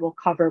something that we'll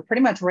cover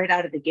pretty much right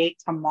out of the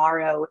gate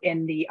tomorrow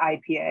in the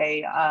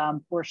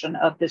IPA portion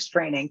of this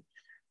training.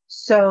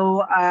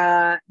 So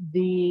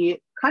the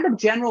kind of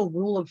general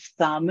rule of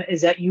thumb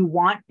is that you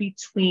want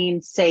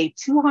between, say,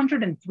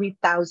 200 and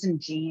 3,000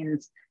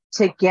 genes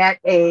to get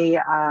a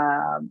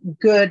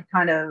good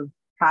kind of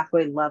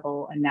pathway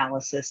level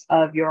analysis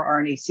of your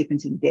RNA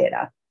sequencing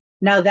data.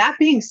 Now, that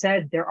being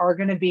said, there are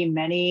going to be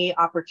many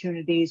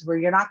opportunities where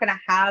you're not going to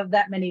have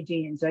that many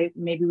genes, right?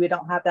 Maybe we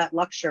don't have that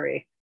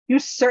luxury. You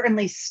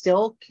certainly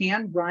still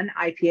can run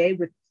IPA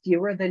with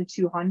fewer than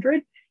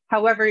 200.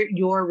 However,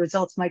 your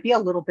results might be a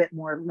little bit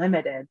more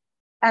limited.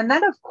 And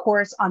then, of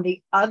course, on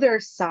the other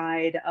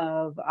side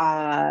of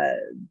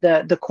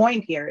the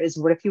coin here is,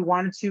 what if you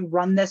wanted to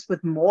run this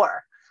with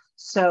more?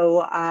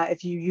 So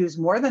if you use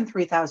more than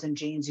 3,000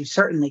 genes, you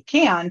certainly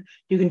can.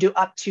 You can do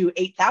up to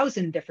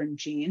 8,000 different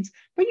genes,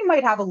 but you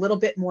might have a little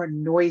bit more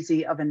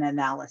noisy of an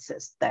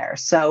analysis there.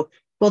 So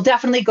we'll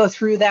definitely go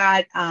through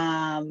that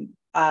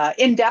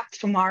in depth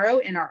tomorrow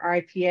in our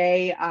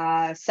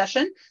IPA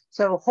session.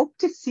 So hope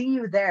to see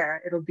you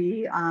there. It'll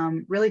be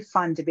really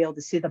fun to be able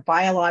to see the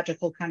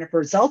biological kind of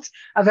results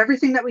of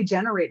everything that we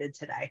generated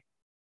today.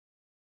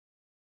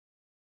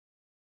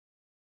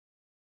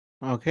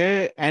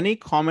 Okay, any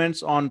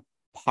comments on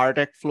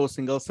Partec flow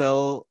single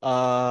cell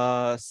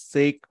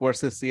seq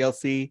versus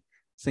CLC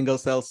single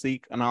cell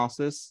seq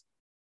analysis?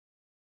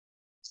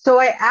 So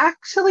I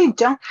actually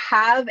don't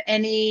have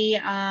any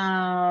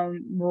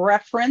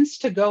reference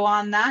to go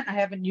on that. I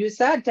haven't used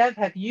that. Dev,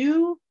 have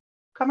you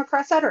come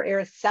across that, or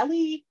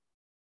Araceli?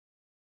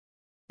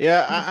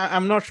 Yeah,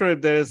 I'm not sure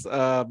if there's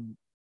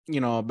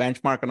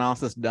benchmark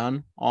analysis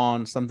done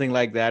on something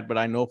like that, but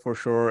I know for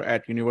sure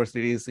at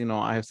universities,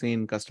 I have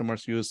seen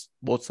customers use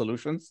both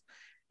solutions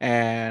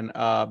and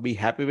be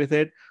happy with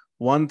it.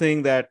 One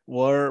thing that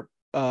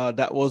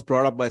was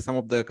brought up by some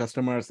of the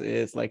customers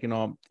is like,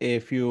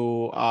 if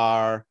you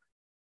are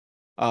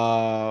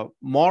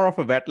more of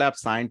a wet lab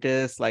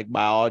scientist, like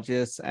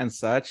biologists and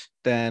such,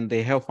 then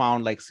they have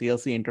found like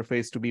CLC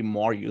interface to be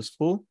more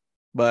useful.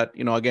 But,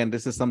 again,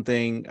 this is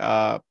something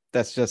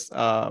that's just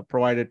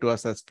provided to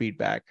us as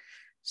feedback.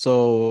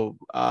 So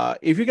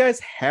if you guys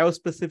have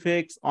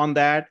specifics on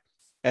that,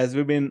 as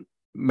we've been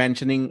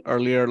mentioning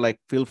earlier, like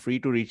feel free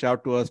to reach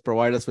out to us,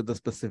 provide us with the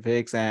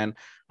specifics, and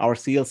our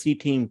CLC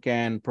team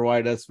can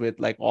provide us with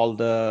like all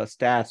the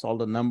stats, all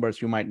the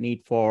numbers you might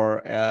need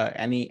for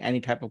any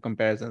type of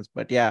comparisons.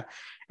 But yeah,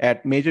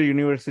 at major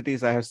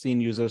universities, I have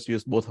seen users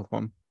use both of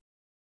them.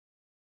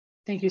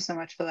 Thank you so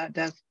much for that,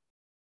 Dev.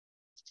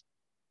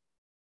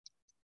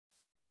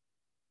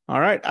 All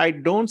right, I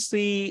don't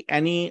see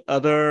any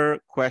other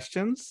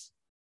questions.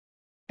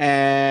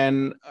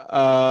 And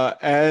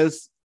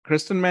as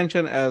Kristen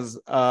mentioned, as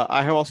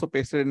I have also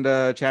pasted in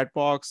the chat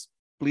box,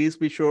 please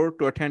be sure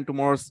to attend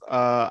tomorrow's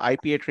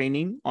IPA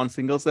training on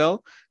single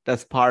cell.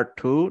 That's part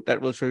 2. That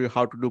will show you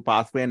how to do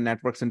pathway and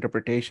networks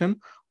interpretation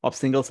of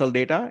single cell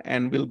data.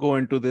 And we'll go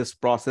into this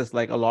process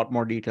like a lot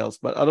more details.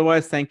 But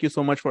otherwise, thank you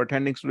so much for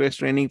attending today's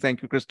training.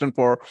 Thank you, Kristen,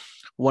 for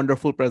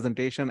wonderful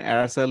presentation.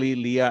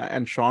 Araceli, Leah,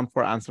 and Sean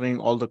for answering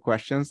all the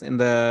questions in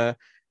the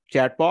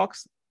chat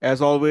box. As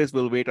always,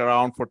 we'll wait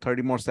around for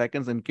 30 more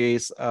seconds in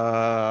case you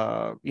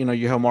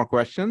have more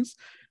questions.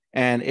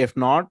 And if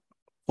not,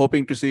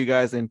 hoping to see you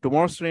guys in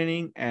tomorrow's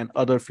training and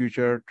other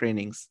future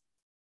trainings.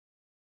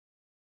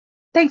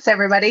 Thanks,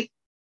 everybody.